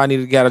understand why I need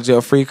to get out of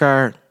jail free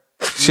card?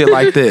 Shit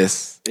like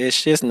this.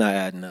 It's just not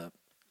adding up.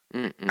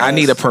 I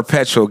need a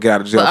perpetual get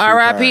out of jail But free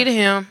R.I.P. card. to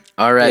him.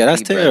 All right. Yeah,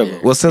 that's terrible.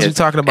 Well, since we're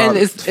talking about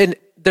And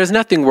there's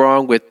nothing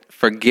wrong with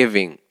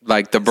forgiving,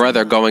 like the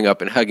brother going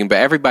up and hugging, but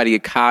everybody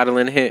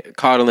coddling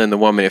the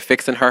woman and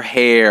fixing her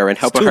hair and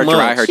helping too her dry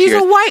much. her She's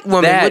tears. a white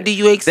woman. What do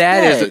you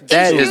expect?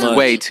 That It's is too much.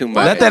 way too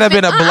much. let that have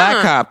been a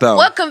black cop though.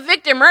 What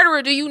convicted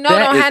murderer do you know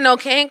That don't is- have no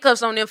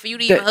handcuffs on them for you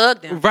to even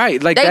hug them?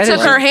 Right, like They that took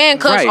is- her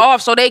handcuffs right,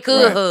 off so they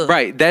could hug.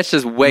 Right, that's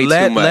just way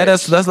too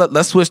much.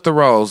 Let's switch the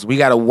roles. We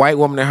got a white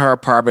woman in her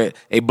apartment.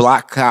 A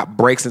black cop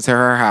breaks into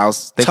her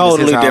house, thinking it's his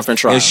Totally house, different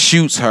trial. and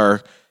shoots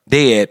her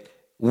dead.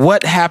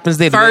 What happens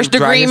then? First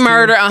degree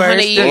murder,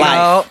 100 years.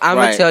 No, I'm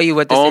Right. gonna tell you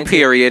what this On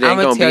period,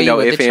 ain't gonna be no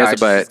ifs, ands, or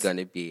buts. It's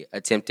gonna be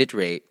attempted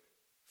rape,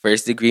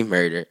 first degree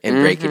murder,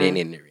 and breaking and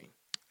entering.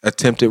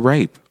 Attempted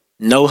rape.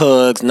 No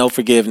hugs, no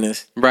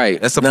forgiveness. Right.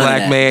 That's a None of black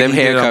that. man. Them He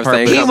did it on handcuffs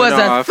ain't purpose. He was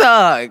coming a off.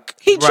 thug.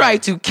 He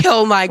tried to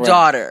kill my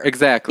daughter.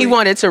 Exactly. He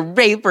wanted to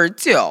rape her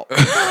too.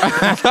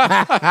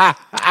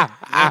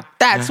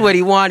 That's what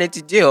he wanted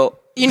to do.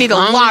 You need to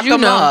lock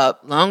him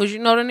up. Long as you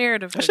know the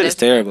narrative. That shit is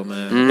terrible,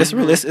 man. It's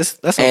really, that's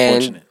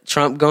unfortunate. And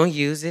Trump gonna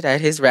use it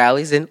at his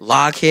rallies and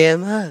lock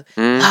him up.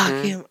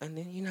 Lock him. And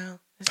then,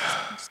 it's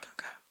just gonna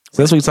go.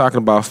 Since we talking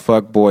about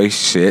fuck boy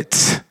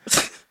shit,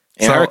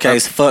 In her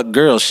case, fuck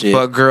girl shit.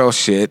 fuck girl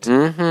shit.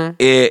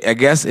 I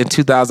guess in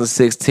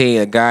 2016,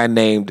 a guy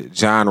named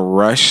John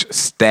Rush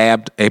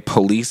stabbed a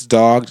police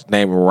dog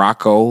named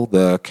Rocco,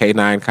 the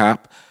K9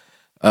 cop,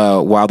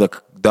 while the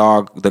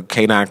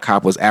K9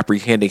 cop was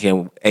apprehending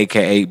him,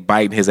 aka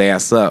biting his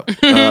ass up.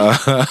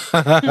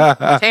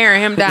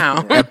 Tearing him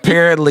down.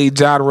 Apparently,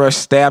 John Rush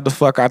stabbed the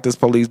fuck out this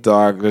police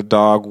dog. The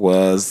dog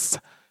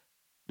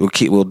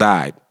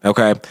died.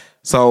 Okay,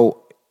 so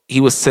he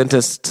was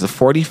sentenced to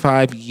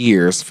 45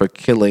 years for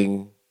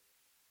killing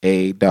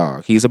a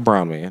dog. He's a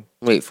brown man.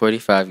 Wait,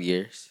 45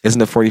 years?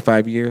 Isn't it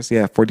 45 years?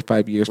 Yeah,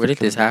 45 years. Where for did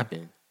this killing-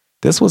 happen?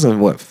 This was in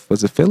what?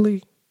 Was it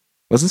Philly?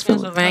 Was this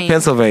Philly? Pennsylvania.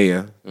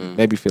 Pennsylvania.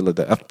 Maybe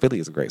Philadelphia. Philly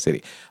is a great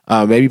city.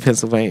 Maybe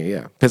Pennsylvania.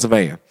 Yeah,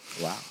 Pennsylvania.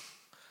 Wow.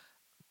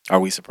 Are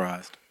we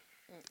surprised?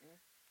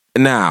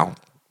 Now,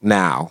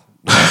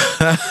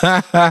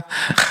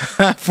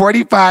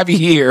 45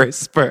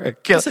 years for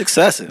killing. That's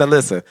excessive. Now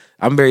listen,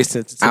 I'm very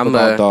sensitive I'm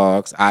about a-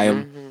 dogs. I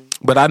am,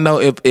 but I know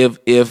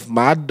if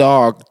my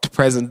dog to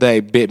present day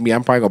bit me,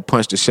 I'm probably gonna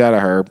punch the shit out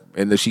of her,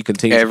 and if she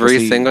continues to Every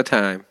proceed- single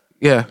time.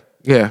 yeah.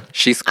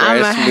 She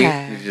scratched I'ma me,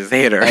 have you just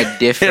hit her. a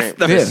different It's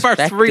the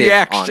perspective first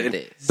reaction. on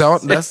this.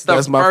 Don't. That's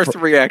That's the my first fir-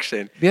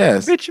 reaction.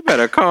 Yes. Bitch, you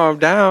better calm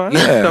down.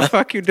 Yeah. What the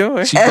fuck you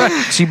doing? She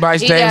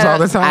bites He James got all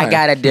the a- time. I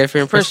got a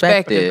different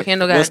perspective.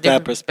 Kendall got What's a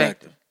different that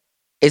perspective?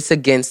 It's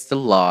against the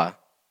law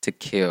to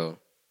kill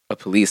a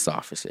police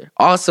officer.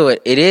 Also,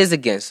 it is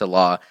against the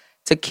law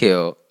to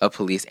kill a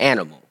police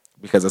animal.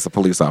 because it's a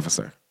police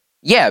officer.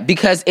 Yeah,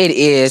 because it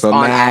is So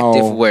on now,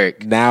 active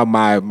work. Now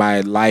my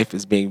life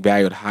is being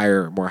valued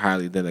more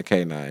highly than a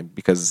canine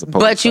because it's a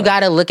police But you dog. got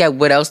to look at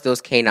what else those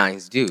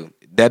canines do.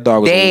 That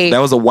dog was that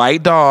was a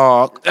white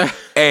dog.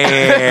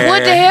 And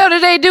What the hell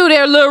did they do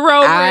there, little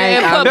Rover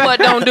and I'm- Putt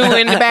don't do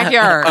in the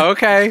backyard?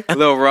 Okay,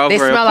 little Rover. They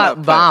smell and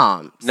like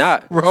bombs.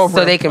 Not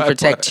So they can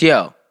protect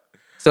you.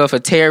 So if a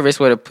terrorist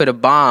would have put a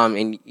bomb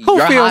in who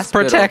your feels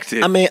hospital,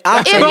 protected. I mean,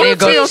 I If So you they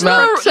go teach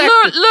smell-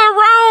 little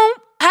Rome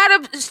how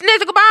to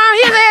sniff a bomb,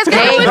 his ass They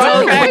can't do go-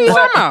 it. What are you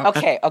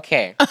talking about?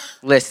 Okay.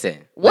 Listen.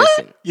 What?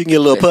 Listen. you can get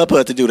a little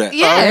putt to do that.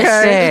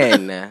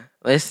 Yeah.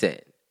 Listen.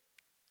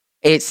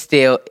 It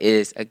still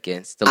is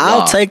against the law.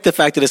 I'll take the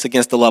fact that it's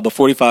against the law, but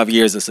 45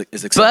 years is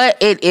excessive. But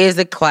it is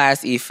a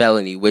Class E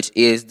felony, which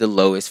is the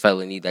lowest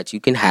felony that you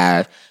can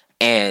have.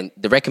 And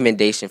the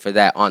recommendation for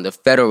that on the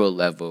federal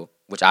level,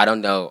 which I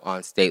don't know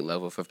on state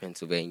level for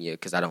Pennsylvania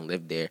because I don't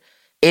live there,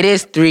 it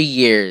is 3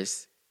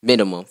 years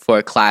minimum for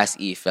a Class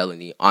E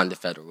felony on the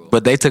federal.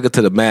 but they took it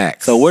to the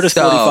max. So where does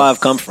So- 45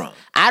 come from?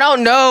 I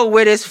don't know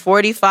where this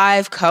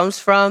 45 comes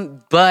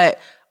from, but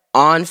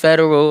on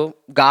federal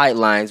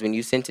guidelines, when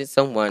you sentence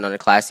someone on a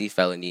Class E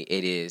felony,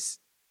 it is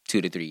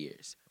 2 to 3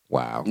 years.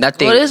 wow.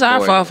 Nothing. Well, it's our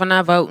more fault for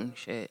not voting.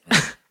 Shit.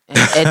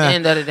 At the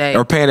end of the day.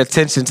 Or paying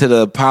attention to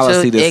the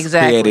policy So, that's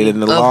exactly. created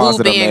and the Of laws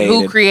who that are being- made.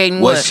 who and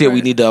creating what what, shit we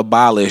right. need to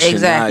abolish. and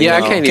Exactly. how,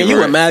 Yeah, I can't Can even-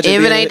 you imagine? If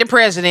it being ain't the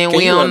president, can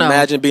we you don't know.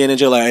 imagine being in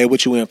jail like, hey,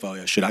 what you in for?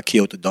 Yeah, shit, I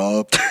killed the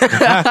dog.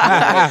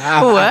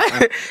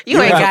 What? You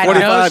ain't got no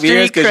 45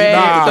 years street 'cause you cred.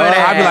 Nah, for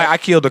that. I'd be like, I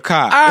killed a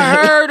cop.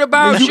 I heard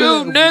about you,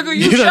 nigga.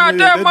 You shot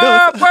that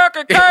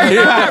motherfucking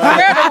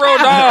K9 federal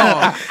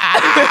dog.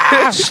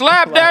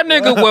 Slap that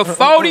nigga with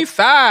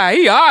 45.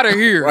 He out of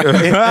here.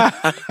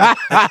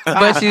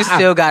 But you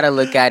still got to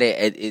look at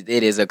it.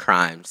 It is a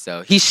crime.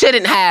 So he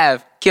shouldn't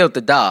have killed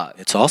the dog.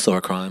 It's also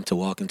a crime to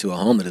walk into a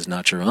home that is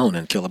not your own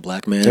and kill a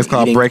black man. It's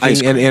called eating ice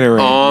breaking and cream.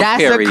 entering.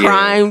 That's period. a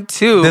crime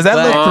too. Does that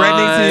look but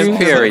threatening to you?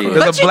 period.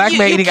 Does But a black you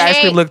man eating ice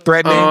cream can't- look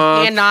threatening? You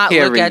cannot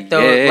look at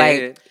those Period.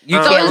 like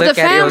You So can't is look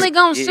the at it. family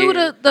gonna sue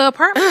the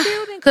apartment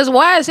building? Because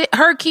why is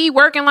her key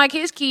working like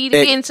his key to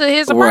get into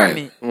his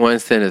apartment? One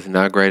sin is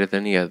not greater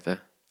than the other.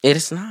 It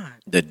is not.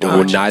 The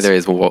door Neither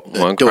is one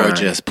the door crime.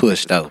 just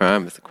pushed out.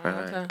 Crime is a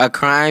crime. A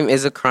crime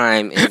is a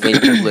crime, and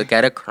when you look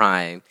at a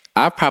crime,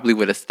 I probably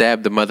would have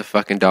stabbed the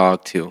motherfucking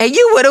dog too. and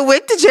you would have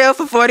went to jail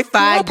for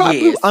 45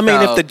 years. I mean,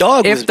 So- if the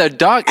dog was If the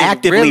dog is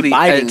actively really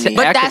biting me.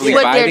 but that's actively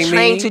what they're biting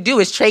trained me, to do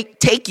is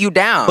take you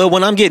down. But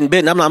when I'm getting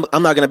bitten, I'm not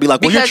going to be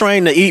like, well, you're Because-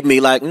 trained to eat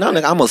me. Like, no,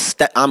 nigga, I'm going to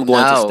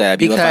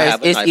stab you. If I because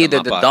have a it's knife in either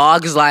my the pocket.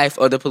 dog's life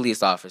or the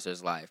police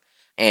officer's life.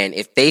 And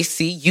if they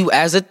see you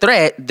as a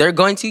threat, they're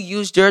going to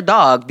use your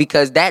dog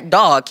because that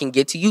dog can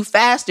get to you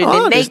faster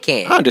than they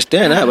can. I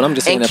understand that, but I'm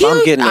just saying And if kill,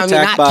 I'm getting attacked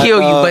not by kill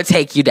a dog, you, but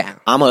take you down.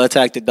 I'm going to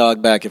attack the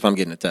dog back if I'm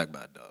getting attacked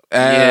by a dog.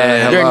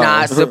 You're hello.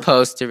 not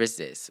supposed to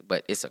resist,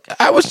 but it's okay.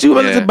 I was you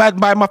wanted Yeah. to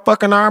bite my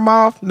fucking arm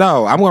off?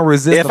 No, I'm gonna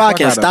resist. If the I fuck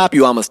can out of stop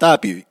you, I'm going to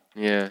stop you.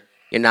 yeah,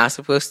 You're not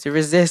supposed to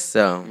resist,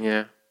 so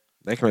yeah.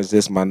 They can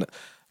resist my.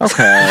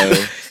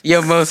 Okay,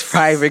 your most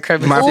private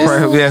crevices.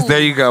 yes,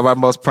 there you go. My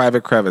most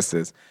private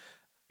crevices.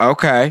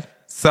 Okay,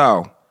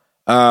 so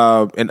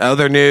in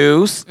other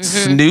news,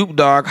 Snoop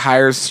Dogg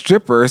hires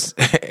strippers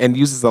and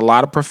uses a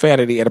lot of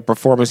profanity at a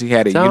performance he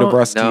had at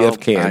University of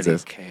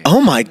Kansas.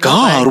 Oh my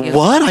God, gives-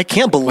 what? I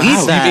can't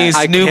believe that. You mean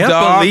I Snoop can't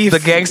Dogg, believe the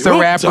gangster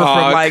Snoop rapper from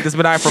Dogg like it's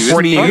been out for using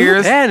 40 years,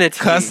 profanity.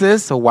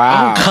 cusses?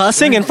 Wow.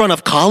 Cussing in front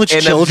of college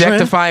And children?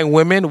 objectifying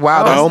women?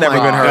 Wow, that's Oh never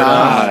my been heard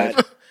of.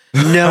 God.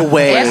 No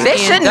way. Yes, they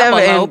should never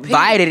Double OP.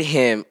 invited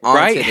him. Onto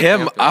Right, the him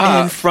campus.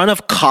 up. In front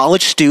of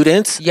college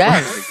students?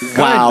 Yes.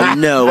 Wow,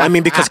 no. I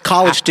mean, because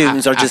college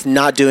students are just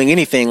not doing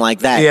anything like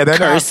that. Yeah, they're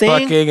Cursing?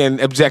 not fucking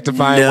and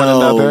objectifying one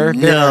No, another.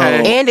 no.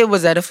 And it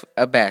was at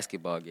a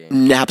basketball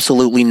game.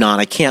 Absolutely not.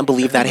 I can't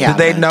believe that Did happened.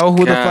 they know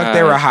who the fuck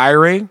they were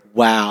hiring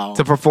Wow.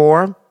 to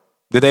perform?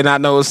 Did they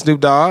not know it was Snoop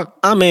Dogg?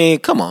 I mean,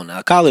 come on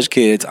now. College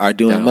kids are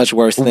doing much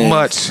worse things.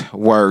 Much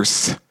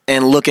worse.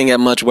 And looking at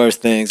much worse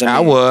things. I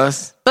mean,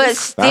 was. But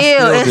still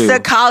still, it's do. a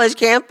college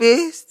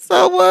campus.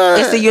 So what?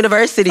 It's a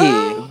university.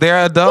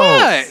 They're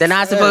adults. They're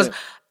not supposed to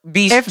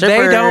be If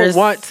strippers. they don't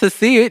want to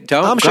see it,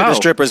 don't I'm go. sure the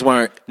strippers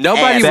weren't.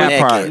 Nobody That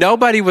was. part.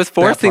 Nobody was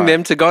forcing part.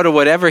 them to go to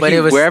whatever But he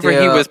it was wherever he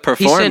still- was He shouldn't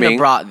performing. have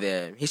brought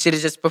them. He should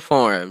have just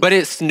performed. But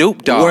it's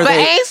Snoop Dogg. Were But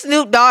they- ain't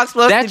Snoop Dogg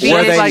supposed That's to be were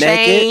in they like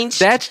naked? changed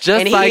That's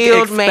just and like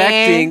healed,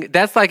 expecting. man?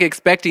 That's like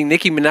expecting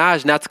Nicki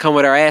Minaj not to come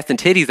with her ass and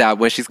titties out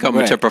when she's coming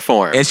Right. to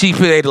perform. And she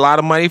paid a lot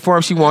of money for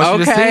him. She wants you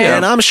to see Okay. him.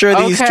 And I'm sure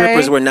these Okay.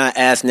 strippers were not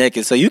ass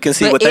naked, so you can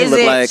see But what they look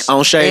isn't- like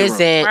on Shade Room.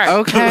 Isn't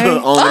okay.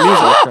 on the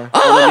music,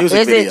 on the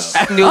music video.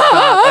 isn't Snoop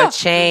Dogg a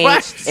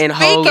changed and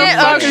holy Speaking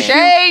of man?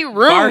 shade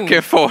room, Barking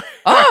for.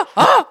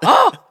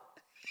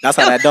 That's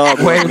how that dog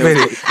was. Wait a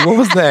minute. What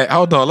was that?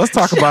 Hold on. Let's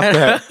talk about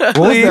that. What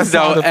was Please that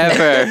sound don't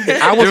effect?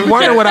 ever. I was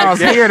wondering what I was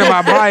hearing in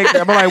my mic.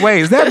 I'm like, wait,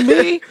 is that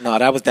me? No,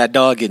 that was that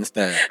dog getting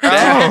stabbed.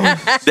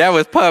 That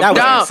was pup. That was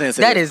No,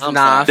 insensitive. that is I'm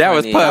not sorry. That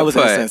was funny. pup. That was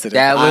Putt. insensitive.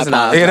 That was I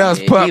not. apologize. It does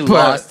funny. putt, He putt.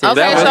 lost his Okay,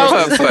 That was so-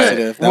 pup. Putt.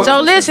 Insensitive. That was So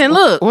listen,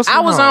 look, What's I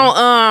going was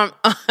on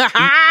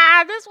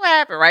this what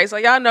happened, right? So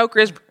y'all know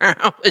Chris Brown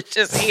was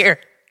just here.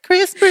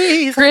 Chris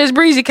Breeze. Chris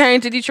Breezy came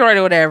to Detroit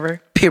or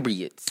whatever.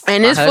 Periods.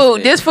 And My this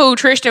husband. fool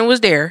Tristan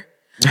was there.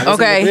 I was in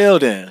the Okay.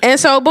 building. And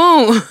so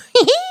boom.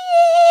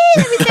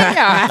 Let me tell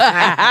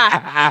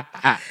y'all.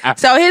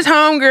 So his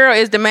homegirl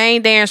is the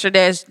main dancer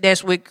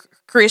that's with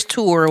Chris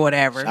Tour or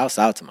whatever. Shouts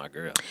out to my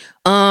girl.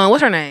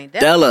 What's her name?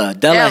 Della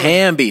Della.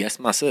 Hamby. That's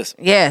my sister.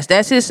 Yes,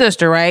 that's his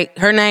sister, right?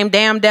 Her name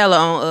Damn Della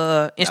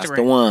on Instagram. That's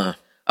the one.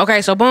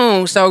 Okay, so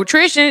boom. So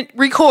Tristan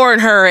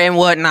recording her and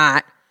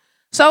whatnot.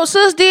 So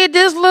sis did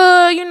this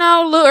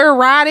little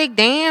erotic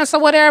dance or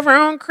whatever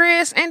on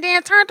Chris and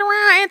then turned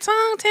around and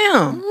tongued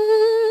him.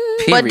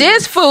 But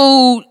this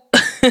fool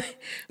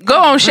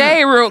go on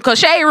Shade Room, because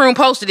Shade Room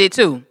posted it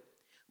too.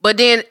 But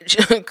then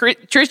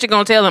Tristan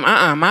gonna tell him,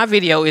 my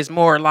video is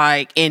more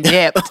like in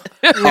depth.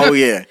 Oh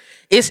yeah,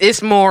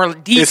 It's more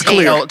clear.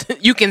 detailed.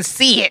 You can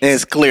see it.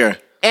 it's clear.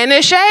 And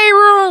the Shade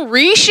Room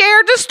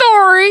reshared the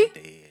story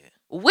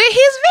with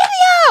his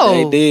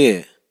video. They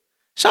did.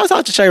 Shouts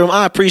out to Shade Room.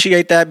 I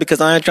appreciate that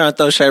because I ain't trying to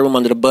throw Shade Room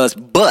under the bus.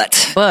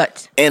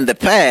 But in the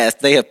past,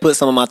 they have put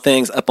some of my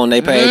things up on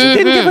their page and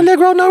didn't give a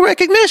Negro no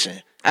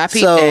recognition. I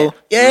peeped So that.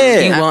 yeah,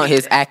 He want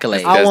his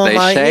accolades. I want they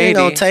my. You ain't shady.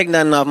 gonna take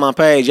nothing off my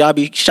page. Y'all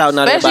be shouting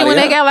out Especially everybody when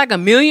they else. got like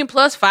 1 million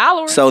plus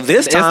followers. So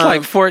this It's time,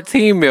 like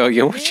 14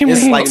 million. What you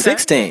it's mean? like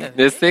 16.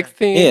 It's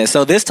 16. Yeah,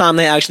 so this time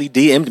they actually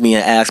DM'd me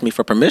and asked me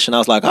for permission. I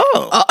was like,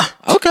 oh,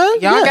 okay.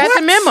 Y'all got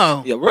the what?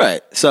 memo. Yeah,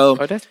 right. So,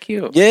 Oh, that's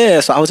cute. yeah,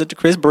 so I was at the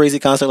Chris Breezy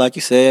concert, like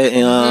you said,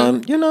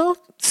 and,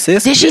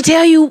 sis. Did she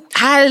tell you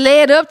how it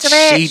led up to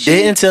that? She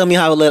didn't tell me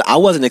how it led. I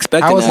wasn't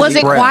expecting that. Was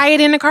it Brad. quiet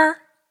in the car?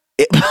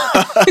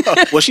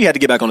 Well, she had to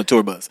get back on the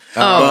tour bus.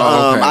 okay.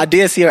 I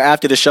did see her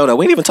after the show, though.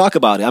 We didn't even talk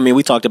about it. I mean,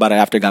 we talked about it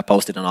after it got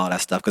posted and all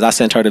that stuff, because I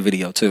sent her the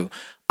video, too.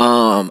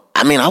 I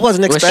mean, I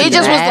wasn't Was she expecting It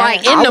just was mad?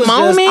 like I in the was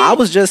moment. I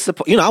was just,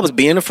 I was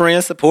being a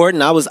friend,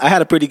 supporting. I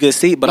had a pretty good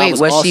seat, but I Wait,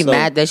 was was also, she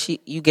mad that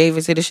you gave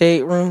it to the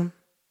Shade Room?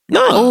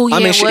 No, Oh, yeah, I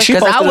mean, she what- posted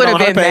Because I it would on have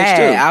her been page mad.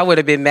 too. I would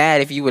have been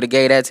mad if you would have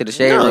gave that to the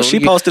Shade No, Room. she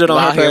You posted it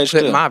on her out here page,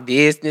 putting too. my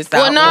business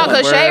Well, out. no, on the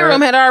because Shade word.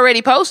 Room had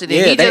already posted it.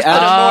 Yeah, He they just put a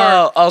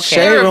Oh, more okay. Shade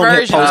shared Room had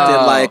version. posted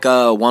Oh. like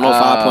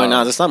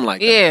 105.9 or something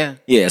like that. Yeah.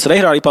 Yeah, so they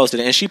had already posted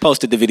it, and she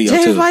posted the video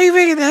James, too. why you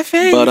making that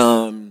face? But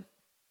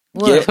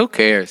What? Who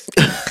cares?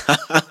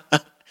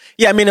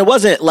 yeah, I mean, it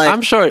wasn't like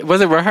I'm sure.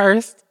 Was it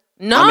rehearsed?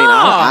 No, I mean,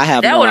 I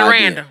have that no was idea.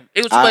 random.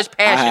 It was too much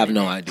passion. I have in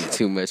no it. idea.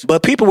 too much.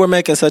 But people were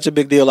making such a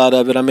big deal out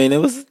of it. I mean, it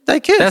was they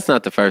kissed. That's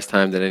not the first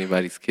time that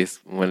anybody's kissed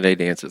when they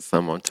danced with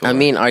someone. Tour. I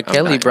mean, R. I'm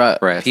Kelly not brought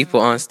impressed.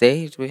 people on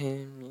stage with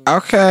him.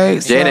 Okay.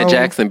 Janet so-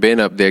 Jackson been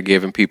up there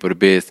giving people the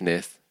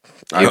business.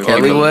 R.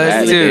 Kelly was,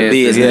 that too. the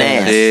B is Yeah.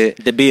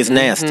 nasty. The B is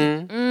nasty.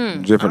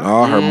 dripping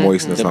all her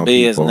moistness The on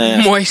B is people.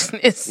 nasty.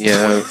 Moistness.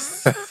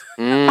 Yes.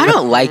 I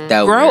don't like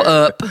that Grow word.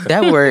 up.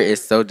 That word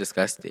is so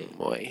disgusting.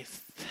 Moist.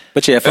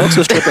 But yeah, folks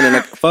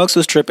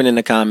was tripping in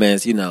the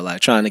comments, you know,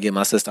 like trying to give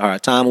my sister a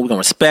hard time. We're gonna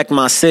respect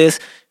my sis.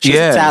 She's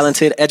Yes. a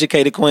talented,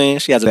 educated queen.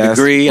 She has a That's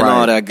degree and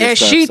all right. that good And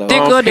stuff. she so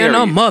thicker than period.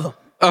 her mother.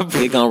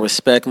 we gonna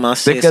respect my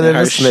sis Thicker and than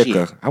her a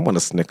Snicker. shit. I want a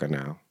Snicker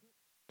now.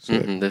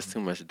 There's too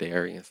much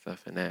dairy and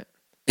stuff in that.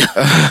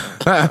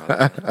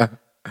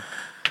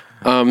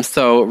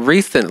 So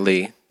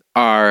recently,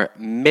 our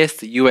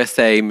Miss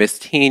USA, Miss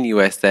Teen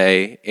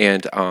USA,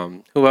 and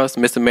who else?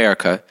 Miss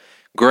America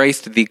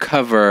graced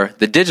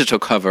the digital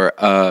cover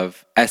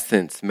of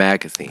Essence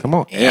magazine. Come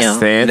on, Damn.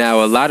 Essence.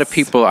 Now, a lot of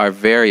people are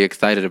very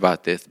excited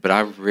about this, but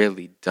I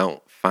really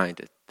don't find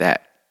it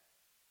that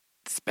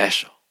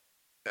special.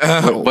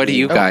 What do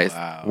you guys?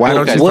 Why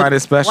don't you find it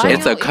special? Why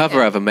It's a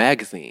cover of a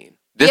magazine.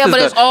 This Yeah, is but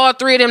the- it's all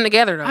three of them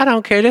together though. I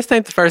don't care. This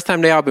ain't the first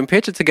time they all been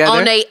pictured together.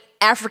 On a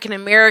African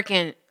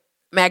American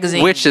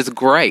magazine, which is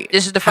great.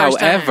 This is the first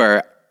time.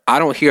 However, I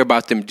don't hear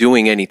about them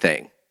doing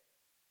anything.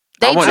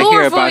 they I want to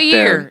tour hear for about a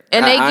year, them.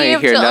 and they I give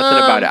ain't hear to nothing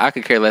about it. I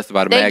could care less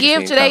about a they magazine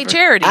give to their cover.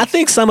 charities. I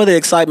think some of the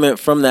excitement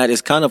from that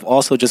is kind of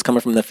also just coming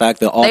from the fact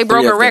that all They three broke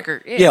of a them-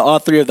 record, yeah. all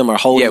three of them are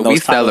holding. Yeah, we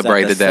those titles at the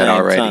celebrated that same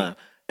already. time.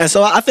 And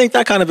so I think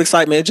that kind of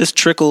excitement it just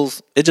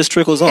trickles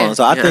on.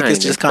 So I Yeah, think I it's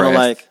ain't just kind of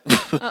like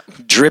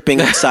dripping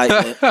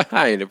excitement.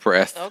 I ain't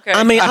impressed. Okay.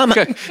 I mean, I'm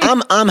happy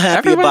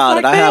Everyone's about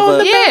it. like, I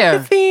have a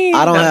yeah.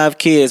 I don't have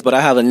kids, but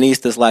I have a niece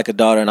that's like a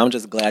daughter, and I'm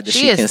just glad that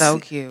She she is can so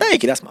see. cute.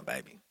 Thank you. That's my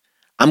baby.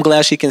 I'm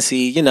glad she can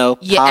see, Yeah, positive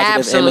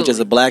absolutely. images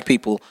of black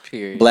people,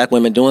 Period. black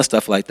women doing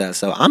stuff like that.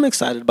 So I'm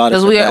excited about it.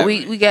 Because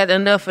for we got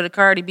enough of the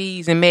Cardi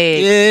B's and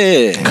Meg.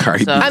 yeah.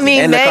 Cardi So- B. I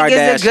mean, And the Meg is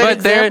a Kardashians. good But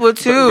they're- example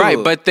too.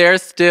 Right, but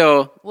there's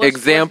still what's the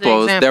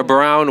examples. example? They're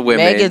brown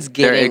women. Megan's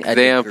They're getting a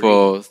degree.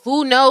 examples.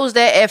 Who knows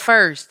that at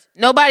first?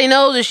 Nobody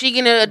knows if she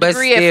getting a But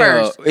degree still,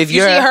 at first. if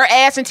you you're- see her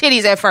ass and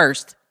titties at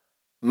first.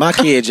 My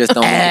kid just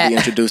don't want to be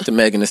introduced to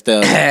Megan Thee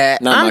Stallion.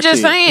 Not I'm my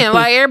just kid. saying,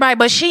 like everybody,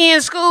 but she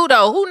in school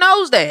though. Who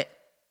knows that?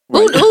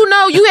 Who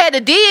know you had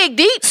to dig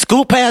deep?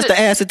 Scoop past the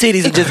ass and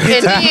titties and just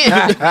get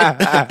And to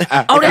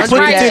then, oh, that's put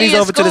the right. titties she in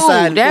over to the school.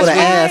 side and That's pull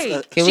the ass right.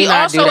 up. Can She we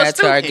not do also a that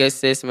to our student. good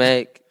sis,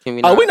 Meg? Can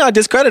we Oh, not? we're not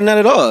discrediting that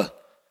at all.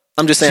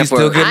 I'm just saying She's for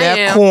still getting I that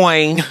am.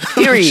 coin.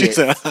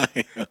 Period.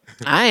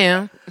 I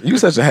am. You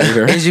such a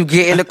hater. Is you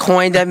getting the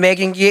coin that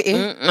Megan getting?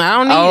 I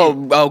don't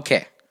need it. Oh,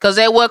 okay. Because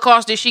at what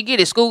cost did she get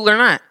it? School or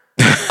not?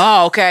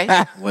 Oh, okay.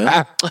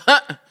 Well,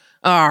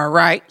 All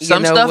right.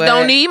 Some know stuff what?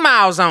 don't need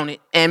miles on it,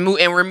 and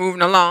we're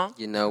moving along.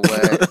 You know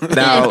what?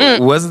 Now,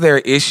 was there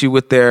an issue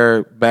with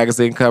their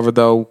magazine cover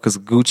though? Because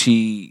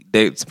Gucci,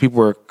 people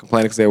were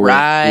complaining because they were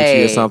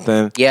Gucci or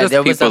something. Yeah, Just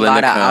there was a people in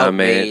lot the of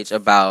comments. outrage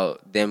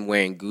about them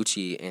wearing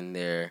Gucci in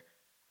their.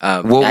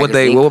 What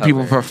would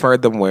people cover. prefer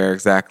them wear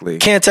exactly?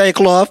 can't take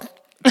cloth.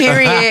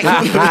 Period.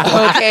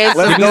 Okay, so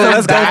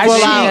Let's go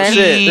full out.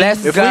 Shit.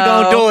 Let's If go. we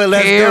gonna do it,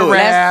 let's do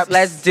it.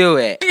 Let's do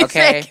it.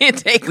 Okay, Can't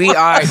take we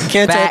are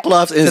Can't back take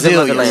cloths and to the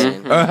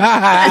zillions.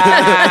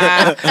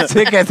 motherland.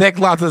 Ticket take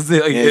lots of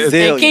zillions.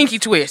 Zillions. And kinky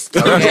twist.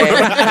 Okay.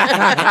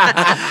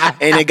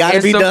 And it got to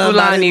And be some done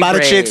by Fulani the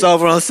braids. chicks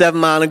over on 7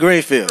 Mile and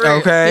Greenfield.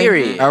 Okay.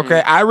 Period.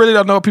 Okay. I really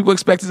don't know what people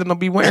expected them to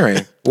be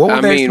wearing. What were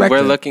I they mean, expecting?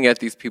 we're looking at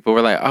these people.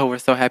 We're like, oh, we're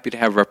so happy to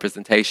have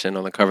representation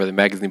on the cover of the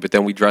magazine, but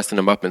then we dressing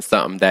them up in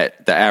something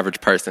that the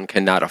average person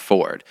cannot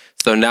afford.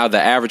 So now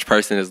the average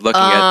person is looking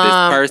at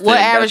this person. What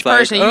that's average like,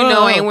 person you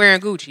know oh. ain't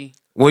wearing Gucci?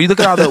 Well, you look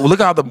at all the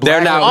They're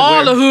black not-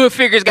 All the hood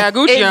figures got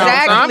Gucci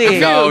Exactly.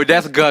 on. No,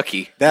 that's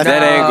Gucky. That's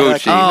that ain't not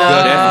Gucci.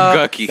 Gucci. That's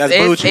Gucky. That's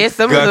It's, Gucci. it's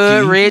some Gucky.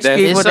 hood rich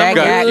That's people some that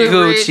got good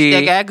Gucci.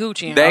 That got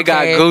Gucci on. They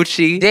got Okay.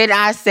 Gucci. Did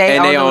I say And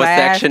on they the on last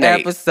Section 8.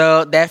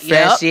 episode that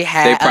Yep. Freshie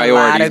had Their a lot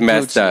priorities of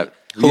messed Gucci? up.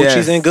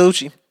 Gucci's and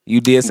Gucci.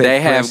 You did say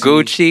They have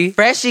Freshie. Gucci.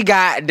 Freshie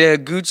got the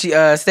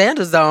Gucci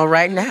sandals on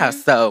right now.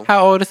 So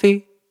How old is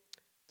he?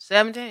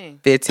 17.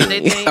 15.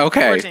 15,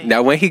 Okay. 14.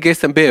 Now, when he gets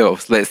some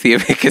bills, let's see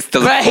if he can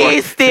still But afford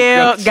he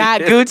still Gucci.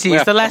 got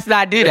Gucci. So let's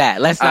not do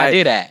that. Let's not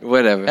do that.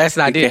 Whatever. Let's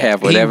not he do can that.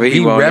 have whatever he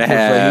wants to repping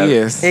have. for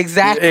his.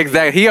 Exactly.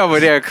 Exactly. He over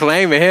there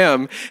claiming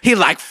him. He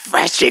like,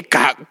 Freshie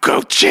got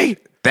Gucci.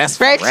 That's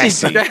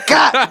Freshie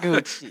got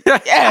Gucci.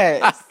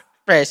 Yes.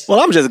 Fresh. Well,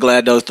 I'm just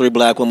glad those 3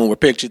 black women were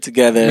pictured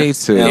together. Me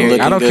too. and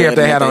looking I don't care if good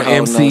they had and on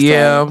holding those titles.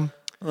 MCM.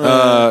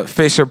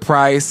 Fisher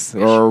Price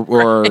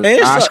or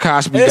It's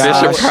Oshkosh it's Fisher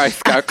B'gosh.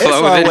 Price got It's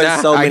clothing always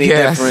now. so I many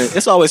guess. different.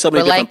 It's always so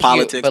many different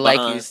politics. But like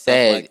behind you stuff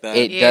said, like that.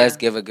 it Yeah. does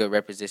give a good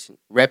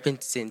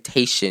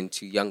representation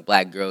to young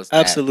black girls. that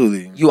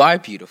Absolutely. you are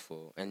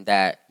beautiful and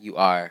that you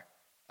are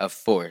a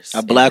force.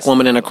 A black this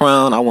woman in a world.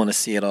 crown. I want to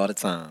see it all the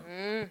time.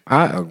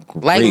 I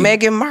agree. Like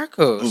Meghan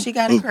Markle, she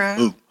got a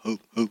crown.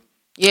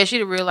 Yeah, she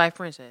the real life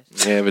princess.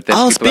 Yeah, but then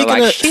Oh, people are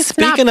like,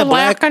 speaking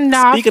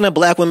of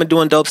black women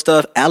doing dope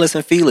stuff,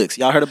 Allison Felix.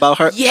 Y'all heard about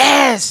her?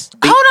 Yes.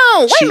 Hold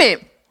on. Wait a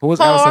minute. Who was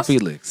Pause. Allison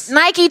Felix?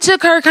 Nike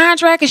took her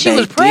contract and she They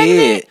was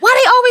pregnant. did.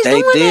 Why they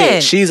always doing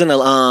that? She's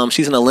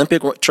an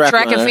Olympic track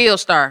Track and runner, field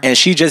star. and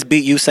she just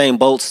beat Usain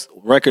Bolt's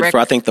record for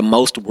I think the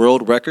most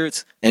world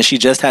records. And she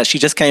just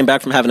came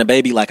back from having a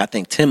baby like I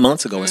think 10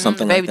 months ago or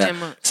something like baby that. 10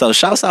 months. So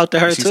shouts out to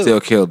her She too.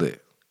 still killed it.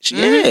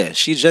 Yeah,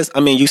 she just. I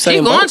mean, Usain She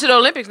Bolt. going to the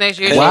Olympics next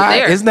year. She's Why?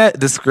 there. Isn't that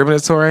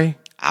discriminatory?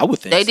 I would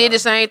think They so. did the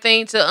same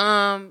thing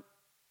to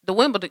the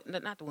Wimbledon,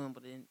 not the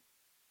Wimbledon,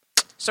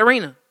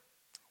 Serena.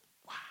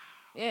 Wow.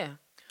 Yeah.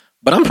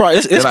 But I'm probably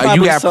it's They're like,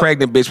 probably you got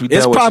pregnant, bitch. We It's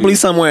done with probably you.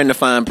 somewhere in the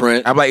fine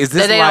print. I'm like, is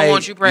this That they don't like?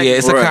 want you pregnant. Yeah,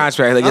 it's a Right.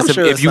 contract. Like, I'm it's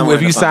sure if it's you somewhere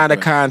in the sign a fine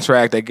print.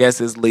 contract, I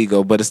guess it's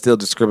legal, but it's still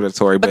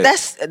discriminatory. But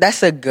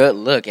that's a good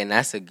look and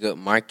that's a good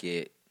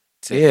market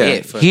to yeah,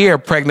 hit. For here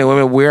pregnant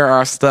women wear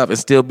our stuff and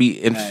still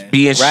be in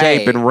Right.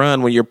 shape and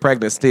run when you're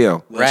pregnant.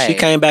 Still, Well, she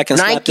came back and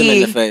slapped him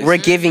Nike, in the face. we're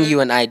giving you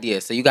an idea,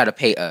 so you got to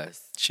pay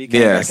us. She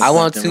came Yes. back and I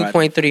want slapped him right.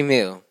 2.3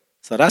 mil.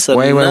 So that's a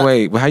wait.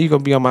 nut. But how you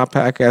gonna be on my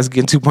podcast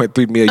getting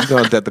 2.3 million? You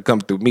gonna have to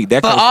come through me.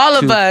 That For comes all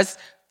to-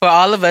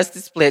 of us,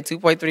 to split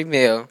 2.3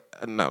 mil.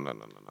 No.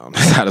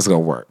 That's how this gonna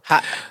work.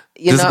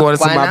 You Just know, going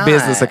into why my not?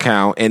 business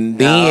account, and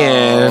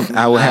then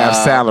I will have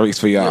salaries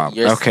for y'all.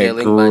 You're Okay,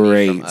 stealing money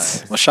great. from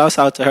us. Well, shouts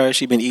out to her.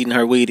 She been eating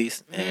her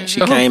Wheaties, and she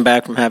came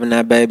back from having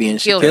that baby,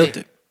 and she Killed killed it.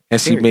 it. And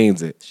she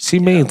means it. She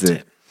means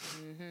it.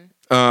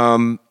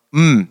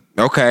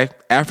 Okay.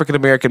 African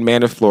American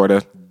man in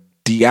Florida,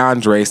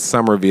 DeAndre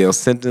Somerville,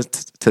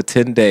 sentenced to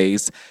 10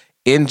 days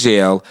in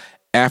jail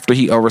after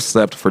he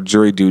overslept for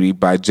jury duty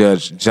by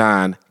Judge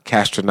John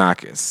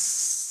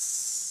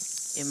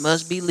Kastronakis. It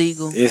must be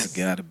legal. It's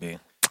gotta be.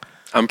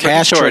 I'm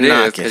pretty sure it is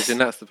Kastronakis. because you're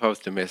not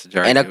supposed to miss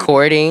jury And duty.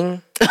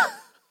 according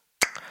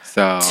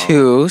So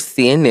to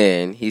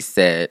CNN, he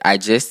said, I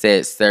just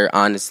said, sir,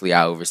 honestly,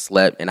 I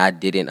overslept and I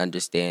didn't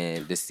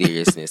understand the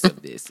seriousness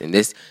of this. And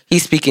this,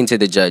 he's speaking to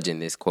the judge in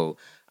this quote.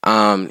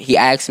 He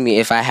asked me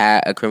if I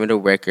had a criminal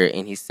record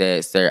and he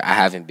said, sir,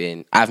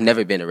 I've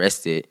never been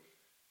arrested,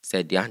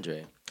 said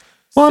DeAndre.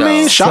 Well, So- I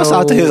mean, shouts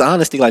out to his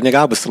honesty. Like, nigga,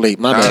 I was asleep.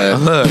 My bad.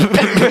 Look,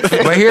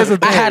 but here's the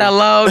thing. I had a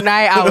long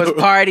night. I was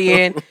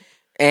partying.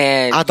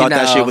 And I thought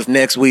that shit was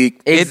next week.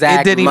 It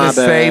exactly. didn't My even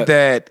say bad.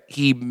 that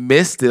he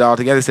missed it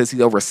altogether. It says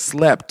he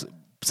overslept.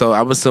 So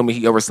I'm assuming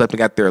he overslept and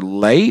got there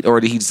late, or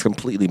did he just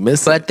completely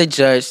miss But it? the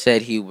judge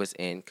said he was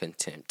in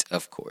contempt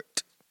of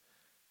court.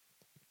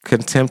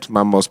 Contempt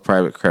my most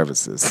private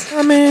crevices.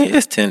 I mean,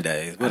 it's 10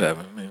 days.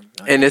 Whatever. I mean,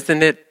 and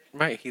isn't it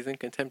right? He's in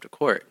contempt of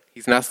court.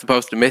 He's not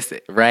supposed to miss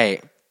it.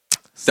 Right.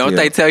 Don't Yeah.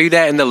 they tell you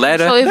that in the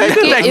letter? So if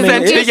you get, if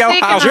sent you to get your sick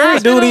in house. the jury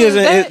hospital, duty is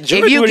that- a,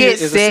 jury If you duty get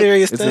is a sick-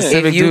 serious It's a thing.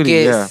 civic If you duty,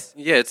 get yeah.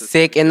 Yeah, it's a,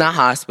 sick in the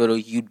hospital,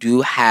 you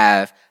do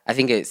have, I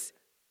think it's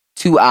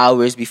 2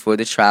 hours before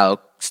the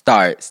trial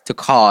starts to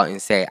call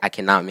and say, I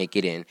cannot make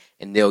it in,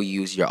 and they'll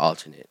use your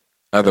alternate.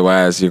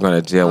 Otherwise, you're going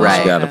to jail once you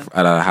Right. get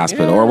out of the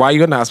hospital. Or while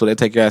you're in the hospital, they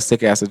take your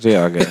sick ass to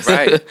jail, I guess.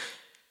 right.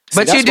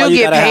 But See, you that's why do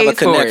get gotta have a paid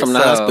for connect it. from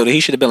the so hospital. He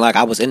should have been like,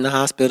 I was in the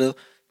hospital,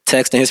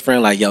 texting his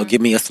friend like, yo, give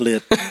me a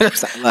slip.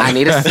 I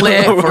need a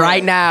slip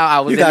right now. I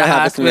was You in the gotta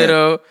have a connect.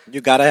 hospital.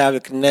 You gotta have a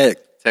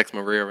connect. Text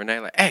Maria Renee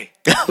like, hey,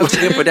 what's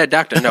good for that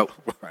doctor? No.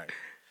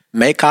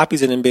 Make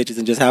copies of them bitches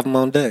and just have them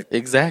on deck.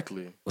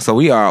 Exactly. So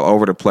we are all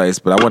over the place,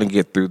 but I want to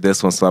get through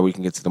this one so we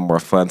can get to the more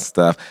fun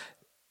stuff.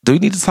 Do we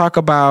need to talk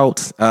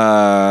about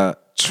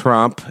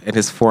Trump and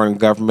his foreign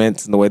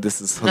governments and the way this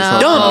is?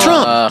 Dump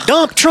Trump.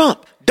 Dump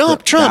Trump.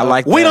 Dump Trump. I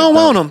like we that, don't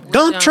though. want him.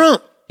 Dump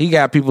Trump. He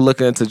got people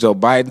looking into Joe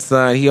Biden's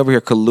son. He over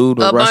here colluding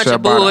with A bunch Russia of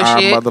about our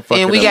bullshit, motherfucking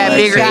and we got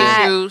election.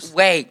 bigger issues.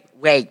 Wait.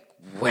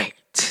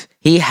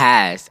 He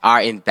has our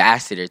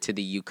ambassador to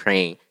the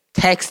Ukraine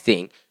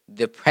texting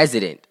the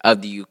president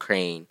of the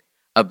Ukraine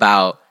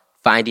about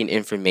finding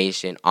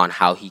information on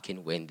how he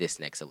can win this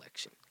next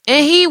election.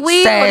 And he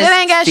will. Says That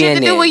ain't got shit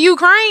to do CNN. with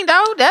Ukraine,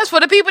 though. That's for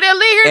the people that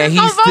live here And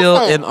that's he's gonna still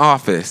vote for in him.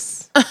 office.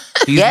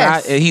 He's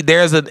Yes. not.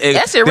 There's an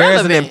That's there's an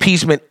irrelevant.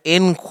 impeachment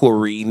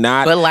inquiry,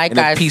 not But like an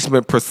I-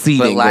 impeachment But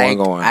proceeding like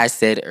going on. I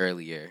said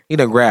earlier, He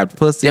done grabbed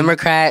pussy.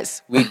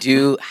 Democrats, we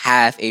do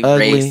have a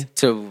Ugly. race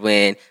to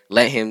win.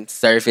 Let him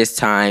serve his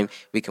time.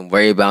 We can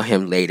worry about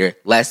him later.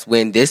 Let's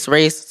win this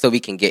race so we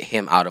can get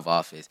him out of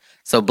office.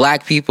 So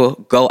black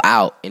people, go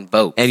out and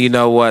vote. And you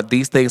know what?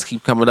 These things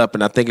keep coming up,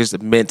 and I think it's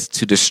meant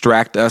to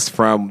distract us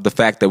from the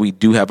fact that we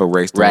do have a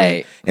race to win.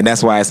 Right. And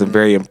that's why it's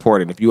very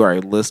important. If you are a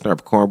listener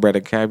of Cornbread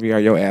and Caviar,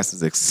 your ass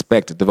is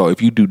expected to vote.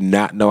 If you do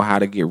not know how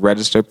to get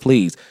registered,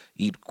 please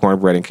eat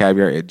cornbread and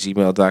caviar at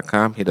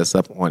gmail.com. Hit us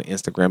up on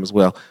Instagram as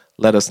well.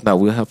 Let us know.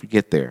 We'll help you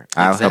get there.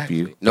 I'll help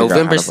you. figure out how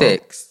November to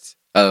vote. 6th.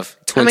 of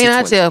I 2020. mean,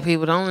 I tell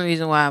people the only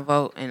reason why I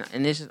vote, and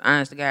this is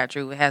honest to God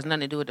true, it has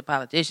nothing to do with the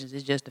politicians.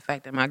 It's just the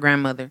fact that my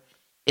grandmother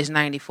is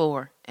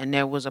 94, and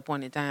there was a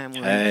point in time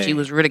when she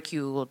was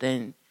ridiculed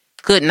and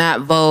could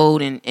not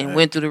vote and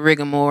went through the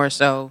rigmarole.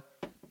 So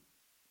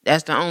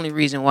that's the only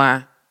reason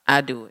why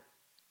I do it.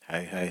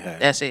 Hey.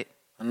 That's it.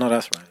 I know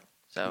that's right.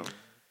 So,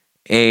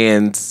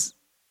 And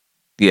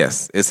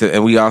yes,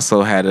 and we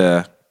also had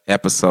a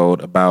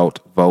episode about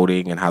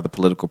voting and how the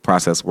political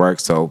process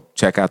works. So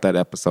check out that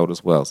episode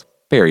as well. It's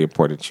very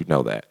important you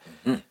know that.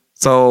 Mm-hmm.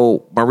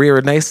 So Maria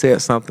Renee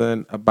said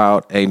something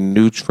about a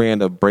new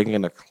trend of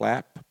bringing a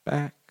clap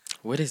back.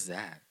 What is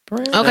that?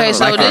 okay,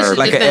 so this is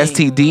like the an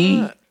thing.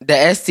 STD. The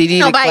STD.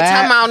 Nobody the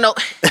clap? talking about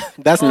no.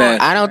 That's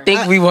nasty. I don't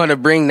think we want to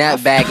bring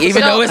that back,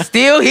 even though it's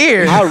still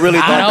here. I really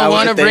thought I that don't was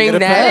want a to thing bring of the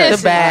that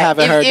past. back. I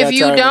haven't heard If that you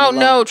term in a don't long-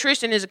 know,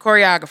 Tristan is a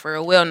choreographer,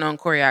 a well-known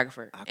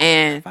choreographer,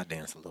 and I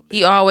dance a little bit.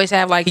 he always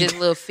have like this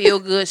little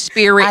feel-good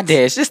spirit. I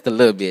dance just a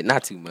little bit,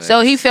 not too much.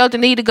 So he felt the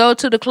need to go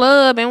to the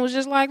club and was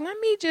just like, let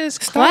me just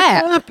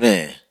clap.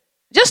 Clapping.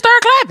 Just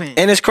start clapping.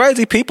 And it's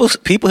crazy. People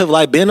have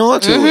like been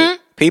on to it.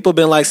 People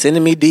been like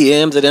sending me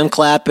DMs of them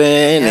clapping,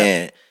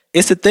 and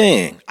it's a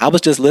thing. I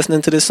was just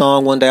listening to this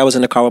song one day. I was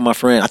in the car with my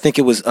friend. I think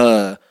it was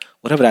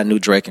whatever that new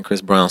Drake and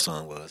Chris Brown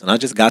song was, and I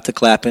just got to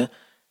clapping,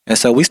 and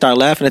so we started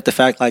laughing at the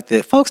fact like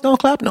that folks don't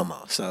clap no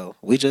more. So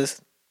we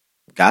just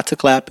got to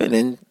clapping,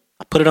 and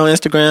I put it on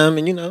Instagram,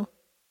 and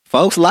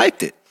folks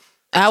liked it.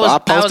 I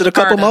posted a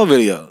couple more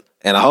videos.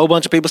 And a whole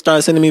bunch of people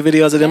started sending me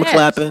videos of them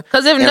clapping.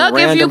 Because if in Nuck If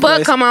You random Butt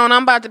places. come on,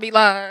 I'm about to be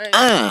like,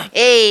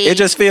 hey. It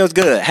just feels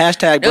good.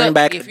 Hashtag bring Nuck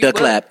back If You the Butt.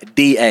 clap.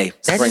 DA.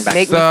 that Bring just back.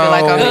 make me feel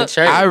like I'm in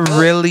church. I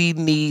really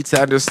need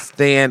to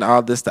understand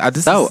all this stuff.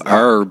 This So is,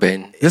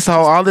 urban.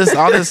 all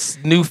this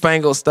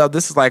newfangled stuff.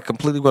 This is like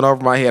completely went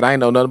over my head. I ain't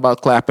know nothing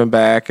about clapping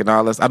back and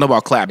all this. I know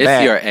about clap It's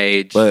back. your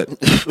age. But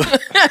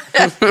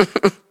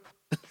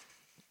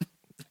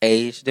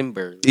Aged and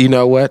bird. you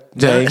know what,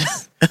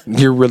 James?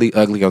 You're really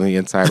ugly on the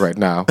inside right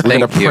now. We're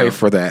Thank gonna pray you.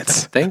 for that.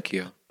 Thank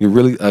you. You're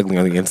really ugly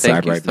on the inside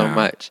Thank you right so now.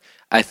 much.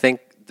 I think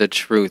the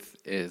truth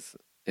is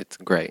it's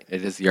great.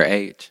 It is your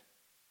age.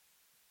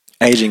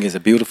 Aging is a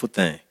beautiful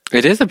thing.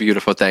 It is a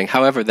beautiful thing.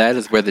 However, that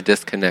is where the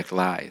disconnect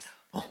lies.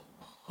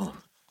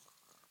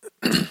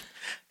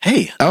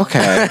 Hey.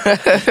 Okay.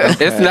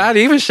 It's not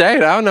even shade.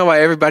 I don't know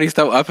why everybody's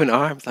so up in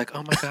arms. Like,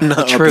 oh my God,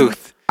 the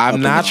truth. I'm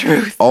not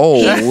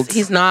old.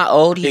 He's not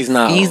old. He's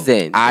not old.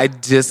 seasoned. I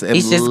just am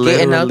He's just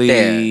getting up there.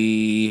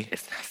 literally.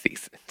 It's not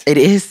seasoned. It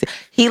is.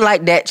 He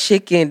like that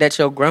chicken that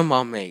your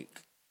grandma make.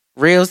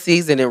 Real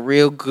seasoned and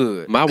real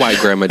good. My white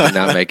grandma did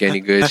not make any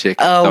good chicken.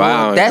 Oh, so I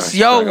well, don't that's know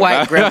your what you're white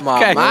talking about. grandma.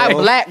 Okay. My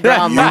black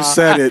grandma You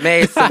said it.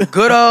 made some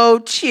good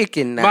old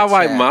chicken. My now,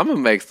 white child. mama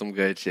makes some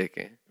good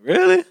chicken.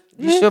 Really?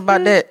 You sure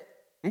about that?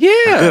 Yeah.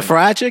 Good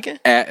fried chicken?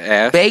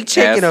 Baked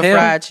chicken or him.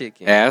 fried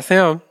chicken? Ask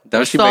him.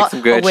 Don't she make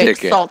some good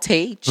chicken?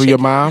 Sauteed Who, your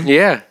mom?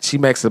 Yeah. She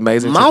makes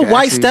amazing My chicken.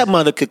 white Actually,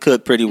 stepmother could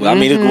cook pretty well. I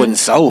mean, it wasn't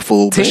soul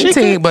food,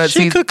 but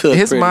she could cook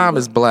his pretty mom well.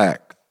 is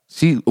black.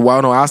 On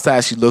the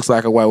outside she looks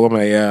like a white woman,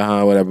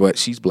 whatever, but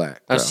she's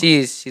black. Oh, so.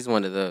 she's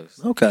one of those.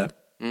 Okay.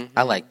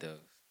 I like those.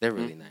 They're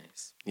really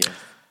nice. Yeah.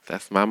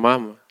 That's my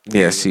mama.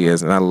 Yeah, she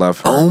is, and I love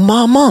her. Oh,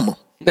 my mama.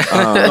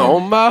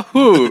 On my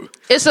hood.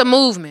 It's a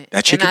movement. That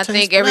And chicken I tastes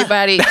think black.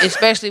 everybody,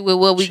 especially with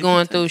what we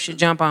going through, should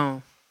jump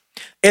on.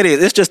 It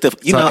is. It's just, So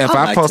if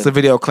I post a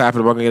video clapping,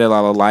 I'm gonna get a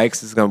lot of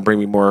likes. It's gonna bring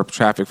me more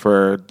traffic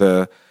for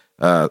the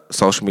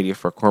social media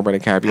for Cornbread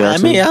and Caviar. I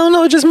too. mean, I don't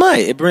know. It just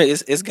might.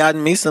 It's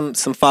gotten me some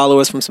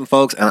followers from some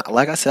folks, and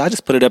like I said, I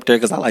just put it up there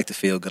because I like to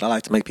feel good. I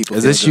like to make people.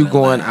 Is feel this good you and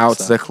going laugh, out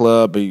so. to the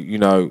club, but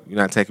you're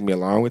not taking me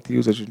along with you?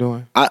 Is what you're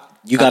doing?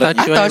 You got I to.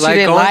 You I ain't thought you like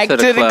didn't going like to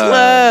to the the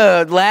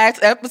club.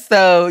 Last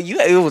episode,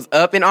 it was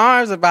up in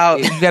arms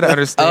about. You gotta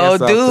understand. Oh,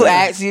 something. dude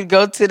asked you to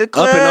go to the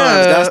club. Up in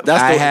arms.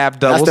 That's I the, have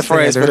double That's the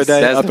phrase for the standards.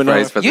 day. That's Up the in phrase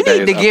arms. for the You day.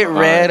 need to is get up in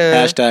rid arms.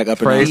 of Hashtag up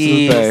in Praise arms. to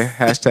the day.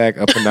 Hashtag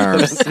up in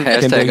arms.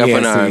 Hashtag Kendall up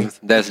in Yancey. arms.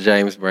 That's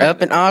James Brandon.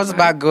 up in arms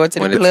about going to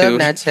the One or club two.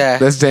 now,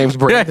 child. That's James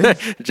Brandon.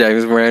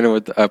 James Brandon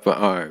with the up in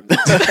arms.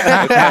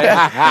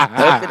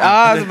 Up in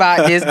arms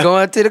about just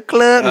going to the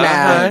club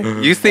now.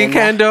 You see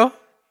Kendall?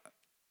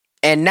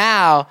 And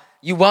now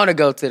you want to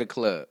go to the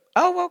club.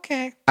 Oh,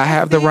 okay. I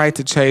have the right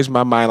to change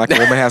my mind, like a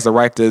woman has the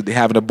right to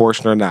have an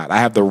abortion or not. I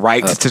have the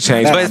right to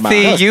change my But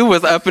mind. see, you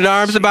was up in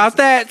arms about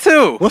that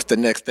too. What's the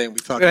next thing we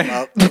talking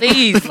about?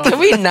 Please, Can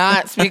we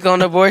not speak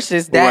on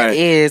abortions? That Right.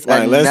 is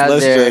Right,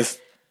 another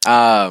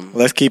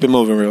let's keep it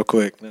moving real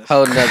quick.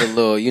 whole nother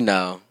little, we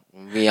don't,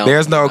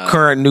 There's no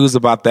current news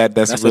about that.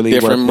 That's That's a really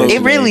different worth movie.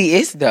 It really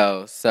is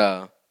though.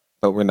 So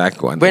But we're not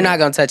going. we're there. not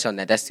gonna touch on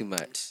that. That's too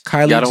much.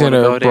 Kylie Y'all don't wanna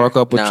Jenner go there? broke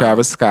up with No.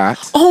 Travis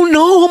Scott. Oh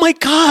no! Oh my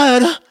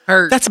God!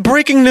 hurt. That's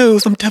breaking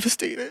news. I'm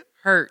devastated.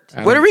 hurt.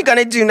 What are we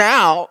gonna do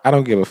now? I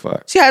don't give a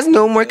fuck. She has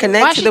no more Why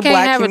connection she to the can't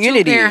black have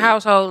community. a two-parent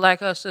household like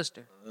her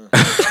sister?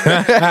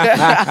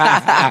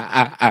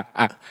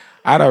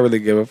 I don't really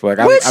give a fuck.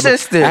 Which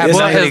sister? This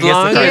Well, as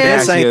long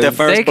This ain't the They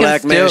first can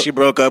black man still- she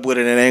broke up with,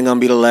 and it ain't gonna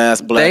be the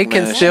last black They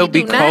man. can still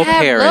be do not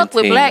have luck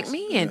with co-parenting. black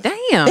men.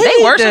 Damn, They they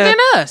need worse to- than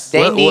us.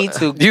 They need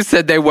to. You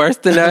said they worse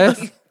than us.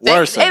 They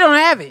Worse. don't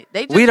have it.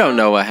 They just We don't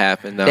know what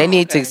happened though. They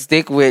need to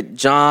stick with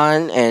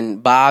John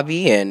and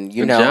Bobby and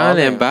all John and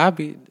them.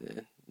 Bobby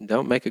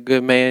don't make a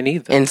good man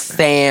either. And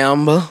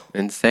Sam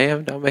And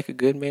Sam don't make a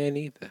good man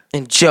either.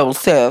 and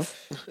Joseph.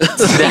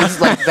 Things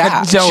like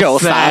that.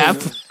 Joseph.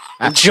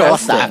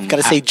 Joseph.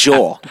 Gotta say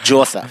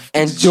Joseph.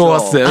 And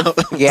Joseph.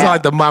 It's Yeah.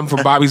 like the mom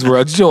from Bobby's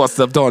World.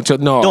 Joseph, don't you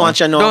know? Don't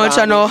you know? Don't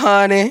you know,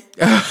 honey?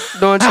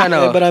 Don't you Yeah,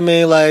 know? but I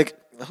mean, like,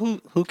 who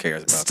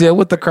cares about that? Still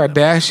with the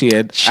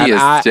Kardashian. She And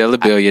is still a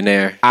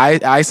billionaire.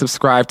 I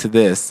subscribe to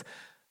this.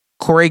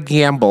 Corey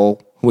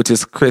Gamble, which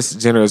is Kris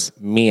Jenner's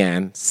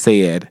man,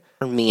 said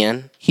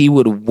Man. he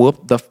would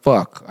whoop the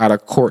fuck out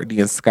of Courtney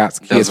and Scott's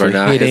kids Those were for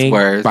not his hitting,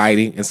 words.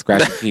 biting, and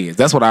scratching kids.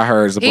 That's what I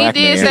heard as a He black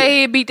did man.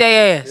 say he'd beat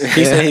their ass.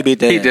 He said he beat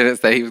that. He didn't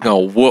say he was gonna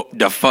whoop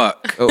the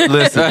fuck. Oh,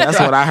 listen, that's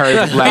what I heard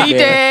as a black Beat man.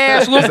 their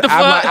ass, whoop the fuck.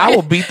 I'm like, I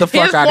will beat the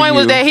fuck His out point of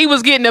was you. that he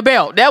was getting the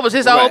belt. That was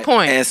his whole Right.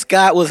 point. And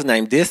Scott was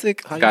named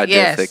Disick. God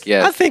Yes. Disick,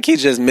 yes. I think he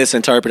just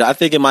misinterpreted. I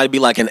think it might be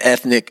like an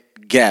ethnic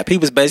gap. He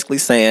was basically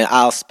saying,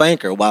 "I'll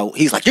spank her," while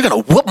he's like, "You're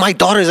gonna whoop my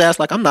daughter's ass."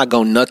 Like, I'm not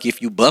gonna nuck you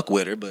if you buck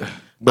with her, but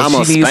I'm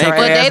gonna she needs spank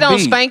her her. But they ass don't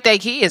beat. spank their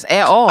kids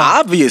at all.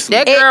 Obviously,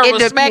 That girl It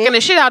was smacking depend-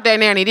 the shit out that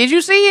nanny. Did you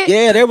see it?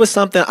 yeah. There was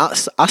something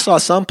I saw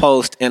some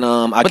post, and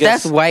I But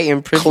guess that's white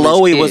and privileged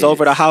Chloe was kids.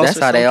 over the house That's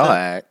or how they all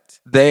something. act.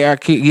 They are,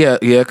 yeah,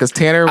 because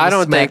Tanner. I was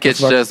don't think smacking it's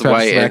fuck- just trying to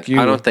white. smack you.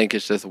 I don't think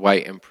it's just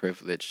white and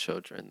privileged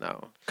children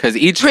though, because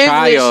each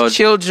Privileged child,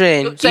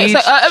 children. Say- each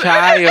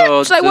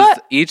child, say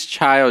what? each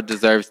child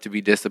deserves to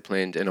be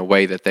disciplined in a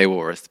way that they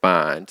will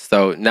respond.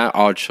 So not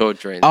all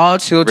children. All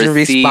children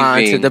respond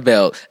to receiving- the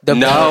belt. The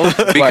No,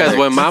 belt because works.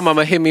 when my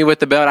mama hit me with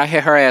the belt, I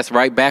hit her ass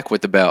right back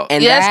with the belt.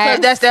 And Yes,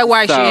 that's that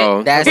white So-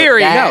 shit. That's-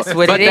 Period. that's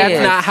what but it that's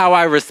is. not how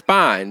I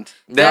respond.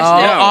 That's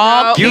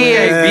all you kids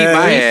can't beat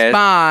my ass.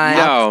 respond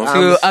No.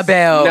 to a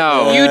belt.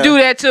 No. You do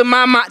that to to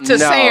No.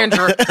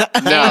 Sandra,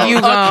 No. you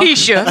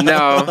Keisha,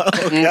 No.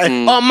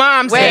 Mm-mm. or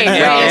Mom's Wait, head,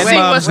 no. and see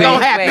what's wait,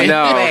 gonna happen. wait,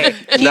 No.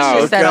 wait. No.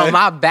 Keisha sat on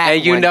my back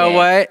And you one know day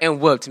what? and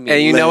whooped me.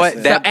 And you know what?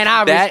 Listen. That, And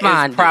I that is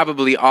responded.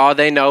 probably all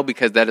they know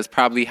because that is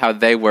probably how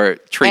they were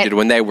treated And-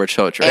 when they were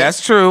children.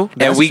 That's true.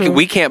 and That's we true.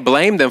 we can't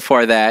blame them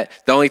for that.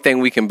 The only thing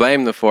we can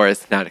blame them for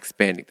is not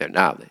expanding their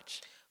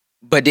knowledge,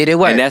 But did it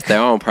work? and that's their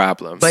own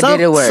problem. But did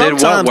it work? Did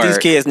what Sometimes these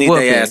work? kids need their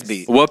Whoopings. ass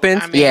beat.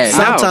 Whoopings? I mean, Yes.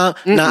 No. Sometimes,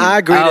 now I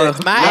agree Oh,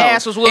 that My no.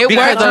 ass was whooped. It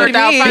I worked turned for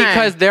out me. fine.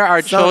 Because there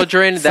are Some-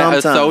 children that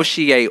sometimes.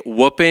 associate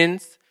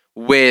whoopings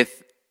with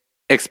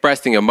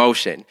expressing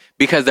emotion.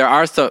 Because there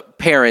are some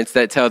parents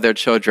that tell their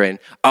children,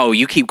 "Oh,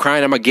 you keep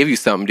crying, I'm gonna give you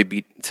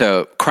something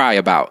to cry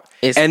about."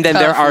 It's and then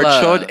there tough are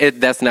love. children.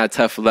 That's not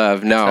tough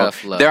love. No,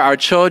 Tough love. there are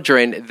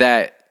children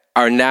that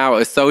are now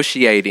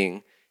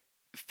associating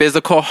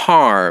physical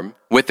harm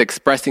with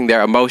expressing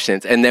their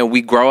emotions. And then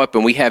we grow up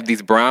and we have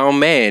these brown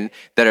men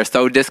that are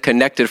so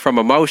disconnected from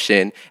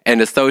emotion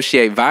and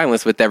associate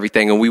violence with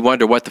everything. And we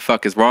wonder what the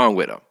fuck is wrong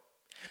with them.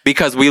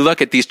 Because we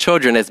look at these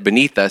children as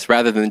beneath us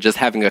rather than just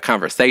having a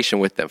conversation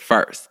with them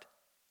first.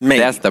 Maybe.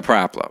 That's the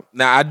problem.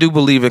 Now, I do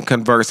believe in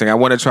conversing. I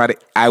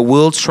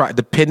will try,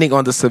 depending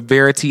on the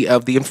severity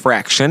of the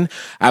infraction,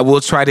 I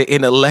will try to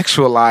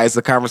intellectualize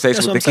the conversation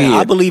That's with what the I'm saying.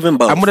 kid. I believe in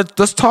both.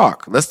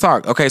 Let's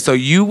talk. Okay, so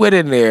you went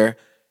in there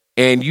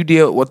and you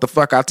did what the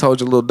fuck I told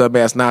your little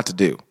dumbass not to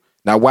do.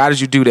 Now, why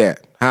did you do that?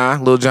 Huh,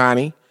 little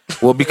Johnny?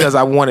 Well, because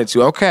I wanted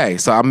to. Okay,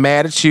 so I'm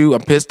mad at you.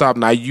 I'm pissed off.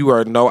 Now you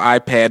are no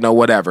iPad, no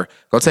whatever.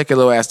 Go take your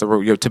little ass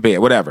to bed,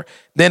 whatever.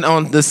 Then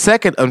on the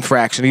second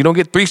infraction, you don't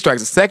get 3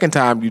 strikes. The second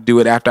time you do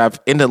it after I've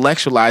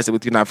intellectualized it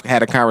with you and I've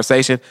had a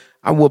conversation,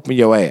 I'm whooping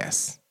your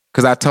ass.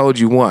 Because I told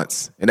you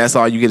once. And that's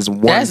all you get is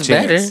one That's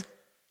chance. better.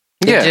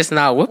 Yeah. It's just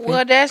not whooping.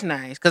 Well, that's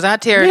nice because I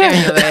tear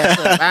Daniel ass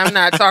up. I'm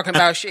not talking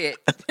about shit.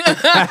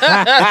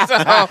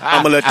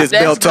 I'm gonna let this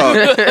belt talk.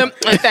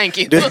 Thank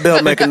you. This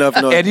belt make enough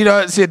noise. And you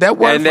know, shit, that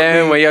worked And for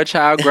then me. when your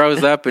child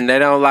grows up and they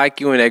don't like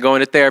you and they go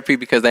into therapy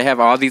because they have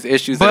all these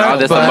issues and all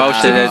this but-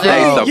 emotion that You they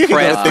can go to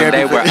suppressed when they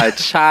therapy were for- a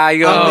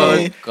child.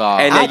 Oh,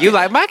 God. And then you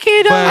like, my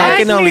kid don't I like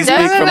can me. only speak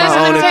from Let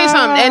my me own. tell you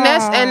something,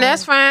 and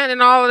that's fine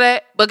and all of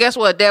that. But guess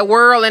what? That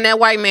world and that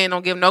white man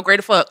don't give no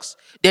greater fucks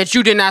that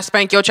you did not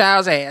spank your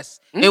child's ass.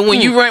 And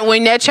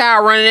when that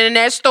child running in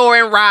that store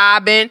and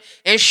robbing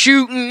and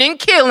shooting and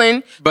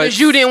killing, because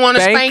you didn't want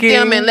to spank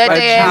them and let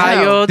spanking their a ass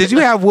know. child- Did you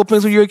have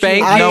whoopings when you were a kid?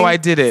 Spanking- No, I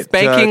didn't.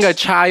 Spanking Judge. a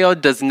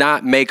child does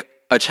not make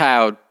a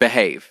child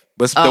behave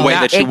But the way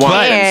that you it want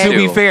can. them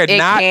to be fair, It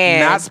can.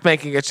 not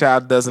spanking a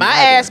child doesn't. My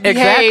either. ass behaved,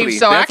 Exactly.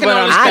 so I That's can what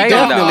only I'm I speak saying,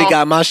 on definitely though.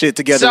 got my shit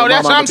together. So when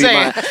that's my what mama I'm beat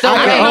saying. my- So I I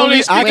can can only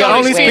only speak I can on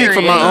only speak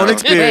from my own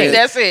experience. experience.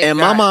 That's it. And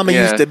my mama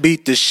Yeah. used to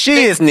beat the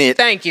shiznit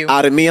Thank you.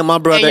 out of me and my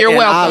brother. And you're I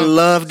welcome.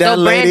 love that So,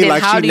 lady Brandon,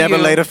 like how she do never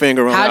you- laid a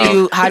finger on How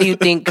her. do you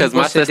think? because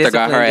my people should sister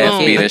got her discipline ass their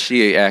beat kids? and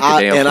she acted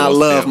damn And I fool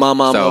love still. my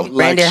mama. So, like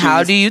Brandon, how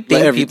she's do you like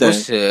think people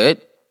everything.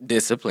 should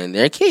discipline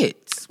their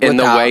kids? in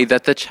the way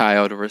that the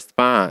child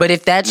responds. But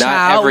if that Not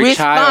child every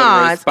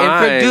responds and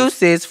responds.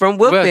 produces from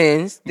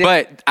whoopings,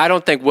 But I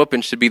don't think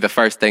whooping should be the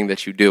first thing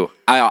that you do.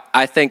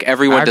 I think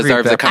everyone I agree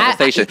deserves with a that.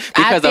 conversation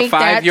I because think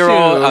that too.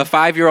 a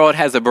 5-year-old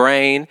has a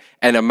brain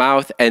and a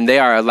mouth, and they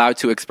are allowed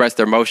to express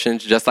their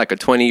emotions just like a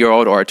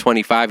 20-year-old or a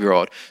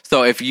 25-year-old.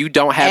 So if you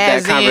don't have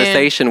As that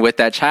conversation with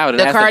that child,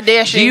 The and ask them,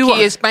 Kardashian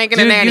kid spanking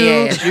the nanny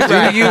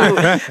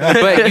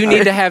ass. but you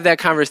need to have that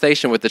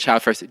conversation with the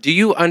child first. Do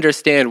you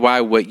understand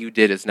why what you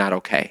did is not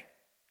okay?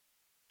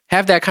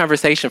 Have that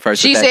conversation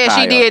first. She with that said she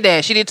child. did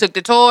that. She took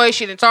the toy.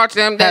 She didn't talk to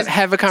them. That's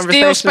Have a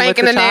conversation still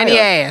spanking with the nanny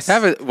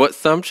child. ass. What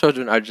some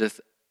children are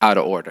just out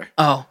of order.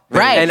 Oh,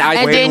 right? And And,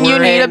 I- then you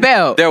need a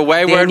belt. They're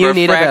wayward, Then you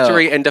need a belt.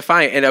 refractory, and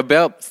defiant. And a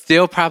belt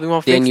still probably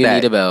won't fix Then you that.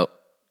 need a belt.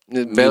 The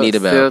You need a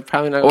belt. still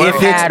probably not Or gonna a It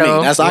fixed me.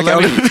 paddle. That's all I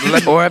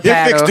can. Or a It fixed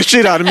paddle. the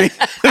shit out of me.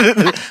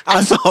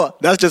 I saw.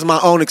 That's just my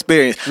own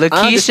experience. I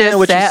understand Lakeisha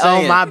what you're sat on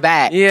saying. my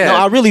back. Yeah. No,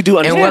 I really do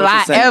And understand. will what I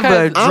you're saying.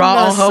 ever Because I'm draw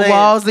not on her saying-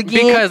 walls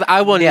again? Because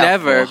I will Yeah.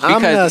 never, I'm not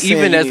because saying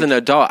even as you- an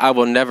adult, I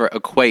will never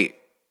equate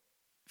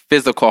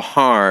physical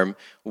harm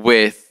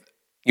with,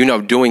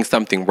 doing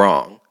something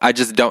wrong. I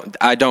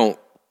don't,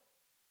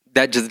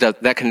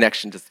 that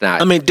connection does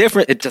not. I mean,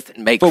 different. it doesn't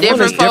make For sense. one,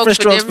 Different it's different folks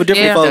for strokes for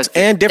different different- folks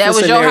and different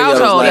That was your scenarios.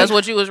 household. Like, That's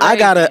what you was I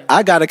raised in.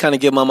 I gotta kind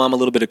of give my mom a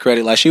little bit of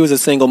credit. Like she was a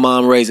single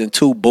mom raising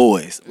 2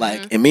 boys.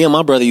 Like, and me and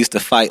my brother used to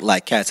fight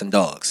like cats and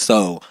dogs.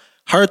 So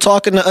her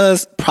talking to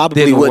us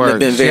probably Didn't wouldn't work. have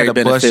been She very had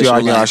to bust beneficial. you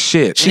on y'all Like,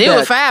 shit. she There got-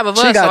 was 5 of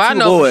she us, got so I 2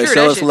 know for boys, sure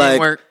so that it's shit like,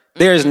 didn't work.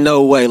 there's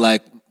no way.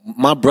 Like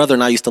my brother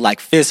and I used to like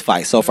fist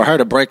fight. So for her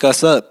to break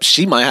us up,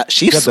 she might have.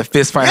 You have to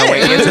fist fight her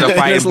way into the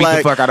fight and It's beat like,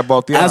 the fuck out of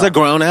both of y'all. As a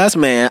grown ass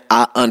man,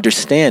 I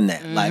understand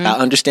that. Like I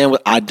understand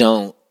what I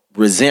don't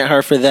resent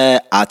her for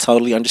that. I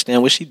totally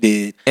understand what she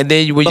did. and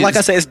then But like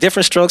I said, it's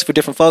different strokes for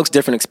different folks,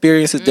 different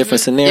experiences,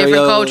 different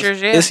scenarios,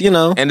 cultures, yeah. It's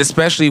and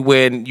especially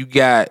when you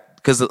got,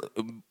 because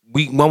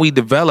when we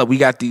develop, we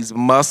got these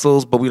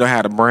muscles, but we don't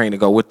have the brain to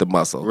go with the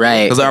muscle.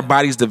 Right. Because our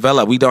bodies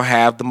develop, we don't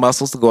have the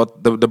muscles to go,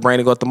 the brain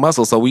to go with the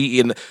muscle. So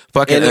we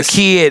fucking And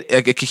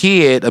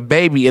a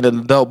baby in an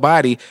adult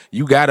body,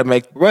 you got to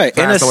make right.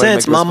 In find a some way to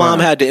sense, make it my mom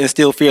respond. had to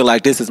instill fear.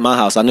 Like this is my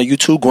house. I know you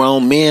 2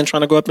 grown men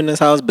trying to grow up in this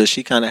house, but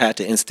she kind of had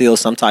to instill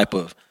some type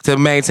of. to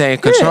maintain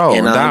control and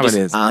and I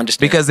dominance. I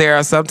understand. Because there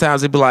are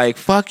sometimes it'd be like,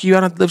 fuck you, I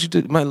don't let you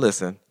do. Man,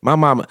 listen, my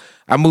mama,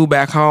 I moved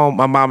back home.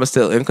 My mama's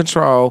still in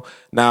control.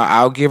 Now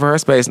I'll give her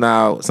space.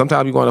 Now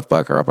sometimes you want to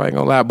fuck her up. I ain't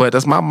gonna lie, but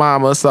that's my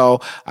mama, so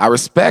I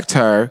respect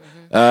her.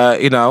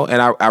 And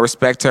I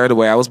respect her the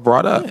way I was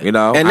brought up.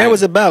 And there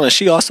was a balance.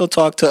 She also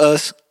talked to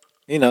us.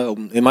 It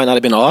might not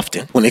have been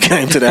often when it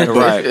came to that, but,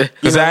 right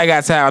because I ain't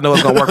got time. I know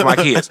it's gonna work for my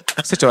kids.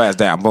 Sit your ass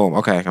down. Boom.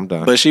 Okay, I'm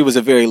done. But she was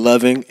a very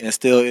loving and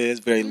still is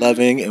very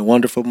loving and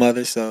wonderful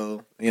mother.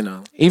 So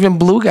Even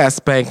Blue got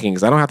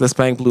spankings. I don't have to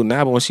spank Blue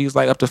now, but when she was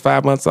like up to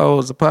 5 months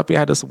old as a puppy,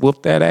 I just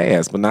whooped that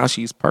ass. But now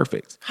she's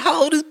perfect.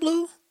 how old is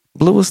Blue?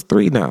 Blue is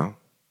 3 now.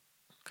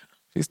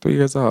 She's 3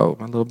 years old,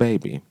 my little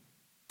baby.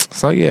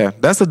 So yeah,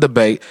 that's a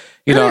debate.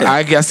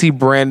 I guess see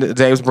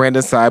James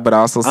Brandon's side, but I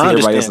also see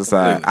everybody else's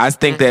side. I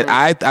think that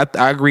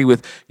I agree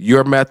with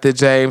your method,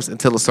 James,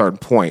 until a certain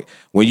point.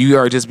 When you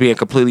are just being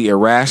completely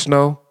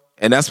irrational,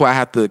 and that's why I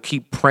have to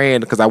keep praying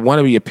because I want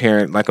to be a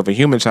parent like of a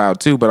human child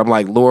too. But I'm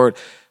like, Lord,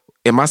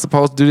 am I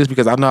supposed to do this?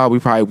 Because I know we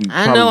probably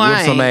I know whoop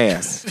I some ain't.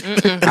 ass.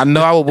 I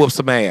know I will whoop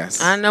some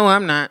ass. I know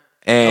I'm not.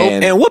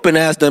 And whooping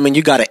ass them, and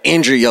you got to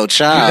injure your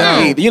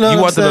child. You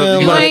know what I'm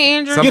saying? You Like,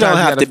 ain't injured. you don't sometimes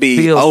have gotta to be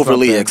feel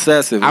overly something.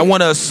 excessive. I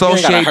want to You ain't gotta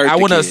associate. hurt I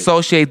the want to kid.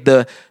 associate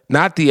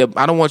I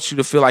don't want you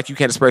to feel like you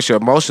can't express your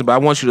emotion, but I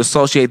want you to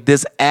associate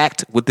this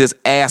act with this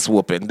ass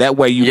whooping. That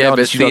way you know but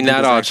that you see, don't do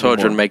not this all action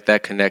children anymore. make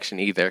that connection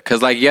either.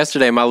 Because like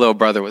yesterday, my little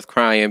brother was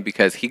crying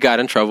because he got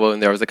in trouble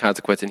and there was a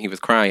consequence, and he was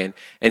crying.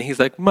 And he's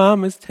like,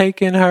 "Mom is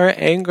taking her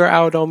anger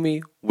out on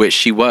me," which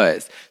she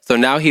was. So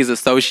now he's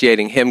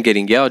associating him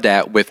getting yelled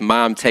at with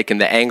mom taking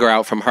the anger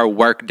out from her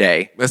work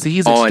day. But see,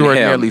 he's on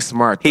extraordinarily him.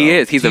 smart. He though.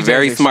 is. He's a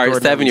very just smart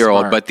extraordinarily 7-year-old.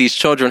 smart. But these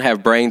children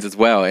have brains as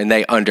well, and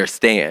they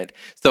understand.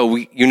 So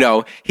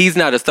he's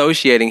not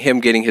associating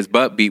him getting his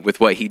butt beat with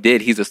what he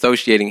did. He's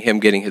associating him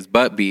getting his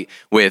butt beat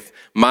with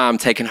mom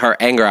taking her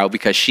anger out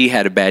because she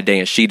had a bad day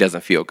and she doesn't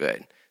feel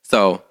good.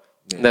 So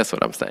that's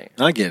what I'm saying.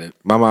 I get it.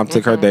 my mom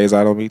took her days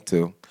out on me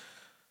too.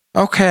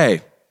 Okay,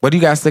 what do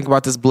you guys think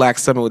about this Black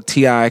Summit with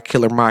T.I.,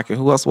 Killer Mike, and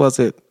who else was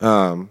it?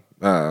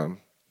 T.I.,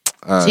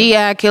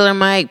 Killer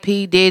Mike,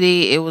 P.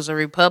 Diddy. It was a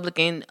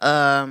Republican,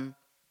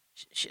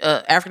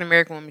 African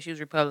American woman. She was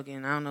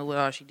Republican. I don't know what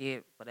all she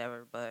did,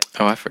 whatever. But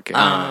Oh, I forget.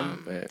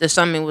 the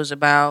summit was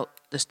about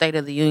the state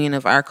of the union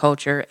of our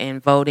culture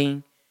and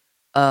voting,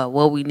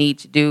 what we need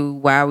to do,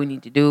 why we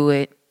need to do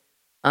it.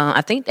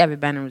 I think David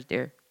Banner was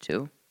there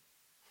too.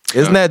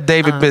 Isn't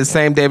that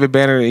same David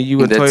Banner and you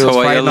and The Toya was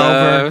Toya fighting over?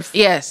 loves.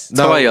 Yes.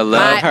 No, Toya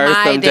love her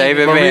my some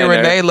David Maria Banner.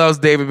 Renee loves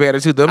David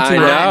Banner too. Them two I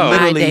are know.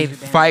 literally My David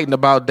Banner. fighting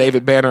about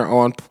David Banner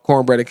on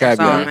Cornbread and That's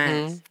all Caviar.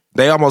 matters.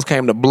 They almost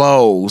came to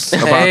blows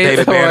about Hey,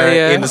 David Banner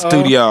Toya. in the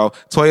studio.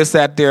 Toya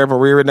sat there,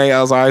 Maria Renee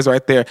Elzay's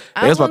right there.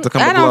 They was about to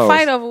come I to blows. don't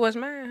fight over what's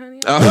mine, honey.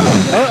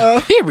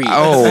 Period.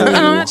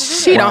 Oh,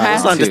 She don't have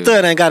It's to.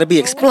 understood. Ain't got to be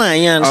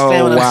explained. You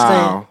understand oh what I'm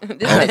wow.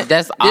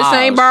 That's This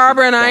ain't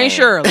Barbara and I ain't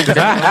Shirley.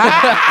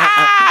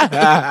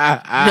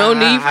 No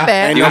need for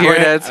that. You hear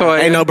that, Toya?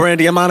 saying? Ain't no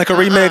Brandy and Monica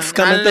remix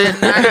coming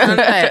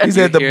through. He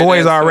said the hear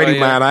boy's that, already Toya?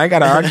 mine. I ain't got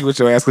to argue with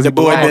your ass because The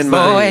boy been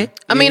mine.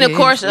 I mean, of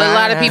course, a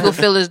lot of people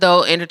feel as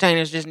though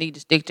entertainers just need to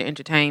stick to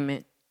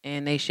entertainment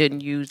and they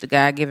shouldn't use the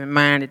God-given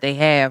mind that they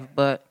have.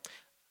 But,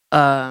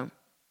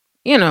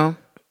 you know,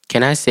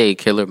 Can I say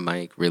Killer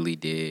Mike really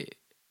did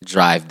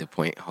drive the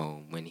point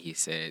home when he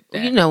said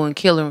that you know when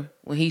Killer,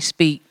 when he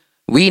speak,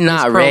 we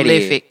not he's ready.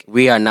 prolific.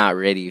 We are not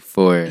ready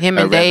for him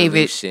a and David,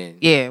 revolution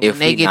yeah, when if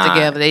they we get not.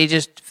 together, they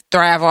just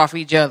thrive off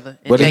each other.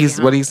 And What did take he it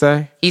home. what did he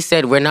say? He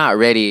said we're not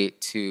ready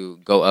to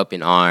go up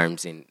in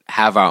arms and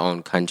have our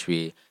own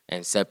country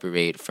and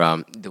separate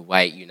from the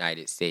white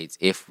United States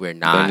if we're They're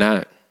not,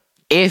 not.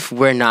 if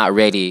we're not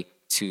ready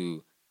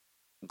to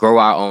grow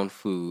our own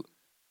food,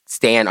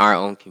 stay in our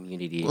own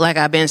community, Like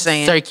I've been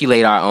saying.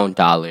 circulate our own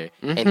dollar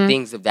and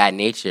things of that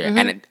nature.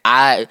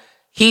 And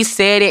he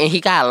said it and he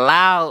got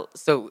loud,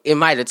 so it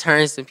might have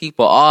turned some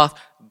people off.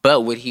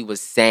 But what he was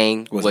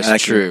saying was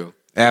accurate. true.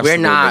 Absolutely.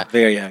 We're not.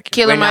 Very accurate.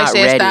 Killer We're Mike not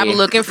said, stop ready.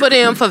 looking for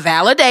them for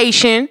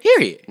validation.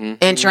 Period.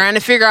 And trying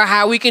to figure out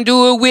how we can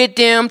do it with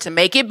them to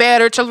make it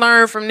better, to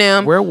learn from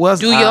them. Where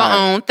was Do I? your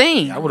own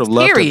thing. I would have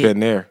loved to Period. have been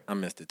there. I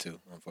missed it too,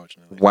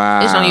 unfortunately.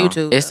 Wow. It's on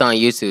YouTube. It's on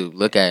YouTube.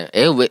 Look at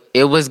it.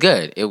 It was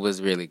good. It was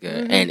really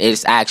good, and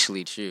it's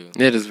actually true.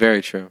 It is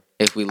very true.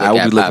 If we look I will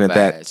at be looking at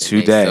that Popeyes,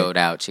 today. they sold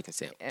out chicken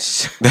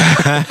sandwich.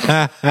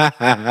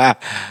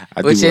 I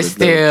do Which wanna is do it.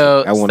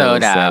 still I want a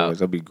sold out. sandwich.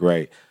 That'd be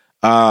great.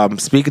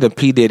 Speaking of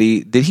P.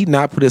 Diddy, did he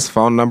not put his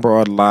phone number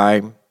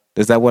online?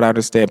 Is that what I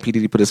understand? P.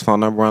 Diddy put his phone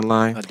number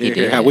online? I did did.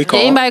 hear how we Did call.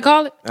 anybody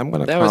call it? I'm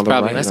gonna That call was him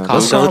probably- right let's now. call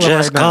him. So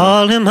just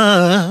call him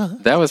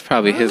up. That was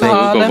probably his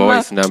Call Google them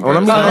Voice up. number. Oh,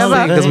 let me Call him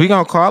up. because we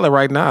gonna call it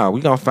right now.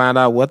 We gonna find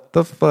out what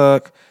the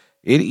fuck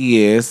it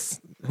is.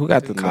 Who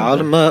got the Call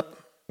number? him up.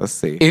 Let's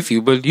see. If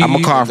you believe, I'm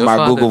gonna call from in the my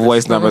Father, Google the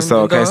Voice number, Son, so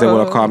in and case they God.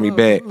 want to call me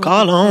back.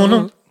 Call on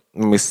him.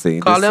 Let me see.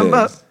 Call This them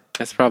up. is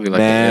That's probably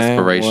like an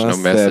inspirational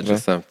 917. message or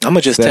something. I'm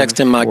gonna just text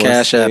him my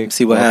Cash App and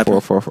see what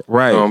happens. 746-1444.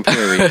 Right.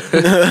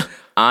 Period.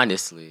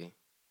 Honestly,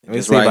 Let me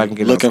Just see if I right, can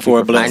get looking on for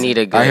a speakerphone. blessing. I need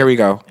a All good. right, here we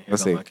go. Here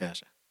Let's go see. my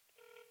Cash App.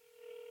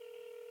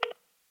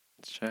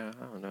 Child,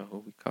 I don't know who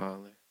we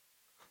calling.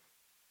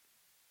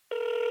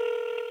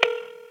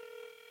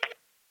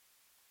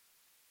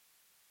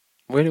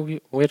 Where do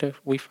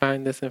we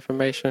find this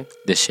information?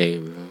 The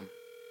shade room.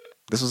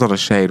 This was on the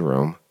Shade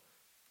Room.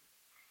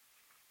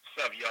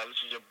 What's up, y'all? This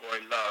is your boy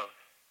Love.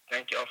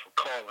 Thank y'all for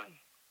calling.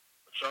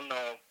 But y'all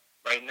know,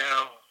 right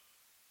now,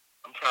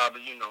 I'm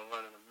probably,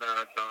 running a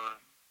marathon,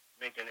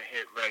 making a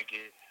hit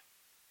record,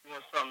 doing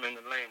something in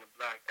the lane of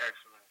black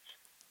excellence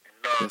and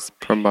love. It's and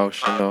peace,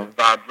 promotional. positive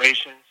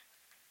vibrations.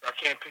 I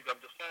can't pick up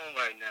the phone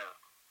right now.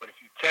 But if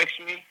you text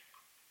me,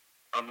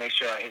 I'll make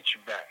sure I hit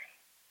you back.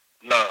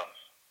 Love.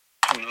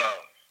 True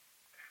love.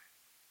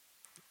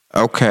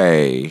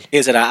 Okay.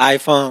 Is it an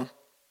iPhone?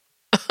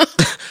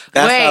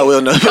 That's Wait, how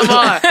we'll know. come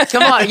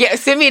on. Yeah,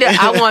 send me the.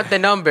 I want the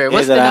number.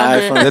 What's Is it the an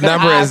number? iPhone? The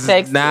number I'll is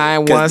text it.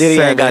 917. Because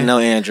Diddy ain't got no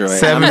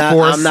Android.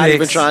 I'm not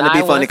even trying to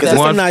be funny because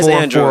it's a nice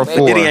Android. But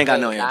 746-1444. Diddy ain't got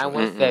no Android.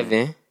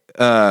 917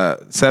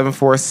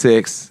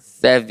 746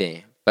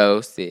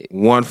 746.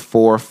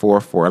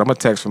 1444. And I'm gonna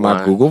text from my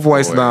 144. Google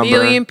Voice number.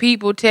 Million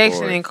people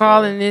texting and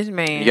calling this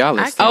man. Y'all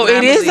I listen. cannot Oh,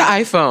 it is the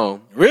believe iPhone.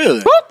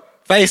 Really?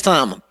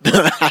 FaceTime him.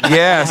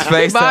 Yes,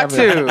 About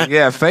FaceTime. to.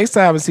 Yeah,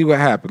 FaceTime and see what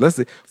happens. Let's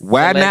see.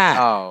 Why not?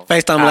 Oh,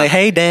 FaceTime like,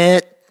 hey,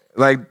 Dad.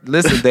 Like,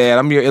 listen, Dad,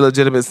 I'm your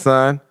illegitimate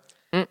son.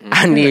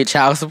 I need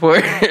child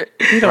support.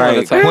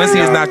 Right. Quincy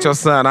is not your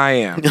son. I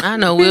am. I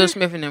know Will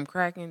Smith and them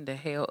cracking the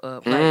hell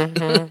up.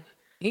 Like,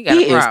 he got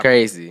He a is problem.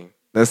 crazy.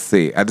 Let's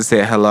see. I just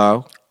said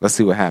hello. Let's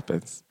see what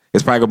happens.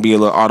 It's probably gonna be a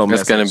little auto It's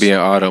message. going to be an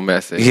auto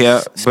message.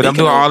 Yeah, but I'm Speaking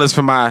doing of- all this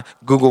from my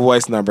Google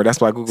Voice number.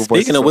 That's why Google Voice. Speaking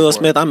is of so Will important.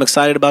 Smith, I'm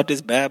excited about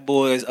this Bad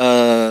Boys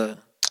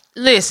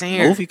Listen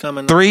here. movie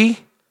coming. 3,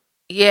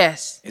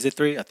 Yes. Is it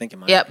 3? I think it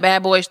might. Yep,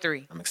 Bad Boys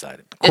 3. I'm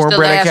excited. It's the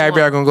Cornbread and last Caviar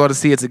one. are gonna go to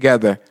see it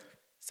together.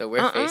 So we're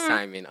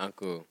FaceTiming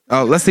Uncle.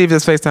 Oh, let's see if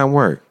this FaceTime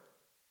work.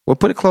 Well,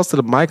 put it close to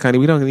the mic, honey.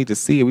 We don't need to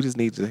see it. We just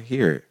need to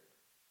hear it.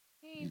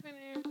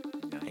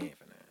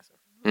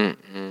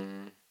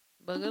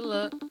 But good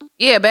luck.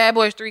 Yeah, Bad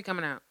Boys 3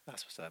 coming out.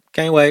 That's what's up.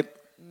 Can't wait.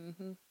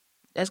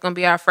 That's going to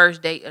be our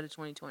first date of the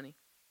 2020.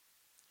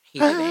 He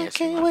didn't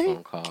answer my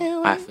phone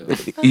call. I feel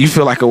You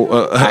feel like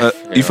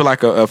you feel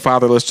like a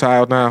fatherless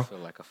child now.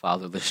 like a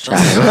fatherless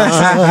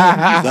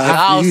child.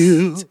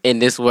 Lost in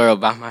this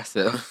world by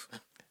myself.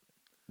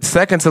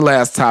 Second to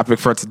last topic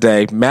for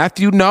today.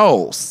 Matthew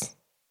Knowles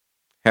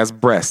has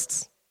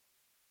breasts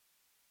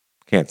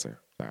cancer.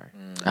 Sorry.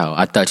 Oh,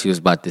 I thought you was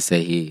about to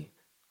say he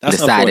That's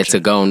decided to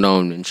unfortunate. go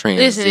on and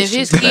transition. Listen, if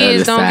his to the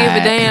kids other don't give a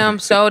side. damn,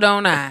 so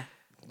don't I.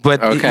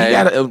 But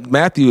Okay.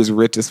 Matthew is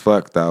rich as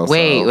fuck though.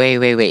 Wait. so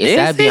Is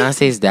that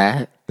Beyonce's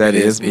dad? That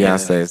is Yeah,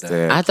 Beyonce's that's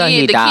dad. I thought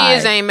he The died.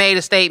 kids ain't made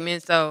a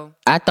statement, so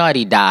I thought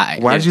he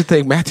died. Why did you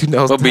think Matthew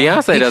knows? Well, that?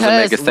 Beyonce doesn't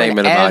make a Because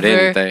statement about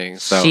whenever anything.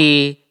 So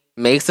she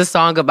makes a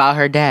song about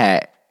her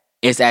dad,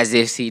 it's as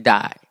if she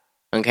died.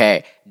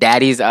 Okay,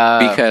 daddy's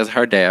because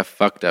her dad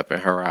fucked up in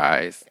her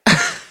eyes,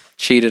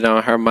 cheated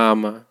on her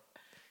mama.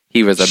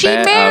 He was a she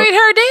bad. married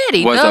her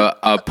daddy. Was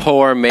a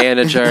poor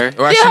manager.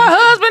 Right, Did her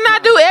husband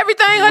not do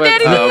everything her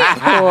daddy did?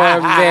 poor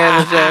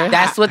manager.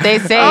 That's what they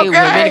say. Okay.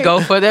 Women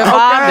go for their No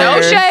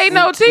fathers. shade,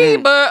 no tea,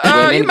 but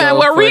Women you might go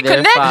well for their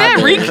reconnect that,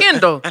 fathers.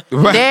 rekindle.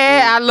 Right.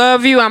 Dad, I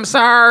love you. I'm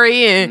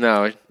sorry, and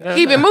No.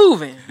 keep it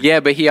moving. Yeah,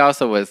 but he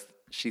also was.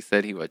 She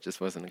said he just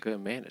wasn't a good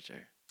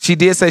manager. She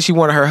did say she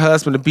wanted her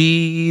husband to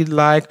be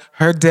like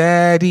her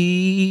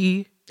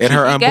daddy and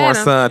her She got unborn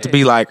him. son to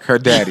be like her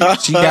daddy.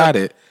 She got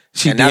it.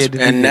 She And did.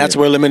 that's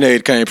where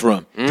Lemonade came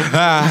from.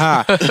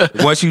 Ha, ha.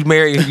 Once you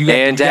marry, you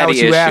And got what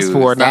daddy you asked issues.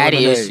 for. Not Daddy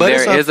lemonade. issues. But There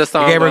it's is a They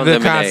song gave her on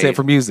good Lemonade. content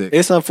for music.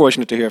 It's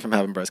unfortunate to hear from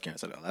having breast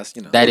cancer, though. That's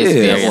That is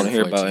Yeah. I very don't want to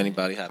hear about unfortunate.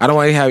 anybody having. I don't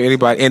want to have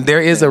anybody. And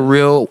there is a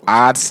real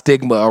odd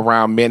stigma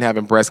around men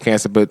having breast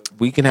cancer, but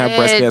we can have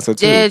breast cancer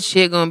too. That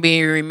shit gonna be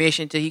in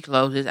remission till he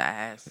close his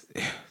eyes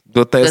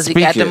But they because he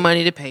speak got the it.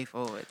 money to pay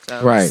for it.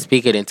 So Right.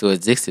 Speak it into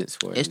existence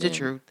for it's it, the man.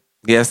 truth.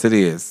 Yes, it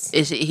is.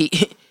 It's, he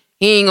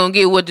ain't gonna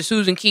get what the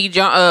Susan Kay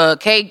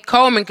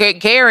Coleman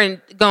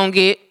Karen gonna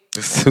get.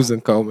 Susan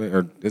Coleman,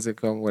 or is it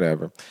Coleman?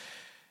 Whatever.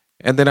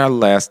 And then our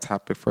last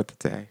topic for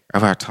today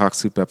of our Talk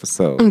Soup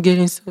episode. I'm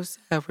getting so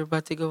sad. We're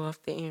about to go off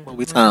the air. What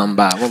we talking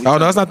about? Oh,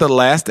 no, it's not the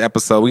last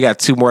episode. We got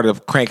 2 more to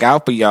crank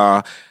out for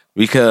y'all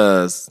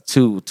because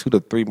 2 to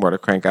 3 more to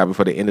crank out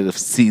before the end of the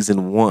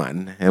season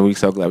 1. And we're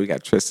so glad we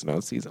got Tristan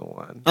on season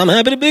 1. I'm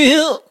happy to be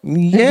here.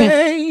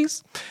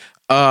 Yes.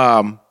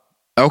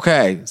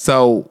 Okay,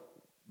 so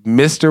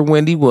Mr.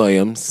 Wendy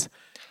Williams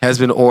has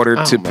been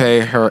ordered to pay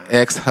her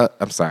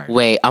I'm sorry.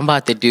 Wait, I'm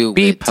about to do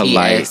Be what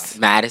polite. T.S.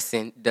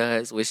 Madison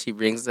does when she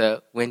brings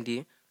up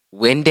Wendy.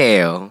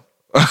 Wendell.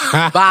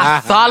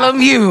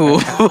 Bartholomew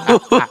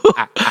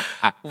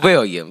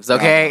Williams,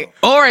 okay?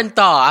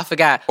 Orenthal, I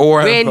forgot.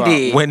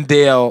 Wendy.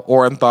 Wendell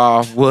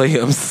Orenthal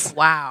Williams.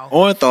 Wow.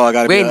 Orenthal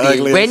got to be Wendy.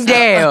 ugly.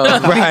 Wendell.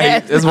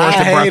 Right. It's worse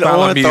I than hate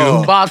Bartholomew.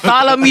 Orenthal.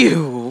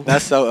 Bartholomew.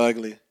 That's so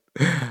ugly.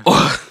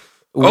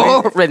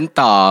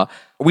 Orenthal.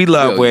 We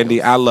love Williams.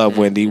 Wendy. I love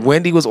Wendy.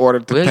 Wendy was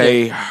ordered to Williams.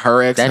 pay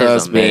her That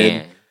is a ex-husband,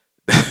 man.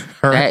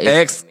 her That is a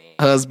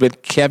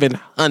ex-husband Kevin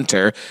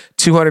Hunter,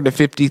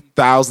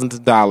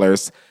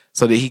 $250,000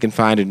 so that he can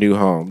find a new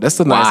home. That's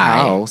a nice Why?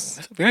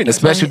 house, Very nice.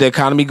 especially with the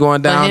economy going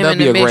For down. him That'd and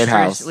be a the great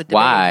mistress house. with the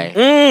Why?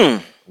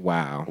 baby.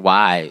 Wow,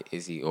 Why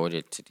is he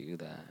ordered to do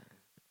that?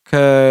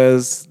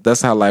 because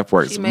that's how life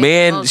works. She makes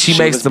Man, the most she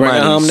money. makes was the bringing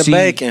money. home the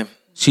bacon.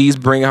 She's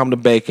bringing home the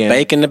bacon.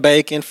 Baking the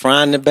bacon,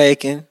 frying the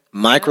bacon,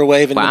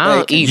 microwaving Well, I the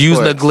don't bacon. eat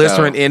Using the pork,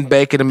 glycerin so- in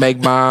bacon to make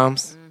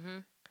bombs.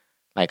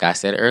 Like I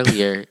said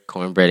earlier,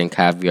 cornbread and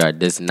caviar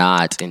does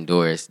not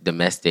endorse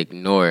domestic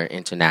nor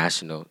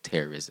international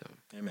terrorism.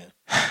 Amen.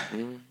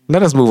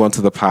 Let us move on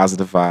to the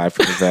positive vibe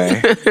for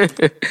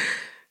today.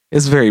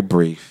 It's very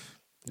brief.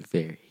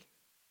 Very.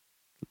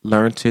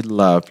 Learn to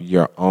love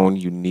your own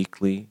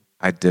uniquely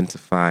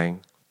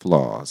identifying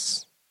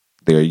flaws.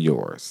 They're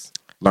yours.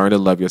 Learn to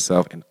love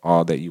yourself and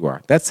all that you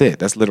are. That's it.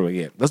 That's literally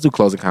it. Let's do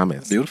closing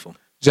comments. Beautiful.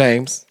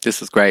 James. This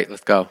was great.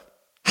 Let's go.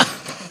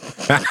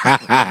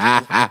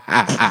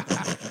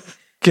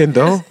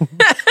 Kendall.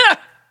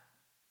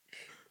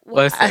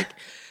 What's like,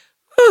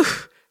 whew,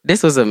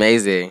 this was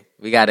amazing.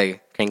 We got to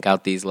crank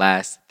out these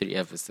last 3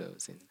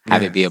 episodes and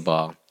have it be a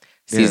ball.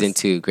 Season Yes.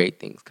 2, great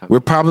things coming.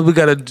 We're probably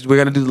gonna do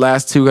the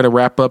last 2. We're gonna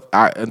wrap up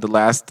at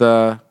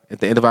the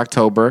end of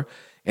October,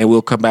 and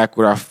we'll come back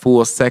with our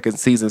full second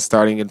season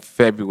starting in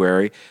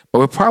February. But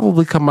we'll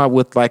probably come out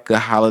with like a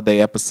holiday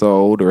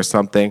episode or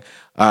something,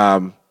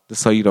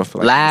 just so you don't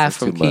feel like Live this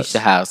from is too much. Keisha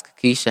house.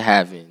 Keisha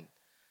having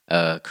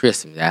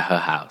Christmas at her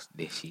house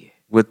this year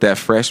With that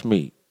fresh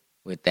meat.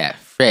 with that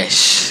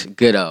fresh,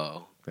 good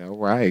old. All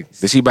right.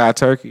 Did she buy a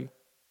turkey?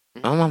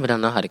 My mama don't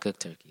know how to cook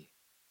turkey.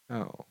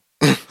 Oh.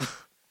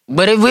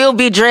 But it will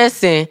be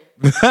dressing.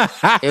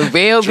 It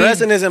will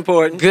Dressing be is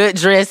important. good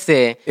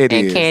dressing It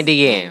and is. candy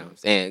yams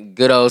and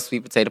good old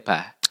sweet potato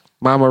pie.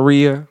 Mama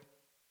Ria.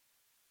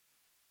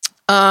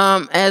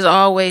 As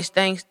always,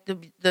 thanks to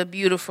the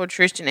beautiful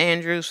Tristan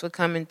Andrews for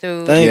coming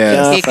through. Thank Yes.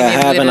 y'all Kicking for it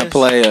with having a us.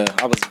 player.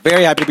 I was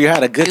very happy to be here. I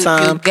had a good You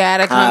time.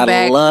 gotta come I'd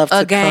back love to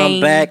again.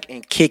 come back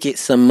and kick it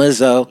some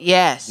muzzo.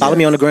 Yes. Follow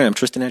me on the gram,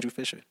 Tristan Andrew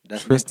Fisher.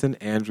 That's Tristan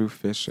Andrew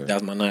Fisher. That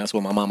was my name. That's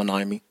what my mama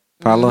named me.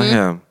 Follow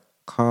him.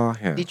 Call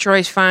him.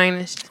 Detroit's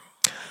finest.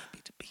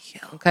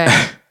 Okay.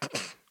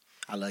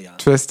 I love y'all.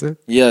 Tristan,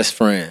 Yes,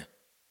 friend.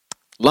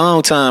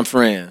 Long time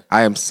friend.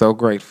 I am so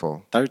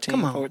grateful. 13,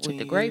 Come on, 14 with the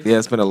years. grateful. Yeah,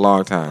 it's been a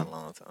long time.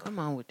 Long time. Come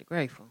on with the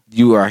grateful.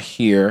 You are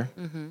here,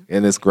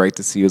 and it's great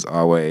to see you as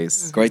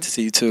always. Great to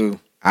see you too.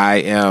 I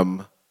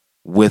am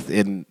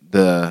within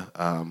the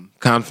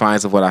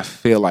confines of what I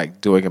feel like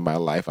doing in my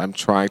life. I'm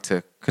trying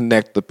to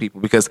connect with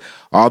people because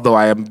although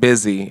I am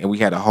busy and we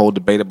had a whole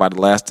debate about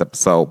the last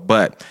episode,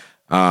 but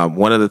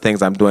one of the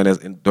things I'm doing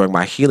during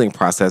my healing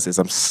process is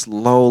I'm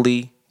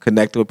slowly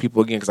connecting with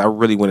people again because I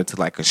really went into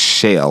like a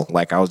shell.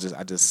 Like I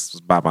just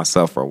was by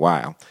myself for a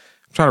while.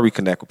 I'm trying to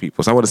reconnect with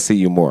people. So I want to see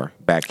you more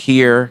back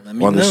here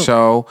on the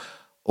show,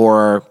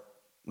 or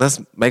let's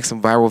make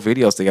some viral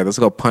videos together. Let's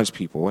go punch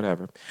people,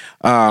 whatever.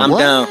 I'm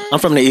down. I'm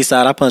from the East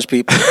Side. I punch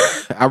people.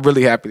 I'm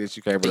really happy that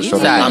you came to the show.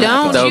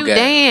 Don't you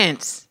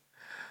dance?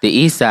 The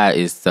East Side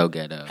is so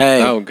ghetto.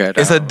 Hey,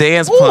 it's a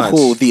dance punch.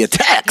 Ooh, the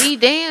attack. He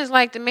danced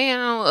like the man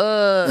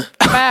on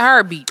Bad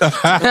Heartbeat.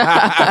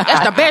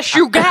 That's the best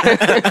you got.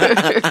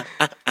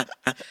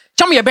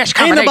 Show me your best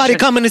combination. Ain't nobody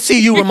coming to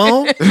see you,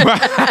 Ramon.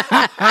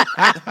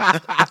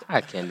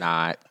 I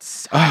cannot.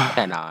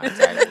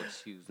 I will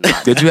choose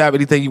not. Did you have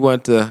anything you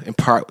want to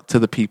impart to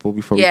the people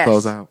before we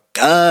close out?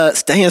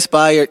 Stay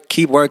inspired.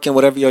 Keep working.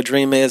 Whatever your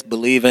dream is,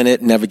 believe in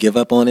it. Never give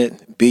up on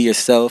it. Be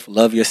yourself.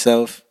 Love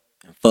yourself.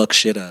 And fuck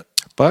shit up.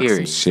 Fuck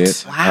some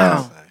shit.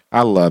 Wow.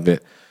 I love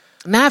it.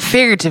 Not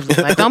figuratively.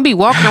 Like, don't be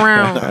walking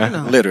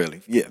around,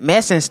 literally,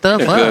 messing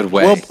stuff in a up. good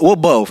way. Well,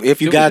 both.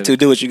 If you got to,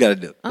 do what you got to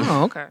do.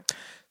 Oh, okay.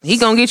 He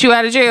gonna get you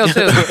out of jail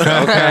too.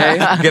 Okay.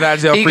 Get out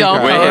of jail free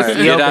card.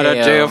 Get out of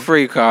jail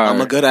free card.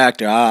 I'm a good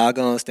actor. I'll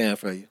go and stand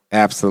for you.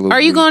 Absolutely.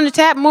 Are you going to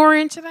tap more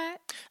into that?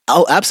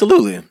 Oh,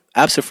 absolutely.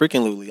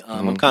 Absolutely.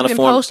 I'm kind I've of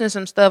been posting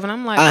some stuff, and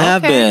I'm like, I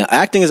have okay. been.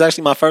 Acting is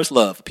actually my first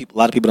love. A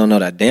lot of people don't know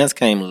that. Dance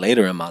came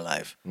later in my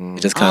life.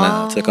 It just kind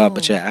of took off.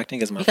 But yeah,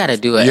 acting is my. You got to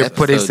first do love. it. You're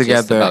putting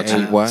together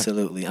and what?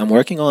 Absolutely. I'm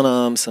working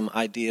on some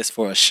ideas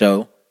for a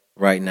show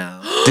right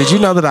now. Did you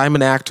know that I'm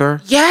an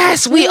actor?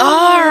 Yes, we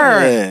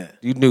are. Yeah,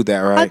 You knew that,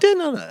 right? I did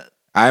know that.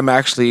 I'm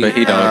actually. But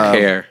he don't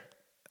care.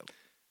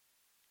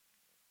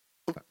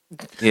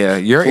 Yeah,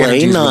 your Play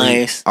energy's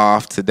nice. really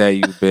off today,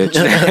 you bitch.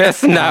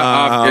 It's not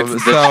off.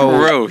 It's the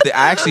truth.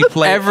 I actually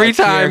play Every a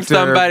time character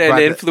somebody, an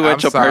by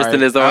influential I'm sorry.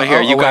 person is on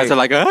here, you guys wait. are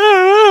like,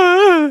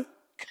 ah.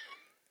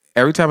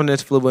 Every time an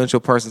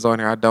influential person's on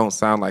here, I don't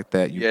sound like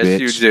that, you Yes, bitch.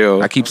 you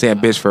do. I keep saying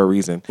bitch for a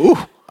reason.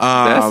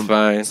 That's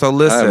fine. So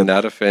listen, I'm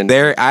not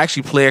offended. I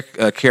actually play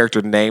a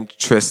character named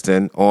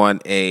Tristan on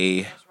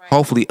a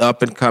hopefully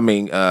up and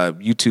coming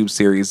YouTube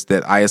series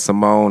that Aya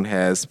Simone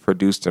has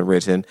produced and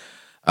written.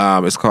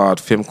 It's called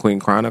Femme Queen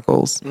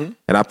Chronicles, and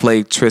I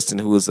played Tristan,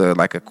 who is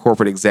like a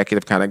corporate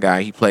executive kind of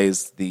guy. He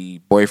plays the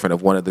boyfriend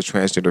of one of the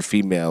transgender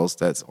females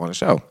that's on the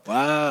show.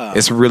 Wow,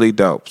 it's really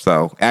dope.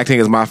 So acting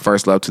is my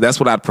first love too.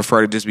 That's what I'd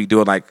prefer to just be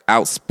doing, like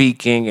out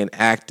speaking and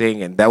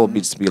acting, and that would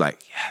be just be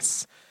like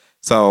yes.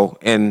 So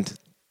and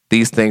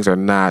these things are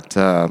not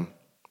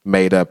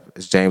made up,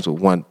 as James would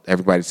want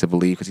everybody to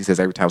believe, because he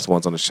says every time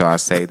someone's on the show, I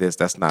say this.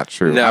 That's not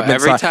true. No,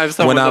 every time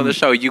someone's on the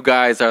show, you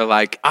guys are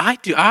like,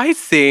 I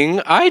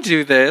sing, I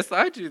do this,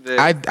 I do this.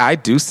 I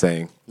do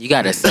sing. You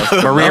got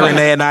to Maria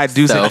Renee and I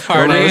do sing.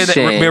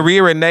 Self-promotion.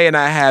 Maria Renee and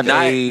I have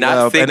Not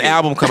an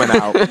album coming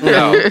out.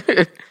 No.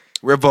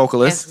 We're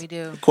vocalists. Yes, we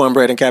do.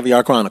 Cornbread and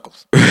Caviar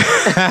Chronicles.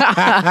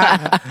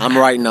 I'm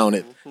writing on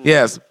it.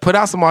 Yes, put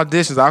out some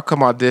auditions. I'll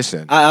come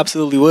audition. I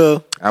absolutely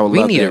will. I would We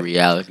love need that. a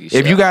reality show.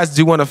 If you guys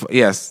do want to,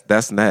 yes,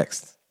 that's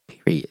next.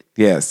 Period.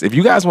 Yes, if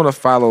you guys want to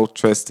follow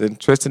Tristan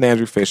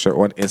Andrew Fisher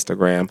on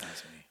Instagram,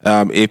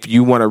 if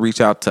you want to reach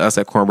out to us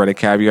at Cornbread and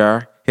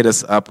Caviar, hit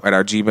us up at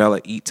our Gmail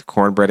at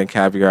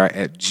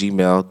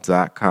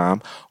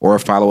eatcornbreadandcaviar@gmail.com, or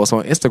follow us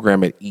on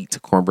Instagram at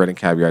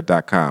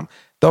eatcornbreadandcaviar.com.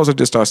 Those are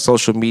just our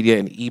social media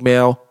and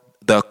email.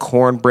 The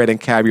Cornbread and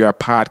Caviar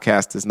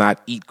podcast does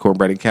not eat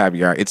cornbread and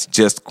caviar. It's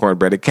just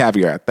cornbread and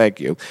caviar.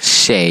 Thank you.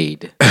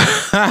 Shade.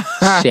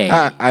 Shade.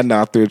 I know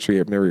I threw a tree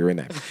at Mary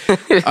Renee.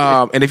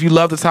 And if you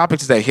love the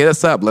topic today, hit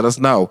us up. Let us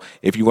know.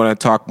 If you want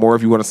to talk more,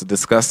 if you want us to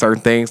discuss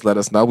certain things, let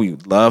us know.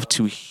 We'd love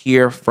to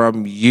hear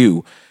from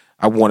you.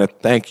 I want to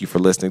thank you for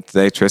listening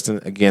today, Tristan.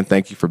 Again,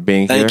 thank you for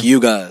being here. Thank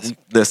you, guys.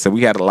 Listen,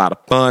 we had a lot of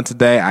fun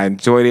today. I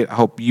enjoyed it. I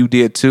hope you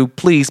did too.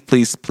 Please,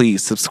 please,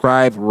 please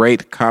subscribe,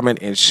 rate, comment,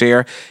 and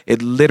share.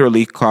 It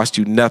literally costs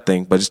you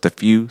nothing but just a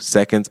few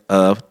seconds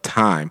of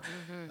time.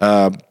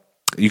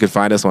 You can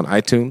find us on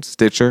iTunes,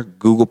 Stitcher,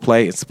 Google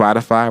Play, and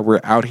Spotify.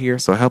 We're out here,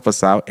 so help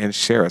us out and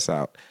share us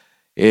out.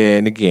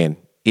 And again,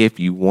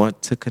 if you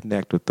want to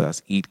connect with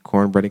us,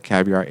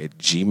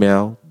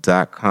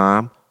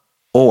 eatcornbreadandcaviar@gmail.com.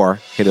 Or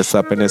hit us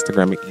up on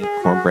Instagram at Eat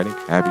Cornbread and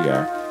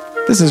Caviar.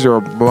 This is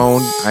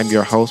Ramon. I'm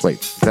your host. Wait,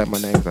 is that my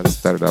name? I just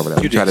started over there.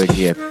 Let me try that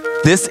again.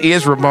 This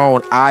is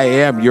Ramon. I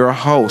am your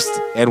host,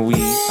 and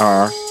we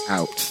are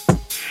out.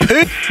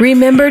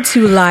 Remember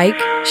to like,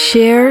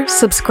 share,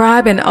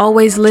 subscribe, and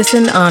always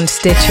listen on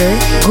Stitcher,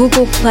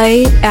 Google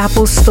Play,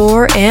 Apple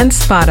Store, and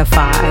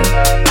Spotify.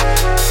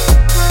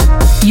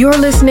 You're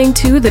listening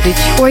to the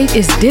Detroit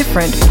is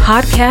Different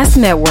Podcast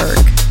Network.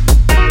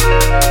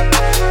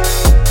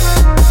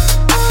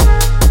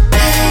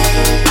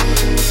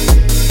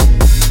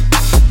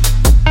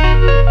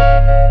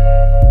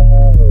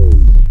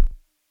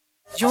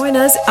 Join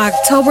us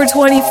October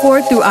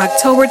 24th through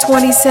October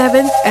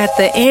 27th at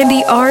the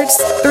Andy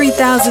Arts,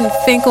 3000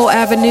 Finkel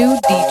Avenue,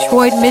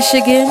 Detroit,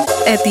 Michigan,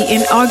 at the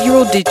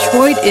inaugural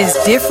Detroit is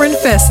Different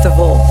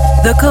Festival.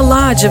 The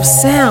collage of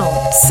sound,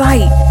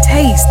 sight,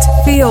 taste,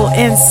 feel,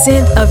 and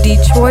scent of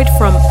Detroit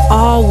from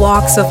all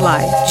walks of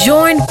life.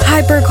 Join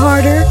Piper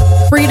Carter,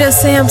 Frida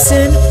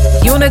Sampson,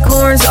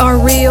 Unicorns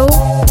Are Real,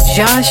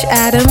 Josh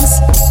Adams,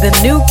 The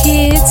New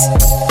Kids,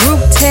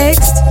 Group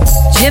Text,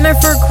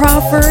 Jennifer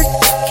Crawford,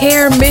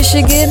 Care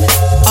Michigan,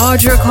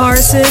 Audra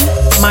Carson,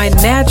 My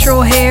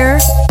Natural Hair,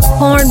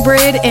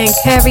 Cornbread and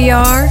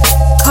Caviar,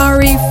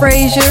 Kari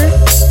Frazier,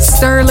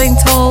 Sterling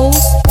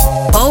Tolles,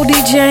 Bodie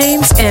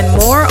James, and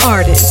more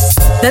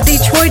artists. The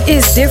Detroit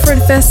is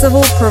Different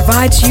Festival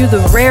provides you the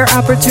rare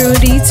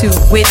opportunity to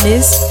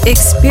witness,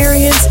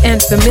 experience,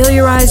 and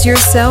familiarize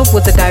yourself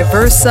with the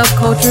diverse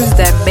subcultures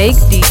that make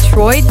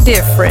Detroit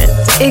different.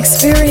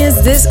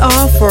 Experience this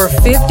all for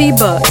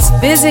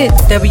 $50. Visit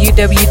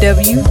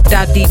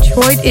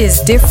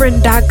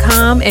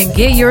www.detroitisdifferent.com and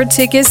get your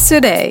tickets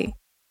today.